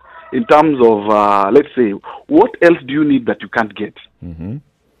again, in terms of, let's say, what else do you need that you can't get?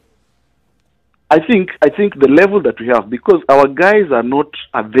 I think the level that we have, because our guys are not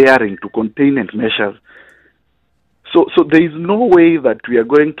adhering to containment measures, so there is no way that we are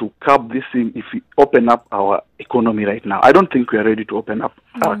going to curb this thing if we open up our economy right now. I don't think we are ready to open up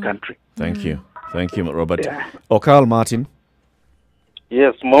our country. Thank you, Robert. Yeah. Carl Martin.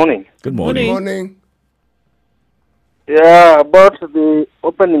 Yes, morning. Good morning. Good morning. Yeah, about the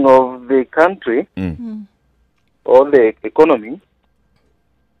opening of the country or the economy.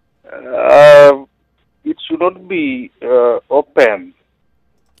 It should not be open.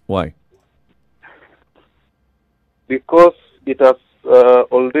 Why? Because it has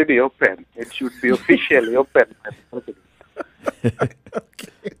already opened. It should be officially open. Okay.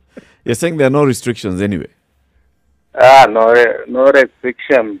 You're saying there are no restrictions anyway? No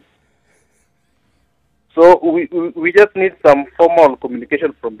restriction. So we just need some formal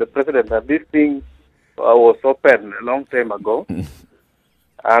communication from the president that this thing was open a long time ago.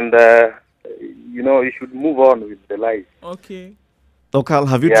 And, you should move on with the life. Okay. So, Carl,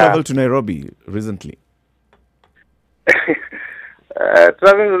 have you traveled to Nairobi recently?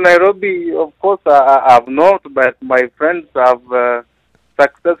 Traveling to Nairobi, of course, I have not, but my friends have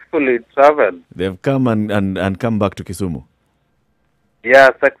successfully traveled. They've come and come back to Kisumu? Yeah,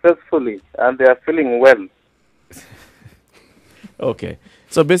 successfully, and they are feeling well. Okay.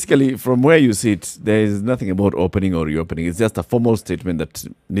 So basically, from where you sit, there is nothing about opening or reopening. It's just a formal statement that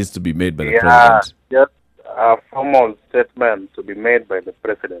needs to be made by the president. Yeah, just a formal statement to be made by the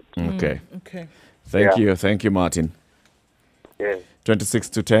president. Okay. Okay. Thank you, Martin. Yeah. 26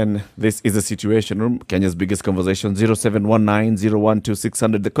 to 10. This is the Situation Room, Kenya's biggest conversation.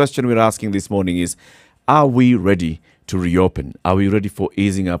 0719-012-600. The question we're asking this morning is, are we ready to reopen? Are we ready for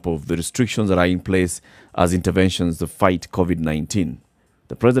easing up of the restrictions that are in place as interventions to fight COVID-19?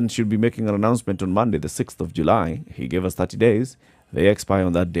 The president should be making an announcement on Monday, the 6th of July. He gave us 30 days. They expire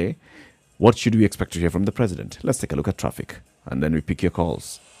on that day. What should we expect to hear from the president? Let's take a look at traffic, and then we pick your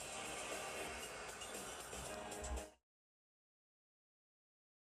calls.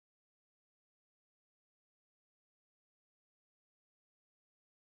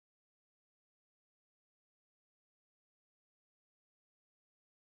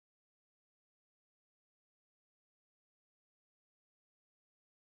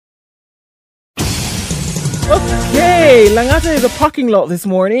 Okay, Langata is a parking lot this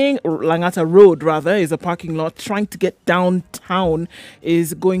morning. Langata Road, rather, is a parking lot. Trying to get downtown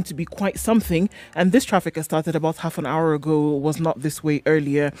is going to be quite something. And this traffic has started about half an hour ago, was not this way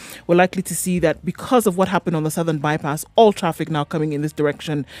earlier. We're likely to see that because of what happened on the southern bypass, all traffic now coming in this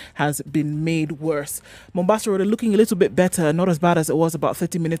direction has been made worse. Mombasa Road are looking a little bit better, not as bad as it was about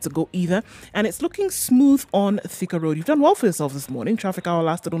 30 minutes ago either. And it's looking smooth on Thika Road. You've done well for yourself this morning. Traffic hour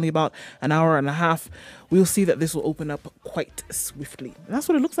lasted only about an hour and a half. We'll see that this will open up quite swiftly. And that's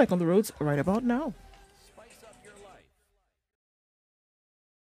what it looks like on the roads right about now.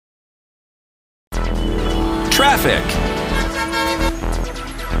 Traffic.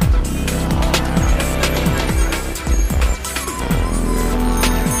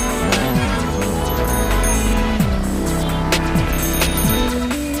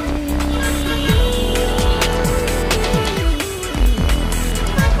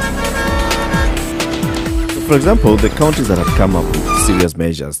 for example, the counties that have come up with serious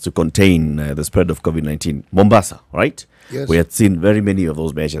measures to contain the spread of COVID-19, Mombasa, right? Yes. We had seen very many of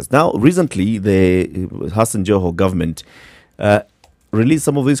those measures. Now, recently, the Hassan Joho government released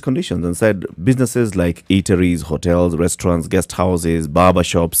some of these conditions and said businesses like eateries, hotels, restaurants, guest houses, barber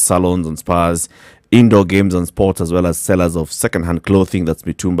shops, salons and spas, indoor games and sports, as well as sellers of second-hand clothing, that's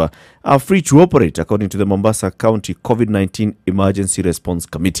mitumba, are free to operate, according to the Mombasa County COVID-19 Emergency Response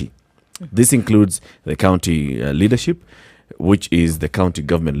Committee. This includes the county leadership, which is the county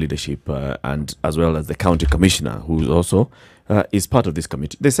government leadership, and as well as the county commissioner, who also is part of this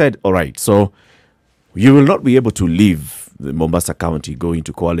committee. They said, all right, so you will not be able to leave the Mombasa County, go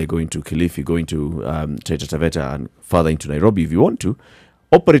into Kwale, go into Kilifi, go into Taita Taveta, and further into Nairobi if you want to.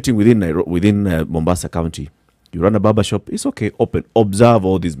 Operating within Mombasa County, you run a barber shop, it's okay, open, observe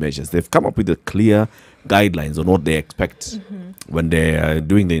all these measures. They've come up with the clear guidelines on what they expect when they're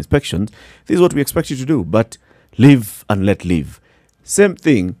doing the inspections. This is what we expect you to do, but live and let live. Same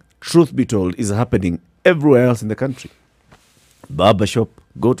thing, truth be told, is happening everywhere else in the country. Barber shop,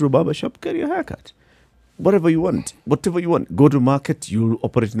 go to a barber shop, get your haircut. Whatever you want, go to market, you'll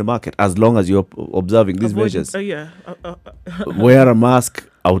operate in the market as long as you're observing these measures. Wear a mask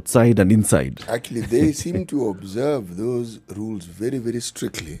outside and inside. Actually, they seem to observe those rules very, very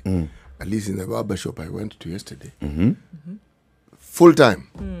strictly. At least in the barber shop I went to yesterday. Full time.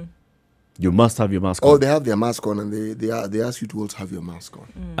 You must have your mask on. Oh, they have their mask on, and they ask you to also have your mask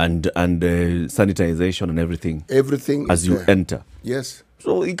on. And sanitization and everything. Everything as you enter. Yes.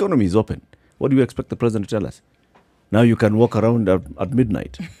 So economy is open. What do you expect the president to tell us? Now you can walk around at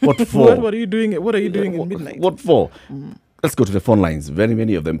midnight. What for? What are you doing? What are you doing at midnight? What for? Let's go to the phone lines. Very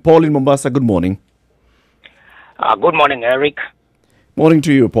many of them. Paul in Mombasa, good morning. Good morning, Eric. Morning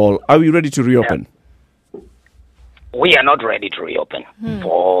to you, Paul. Are we ready to reopen? Yeah. We are not ready to reopen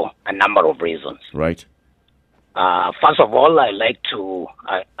for a number of reasons. Right. First of all, I like to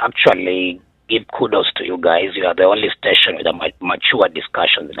actually give kudos to you guys. You are the only station with a mature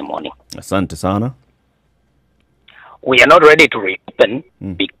discussion in the morning. Asante sana. We are not ready to reopen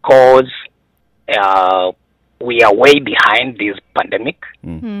because we are way behind this pandemic.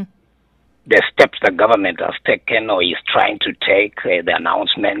 The steps the government has taken or is trying to take, the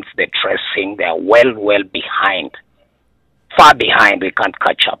announcements, the tracing, they are well behind. Far behind. We can't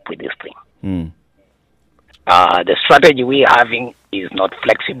catch up with this thing. The strategy we are having is not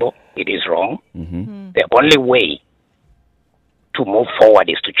flexible. It is wrong. The only way to move forward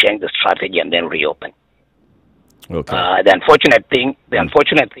is to change the strategy and then reopen. Okay. The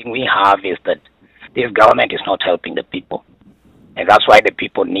unfortunate thing we have is that this government is not helping the people, and that's why the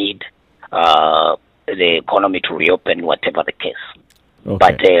people need the economy to reopen, whatever the case. Okay.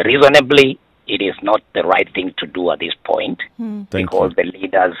 But reasonably, it is not the right thing to do at this point because the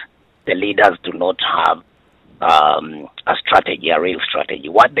leaders do not have a strategy, a real strategy.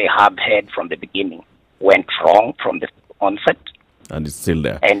 What they have had from the beginning went wrong from the onset. And it's still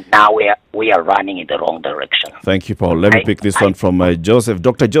there. And now we are running in the wrong direction. Thank you, Paul. Let me pick this one from Joseph.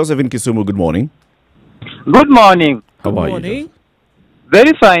 Dr. Joseph in Kisumu, good morning. Good morning. How are you?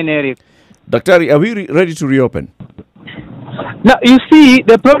 Very fine, Eric. Doctor, are we ready to reopen? Now, you see,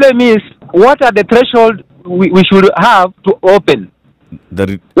 the problem is, what are the thresholds we should have to open?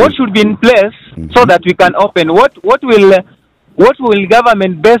 What should be in place so that we can open? What will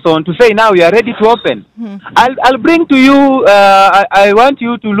government base on to say now we are ready to open? I'll bring to you. I want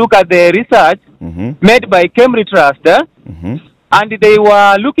you to look at the research made by Cambridge Trust, and they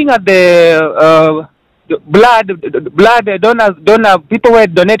were looking at the blood donor people who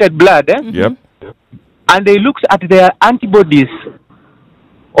had donated blood. Yep. And they looked at their antibodies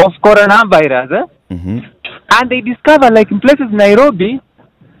of coronavirus. And they discovered, like in places Nairobi,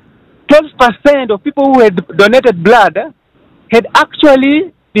 12% of people who had donated blood had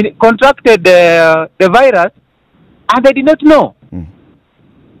actually contracted the virus, and they did not know.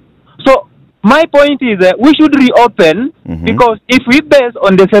 So my point is that we should reopen because if we base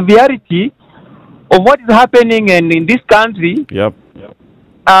on the severity of what is happening in this country,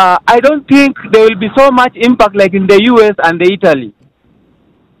 I don't think there will be so much impact like in the US and the Italy.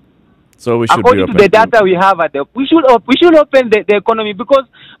 So we should according to the data we have we should open the economy because,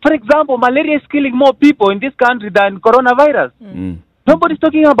 for example, malaria is killing more people in this country than coronavirus. Nobody's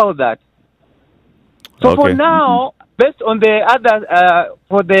talking about that. So for now, based on the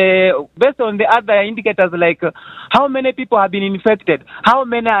other indicators like how many people have been infected, how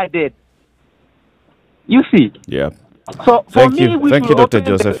many are dead, you see. Yeah. So thank you, Dr.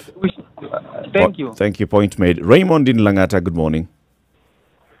 Joseph. Thank you. Thank you. Point made. Raymond in Langata. Good morning.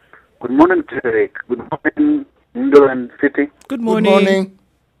 Good morning, Derek. Good morning, Indolent City. Good morning.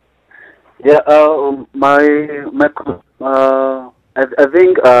 Yeah, I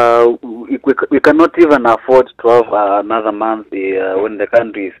think we cannot even afford to have another month when the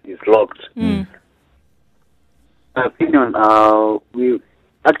country is locked. My opinion, the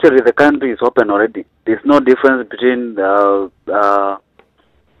country is open already. There's no difference between that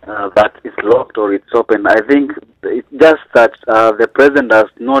it's locked or it's open. I think it's just that the president has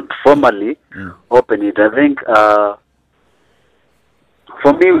not formally opened it. I think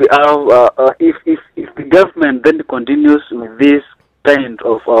for me, if the government then continues with this kind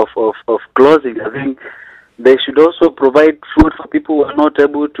of closing, I think they should also provide food for people who are not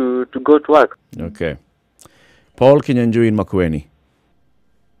able to go to work. Okay. Paul Kinyanjui in Makueni.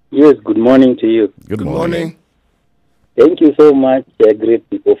 Yes, good morning to you. Good morning. Thank you so much, great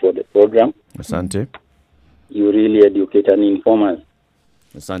people, for the program. Asante. You really educate and inform us.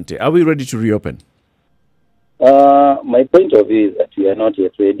 Asante. Are we ready to reopen? My point of view is that we are not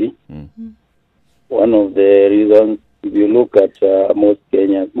yet ready. One of the reasons, if you look at most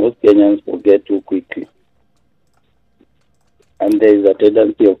Kenyans forget too quickly. And there is a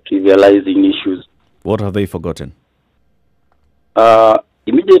tendency of trivializing issues. What have they forgotten?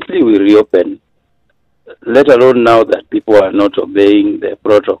 Immediately we reopen, let alone now that people are not obeying the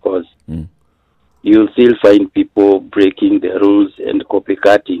protocols. You'll still find people breaking the rules and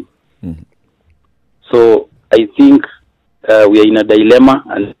copycatting. So I think we are in a dilemma,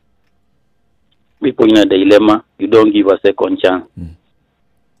 and people in a dilemma, you don't give a second chance.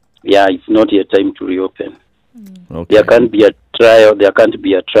 Yeah, it's not yet time to reopen. Okay. There can't be a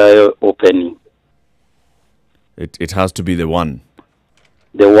trial opening. It has to be the one.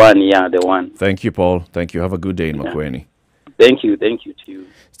 The one. Thank you, Paul. Thank you. Have a good day in Makueni. Thank you to you.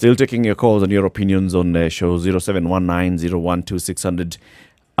 Still taking your calls and your opinions on show 0719-012-600.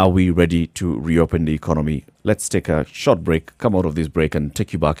 Are we ready to reopen the economy? Let's take a short break, come out of this break and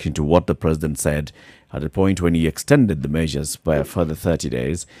take you back into what the president said at the point when he extended the measures by a further 30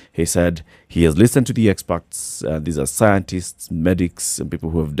 days. He said he has listened to the experts. These are scientists, medics, and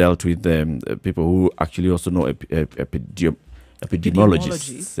people who have dealt with them, people who actually also know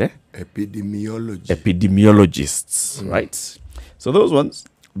epidemiologists. Epidemiologists, right? So those ones,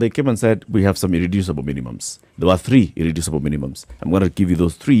 they came and said, we have some irreducible minimums. There were 3 irreducible minimums. I'm going to give you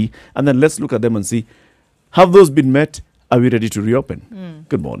those 3, and then let's look at them and see, have those been met? Are we ready to reopen?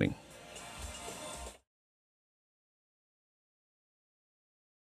 Good morning.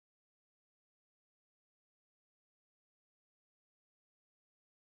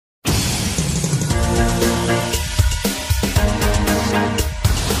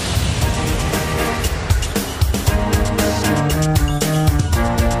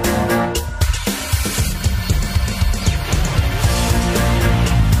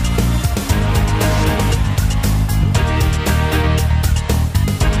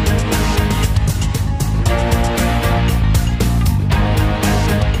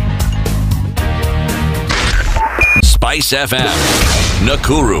 Spice FM,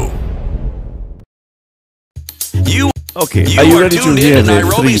 Nakuru. Okay, You are you are ready to tuned hear in to the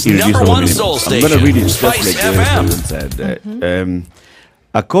Nairobi's 3 number irreducible one minimums? soul I'm going to read it station, just like Spice the FM. president said.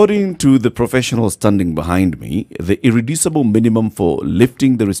 According to the professionals standing behind me, the irreducible minimum for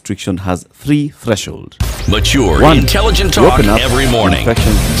lifting the restriction has 3 thresholds. Mature, 1, intelligent to talk open up, every morning.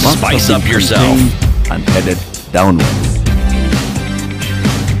 infections must Spice have up been yourself. contained and headed downwards.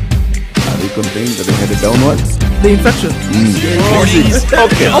 Are they contained? Are they headed downwards? The infection. Mornings.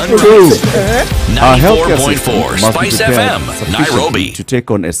 Okay, Approved. Our healthcare 94.4 system must be Spice prepared FM, sufficiently Nairobi. to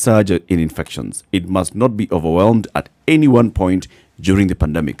take on a surge in infections. It must not be overwhelmed at any one point during the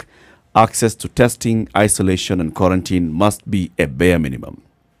pandemic. Access to testing, isolation, and quarantine must be a bare minimum.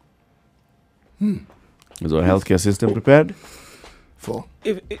 Is our healthcare system prepared? For?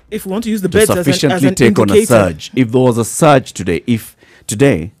 If we want to use the To beds as sufficiently an take on a indicator. surge. If there was a surge today, if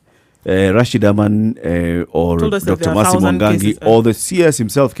today Rashid Aman or Told us that Dr. there are Masi 1,000 Mwangangi cases, or the CS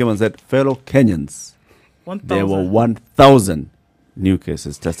himself came and said, fellow Kenyans, 1,000. there were 1,000 new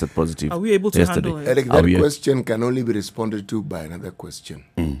cases tested positive. Are we able to yesterday. handle it? Eric, Are that we- question can only be responded to by another question.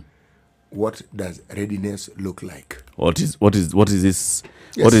 What does readiness look like? What is this? What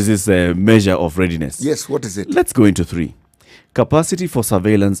Yes. is this measure of readiness? Yes, what is it? Let's go into 3. Capacity for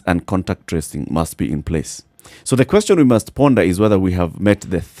surveillance and contact tracing must be in place. So the question we must ponder is whether we have met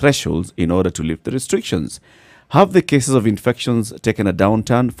the thresholds in order to lift the restrictions. Have the cases of infections taken a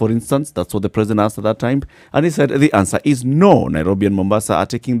downturn, for instance? That's what the president asked at that time. And he said the answer is no. Nairobi and Mombasa are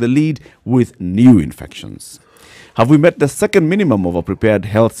taking the lead with new infections. Have we met the second minimum of a prepared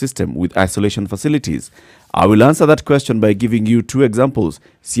health system with isolation facilities? I will answer that question by giving you 2 examples.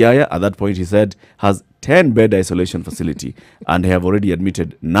 Siaya, at that point, he said, has 10-bed isolation facility, and they have already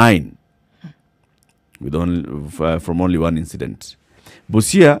admitted 9 with from only one incident.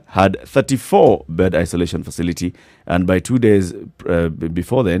 Busia had 34-bed isolation facility, and by 2 days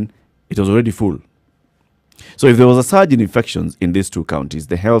before then, it was already full. So if there was a surge in infections in these two counties,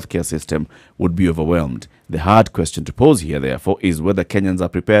 the healthcare system would be overwhelmed. The hard question to pose here, therefore, is whether Kenyans are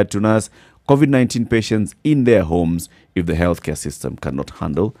prepared to nurse COVID-19 patients in their homes if the healthcare system cannot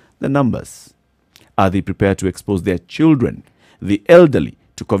handle the numbers. Are they prepared to expose their children, the elderly,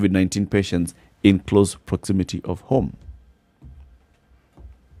 to COVID-19 patients in close proximity of home?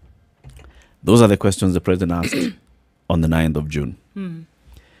 Those are the questions the president asked on the 9th of June.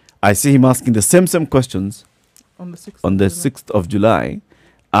 I see him asking the same questions on the 6th of July,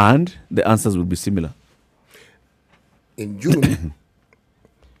 and the answers will be similar. In June,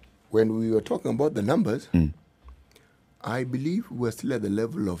 when we were talking about the numbers, I believe we're still at the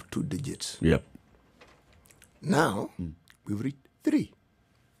level of 2 digits. Yep. Now, we've reached 3.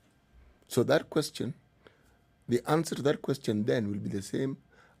 So that question, the answer to that question then will be the same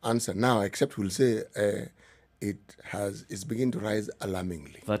answer now, except we'll say it's beginning to rise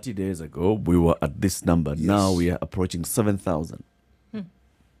alarmingly. 30 days ago, we were at this number. Yes. Now we are approaching 7,000.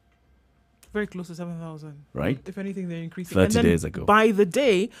 Very close to 7,000. Right? If anything, they're increasing. 30 and then days ago. By the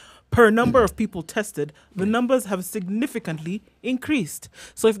day, per number of people tested, the numbers have significantly increased.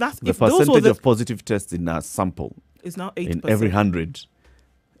 So if that's The if those were percentage the of positive tests in our sample is now 8%. in every 100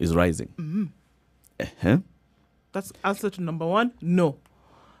 is rising. That's answer to number 1, no.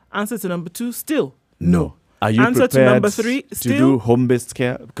 Answer to number 2, still no. Are you answer prepared to number 3, to still do home-based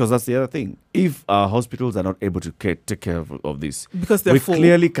care? Because that's the other thing. If our hospitals are not able to take care of this, because they're we full.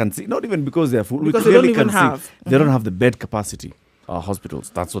 Clearly can see, not even because they're full, Because we they clearly don't can even see have. they don't have the bed capacity. Our hospitals,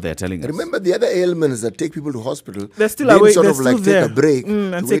 that's what they're telling us. Remember the other ailments that take people to hospital, They're still didn't awake, sort they're of like still take there. a break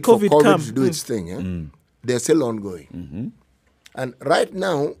And to say wait for COVID come. to do its thing. Yeah? They're still ongoing. And right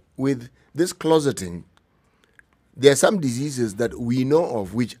now, with this closeting, there are some diseases that we know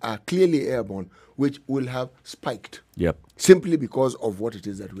of which are clearly airborne, which will have spiked. Yep. Simply because of what it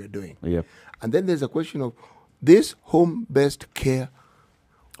is that we're doing. Yep. And then there's a question of this home-based care.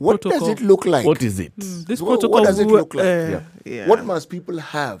 What Protocol. does it look like? What is it? This What protocol does it look like? yeah. What must people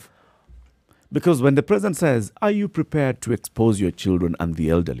have? Because when the president says, are you prepared to expose your children and the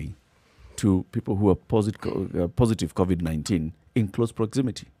elderly to people who are positive COVID-19 in close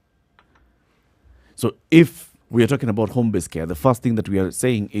proximity? So if we are talking about home-based care, the first thing that we are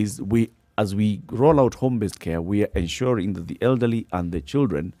saying is as we roll out home-based care, we are ensuring that the elderly and the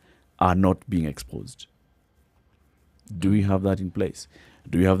children are not being exposed. Do we have that in place?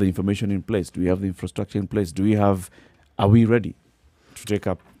 Do we have the information in place? Do we have the infrastructure in place? Are we ready to take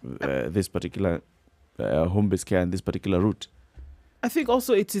up this particular home-based care and this particular route? I think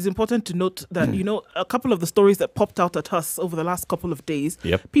also it is important to note that, a couple of the stories that popped out at us over the last couple of days,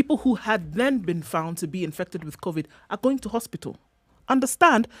 people who had then been found to be infected with COVID are going to hospital.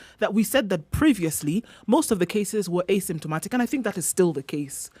 Understand that we said that previously most of the cases were asymptomatic, and I think that is still the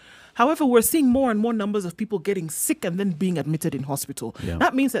case. However, we're seeing more and more numbers of people getting sick and then being admitted in hospital. Yeah.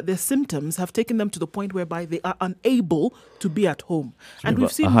 That means that their symptoms have taken them to the point whereby they are unable to be at home. So and we we've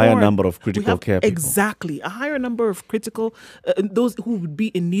have seen a higher more, number of critical care people. Exactly. A higher number of critical, those who would be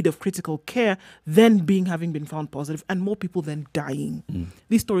in need of critical care then having been found positive, and more people then dying.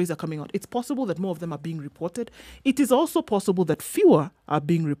 These stories are coming out. It's possible that more of them are being reported. It is also possible that fewer are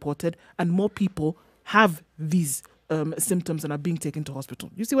being reported and more people have these symptoms and are being taken to hospital.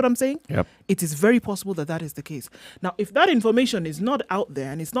 You see what I'm saying? Yep. It is very possible that that is the case. Now, if that information is not out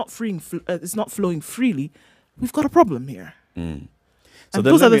there and it's not flowing freely, we've got a problem here. So and then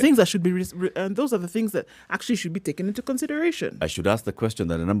those are let the me- things that should be, and those are the things that actually should be taken into consideration. I should ask the question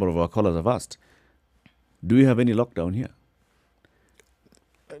that a number of our callers have asked. Do we have any lockdown here?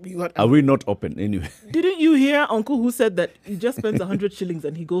 Are we not open anyway? Didn't you hear Uncle who said that he just spends 100 shillings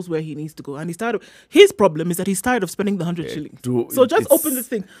and he goes where he needs to go? And he's tired of, his problem is that he's tired of spending the 100 shillings. So just open this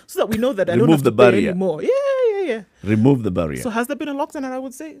thing so that we know that I don't Remove have the to pay barrier. anymore. Yeah. Remove the barrier. So has there been a lockdown? And I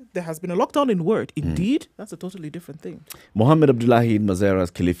would say there has been a lockdown in word. Indeed, that's a totally different thing. Mohammed Abdullahi in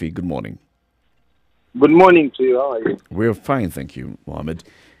Mazera's Kilifi, good morning. Good morning to you. How are you? We're fine, thank you, Mohammed.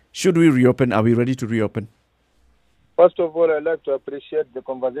 Should we reopen? Are we ready to reopen? First of all, I'd like to appreciate the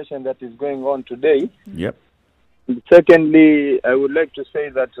conversation that is going on today. Yep. And secondly, I would like to say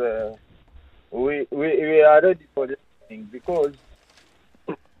that we are ready for this thing because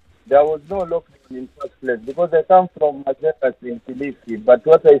there was no lockdown in first place. Because I come from Mazera in Kilifi, but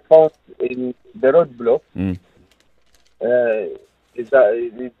what I found in the roadblock is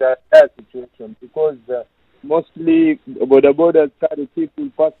a bad situation because mostly borders carry people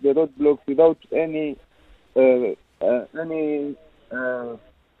past the roadblocks without any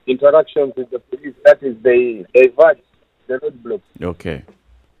interactions with the police. That is, they diverge the roadblocks. Okay.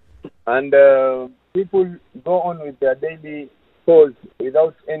 And people go on with their daily calls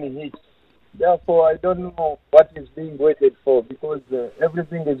without any hitch. Therefore, I don't know what is being waited for, because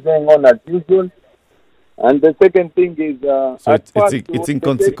everything is going on as usual. And the second thing is... so it's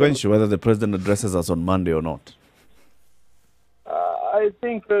inconsequential whether the president addresses us on Monday or not. I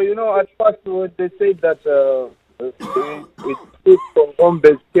think, at first when they said that it's from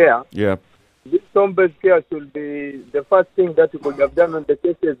home-based care. Yeah. This home-based care should be the first thing that you could have done when the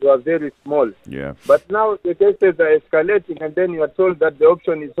cases were very small. Yeah. But now the cases are escalating, and then you are told that the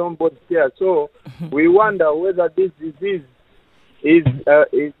option is home-based care. So we wonder whether this disease is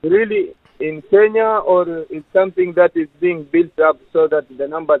really in Kenya, or is something that is being built up so that the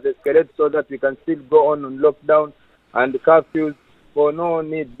numbers escalate, so that we can still go on lockdown and curfews for no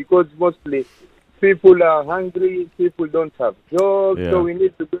need, because mostly people are hungry, people don't have jobs, so we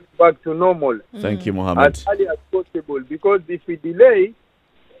need to go back to normal. Thank you, Mohammed. As early as possible, because if we delay,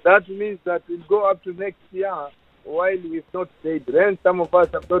 that means that we'll go up to next year while we've not paid rent. Some of us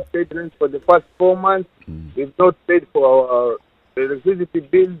have not paid rent for the first 4 months. We've not paid for our electricity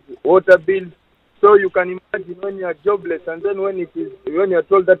bills, water bills. So you can imagine when you are jobless, and then when you are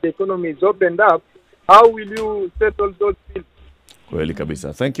told that the economy is opened up, how will you settle those bills? Kweli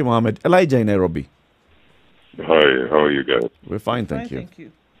kabisa. Thank you, Mohammed. Elijah in Nairobi. Hi, how are you guys? We're fine, thank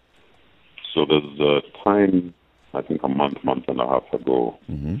you. So there's a time, I think a month and a half ago,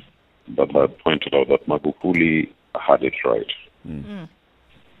 that I pointed out that Magufuli had it right.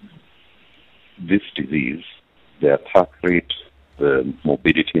 This disease, the attack rate, the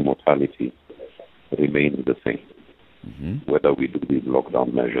morbidity, mortality remains the same, whether we do these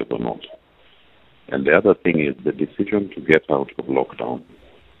lockdown measures or not. And the other thing is the decision to get out of lockdown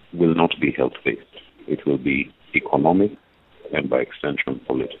will not be health-based. It will be economic and, by extension,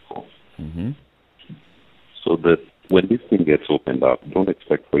 political. So that when this thing gets opened up, don't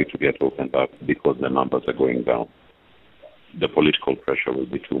expect for it to get opened up because the numbers are going down. The political pressure will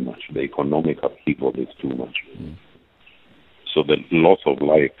be too much. The economic upheaval is too much. So the loss of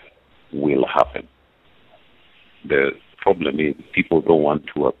life will happen. The problem is people don't want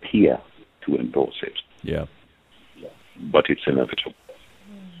to appear to endorse it. Yeah. But it's inevitable.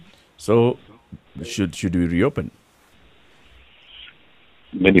 So should we reopen?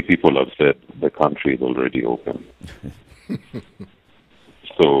 Many people have said the country is already open.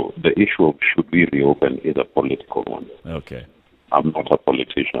 So the issue of should we reopen is a political one. Okay. I'm not a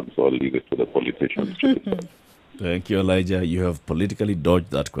politician, so I'll leave it to the politicians. Thank you, Elijah. You have politically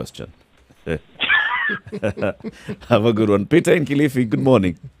dodged that question. Have a good one. Peter in Kilifi, good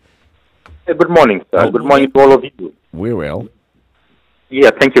morning. Good morning, sir. Good morning to all of you. We're well.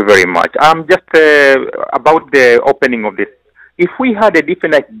 Yeah, thank you very much. Just about the opening of this. If we had a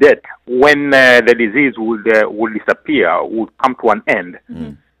definite date when the disease would disappear, would come to an end,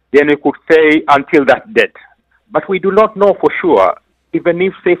 then we could say until that date. But we do not know for sure. Even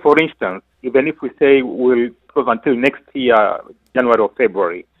if, say, for instance, even if we say we'll close until next year, January or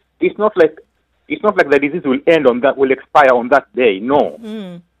February, it's not like the disease will end on that, will expire on that day.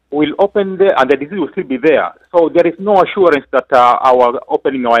 No. We'll open there and the disease will still be there. So there is no assurance that our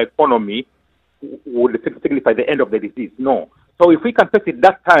opening our economy would signify the end of the disease. No. So if we can face it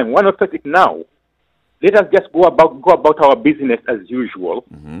that time, why not face it now? Let us just go about our business as usual.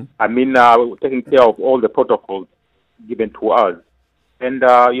 I mean, taking care of all the protocols given to us, and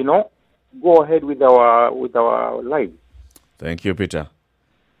go ahead with our lives. Thank you, Peter.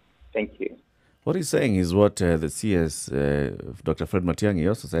 Thank you. What he's saying is what the CS, Dr. Fred Matiang'i,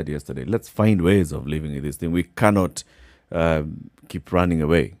 also said yesterday. Let's find ways of living with this thing. We cannot keep running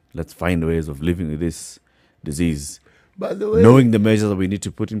away. Let's find ways of living with this disease, By the way, knowing the measures that we need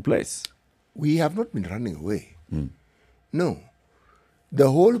to put in place. We have not been running away. No. The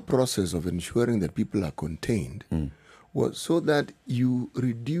whole process of ensuring that people are contained was so that you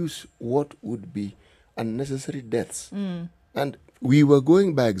reduce what would be unnecessary deaths. And we were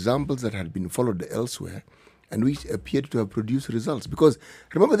going by examples that had been followed elsewhere and which appeared to have produced results. Because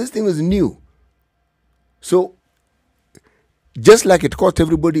remember, this thing was new. So just like it caught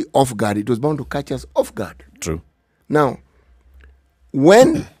everybody off guard, it was bound to catch us off guard. True. Now,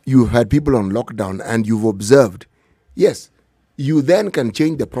 when you had people on lockdown and you've observed, yes, you then can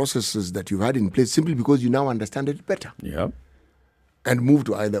change the processes that you've had in place simply because you now understand it better. Yeah. And move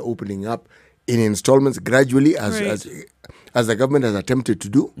to either opening up in installments gradually as the government has attempted to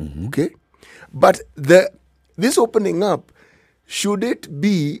do. Okay. But this opening up, should it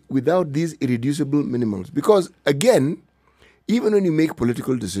be without these irreducible minimums? Because again, even when you make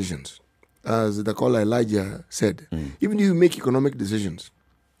political decisions, as the caller Elijah said, even if you make economic decisions,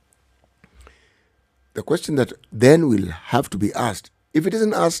 the question that then will have to be asked, if it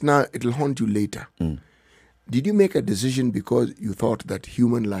isn't asked now, it'll haunt you later. Did you make a decision because you thought that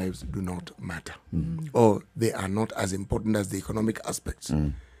human lives do not matter? Or they are not as important as the economic aspects?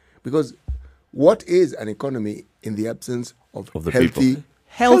 Because what is an economy in the absence of the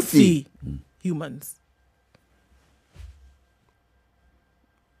healthy humans?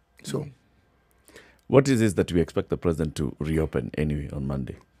 So, what is it that we expect the president to reopen anyway on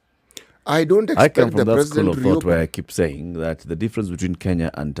Monday? I don't I come expect from the that school president of to thought reopen. where I keep saying that the difference between Kenya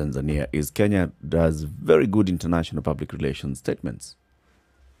and Tanzania is Kenya does very good international public relations statements.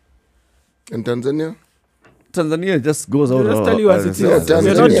 And Tanzania? Tanzania just goes out. Just tell you as it is. No,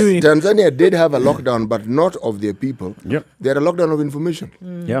 Tanzania did have a lockdown, but not of their people. Yep. They had a lockdown of information.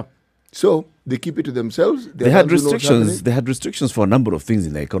 Yeah. So they keep it to themselves. They had restrictions. They had restrictions for a number of things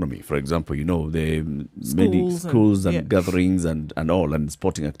in the economy. For example, the many schools and gatherings and all and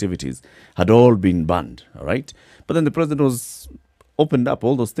sporting activities had all been banned. All right, but then the president was opened up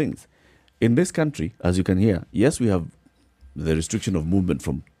all those things. In this country, as you can hear, yes, we have the restriction of movement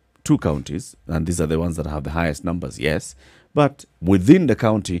from 2 counties, and these are the ones that have the highest numbers. Yes, but within the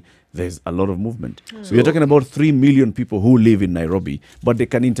county, there's a lot of movement. So you're talking about 3 million people who live in Nairobi, but they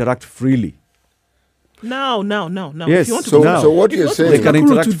can interact freely. Now. Yes, If you want to so what you're saying, they can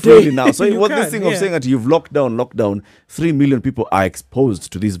interact freely now. So what this thing of yeah. saying that you've locked down, 3 million people are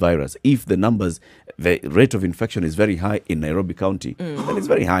exposed to this virus. If the rate of infection is very high in Nairobi County, then it's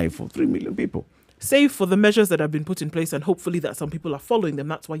very high for 3 million people. Save for the measures that have been put in place, and hopefully that some people are following them.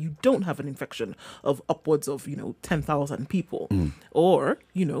 That's why you don't have an infection of upwards of 10,000 people, or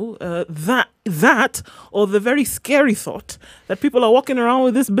that or the very scary thought that people are walking around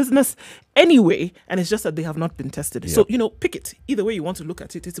with this business anyway, and it's just that they have not been tested. Yep. So pick it either way you want to look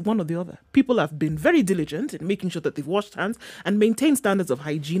at it. It's one or the other. People have been very diligent in making sure that they've washed hands and maintained standards of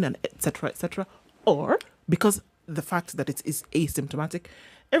hygiene and etc., or because the fact that it is asymptomatic.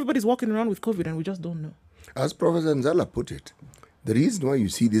 Everybody's walking around with COVID and we just don't know. As Professor Nzala put it, the reason why you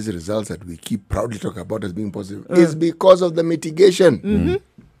see these results that we keep proudly talking about as being positive is because of the mitigation.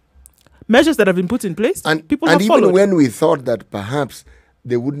 Measures that have been put in place, and people have even followed. when we thought that perhaps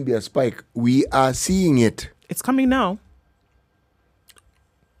there wouldn't be a spike, we are seeing it. It's coming now.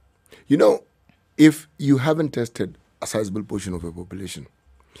 If you haven't tested a sizable portion of your population,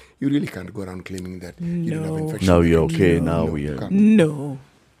 you really can't go around claiming that you don't have infection. Now you're okay. Now we are. No.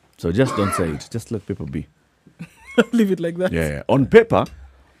 So just don't say it. Just let people be. Leave it like that. Yeah. On paper,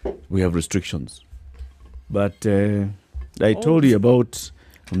 we have restrictions. But I told you about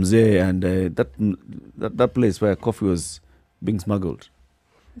Mzee and that place where coffee was being smuggled.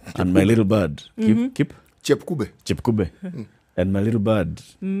 And my little bird. Keep? Chepkube. And my little bird.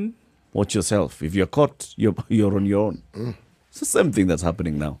 Watch yourself. If you're caught, you're on your own. It's the same thing that's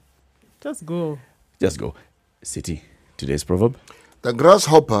happening now. Just go. City. Today's proverb. The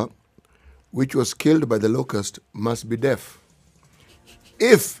grasshopper, which was killed by the locust, must be deaf.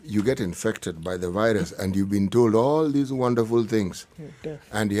 If you get infected by the virus and you've been told all these wonderful things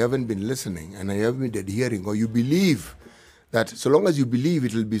and you haven't been listening and you haven't been adhering, or you believe that so long as you believe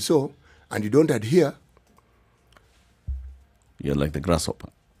it will be so and you don't adhere, you're like the grasshopper.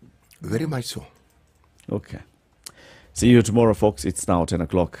 Very much so. Okay. See you tomorrow, folks. It's now 10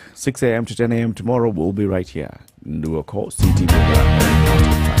 o'clock. 6 a.m. to 10 a.m. tomorrow. We'll be right here. Do a call.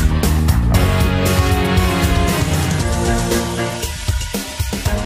 CTV.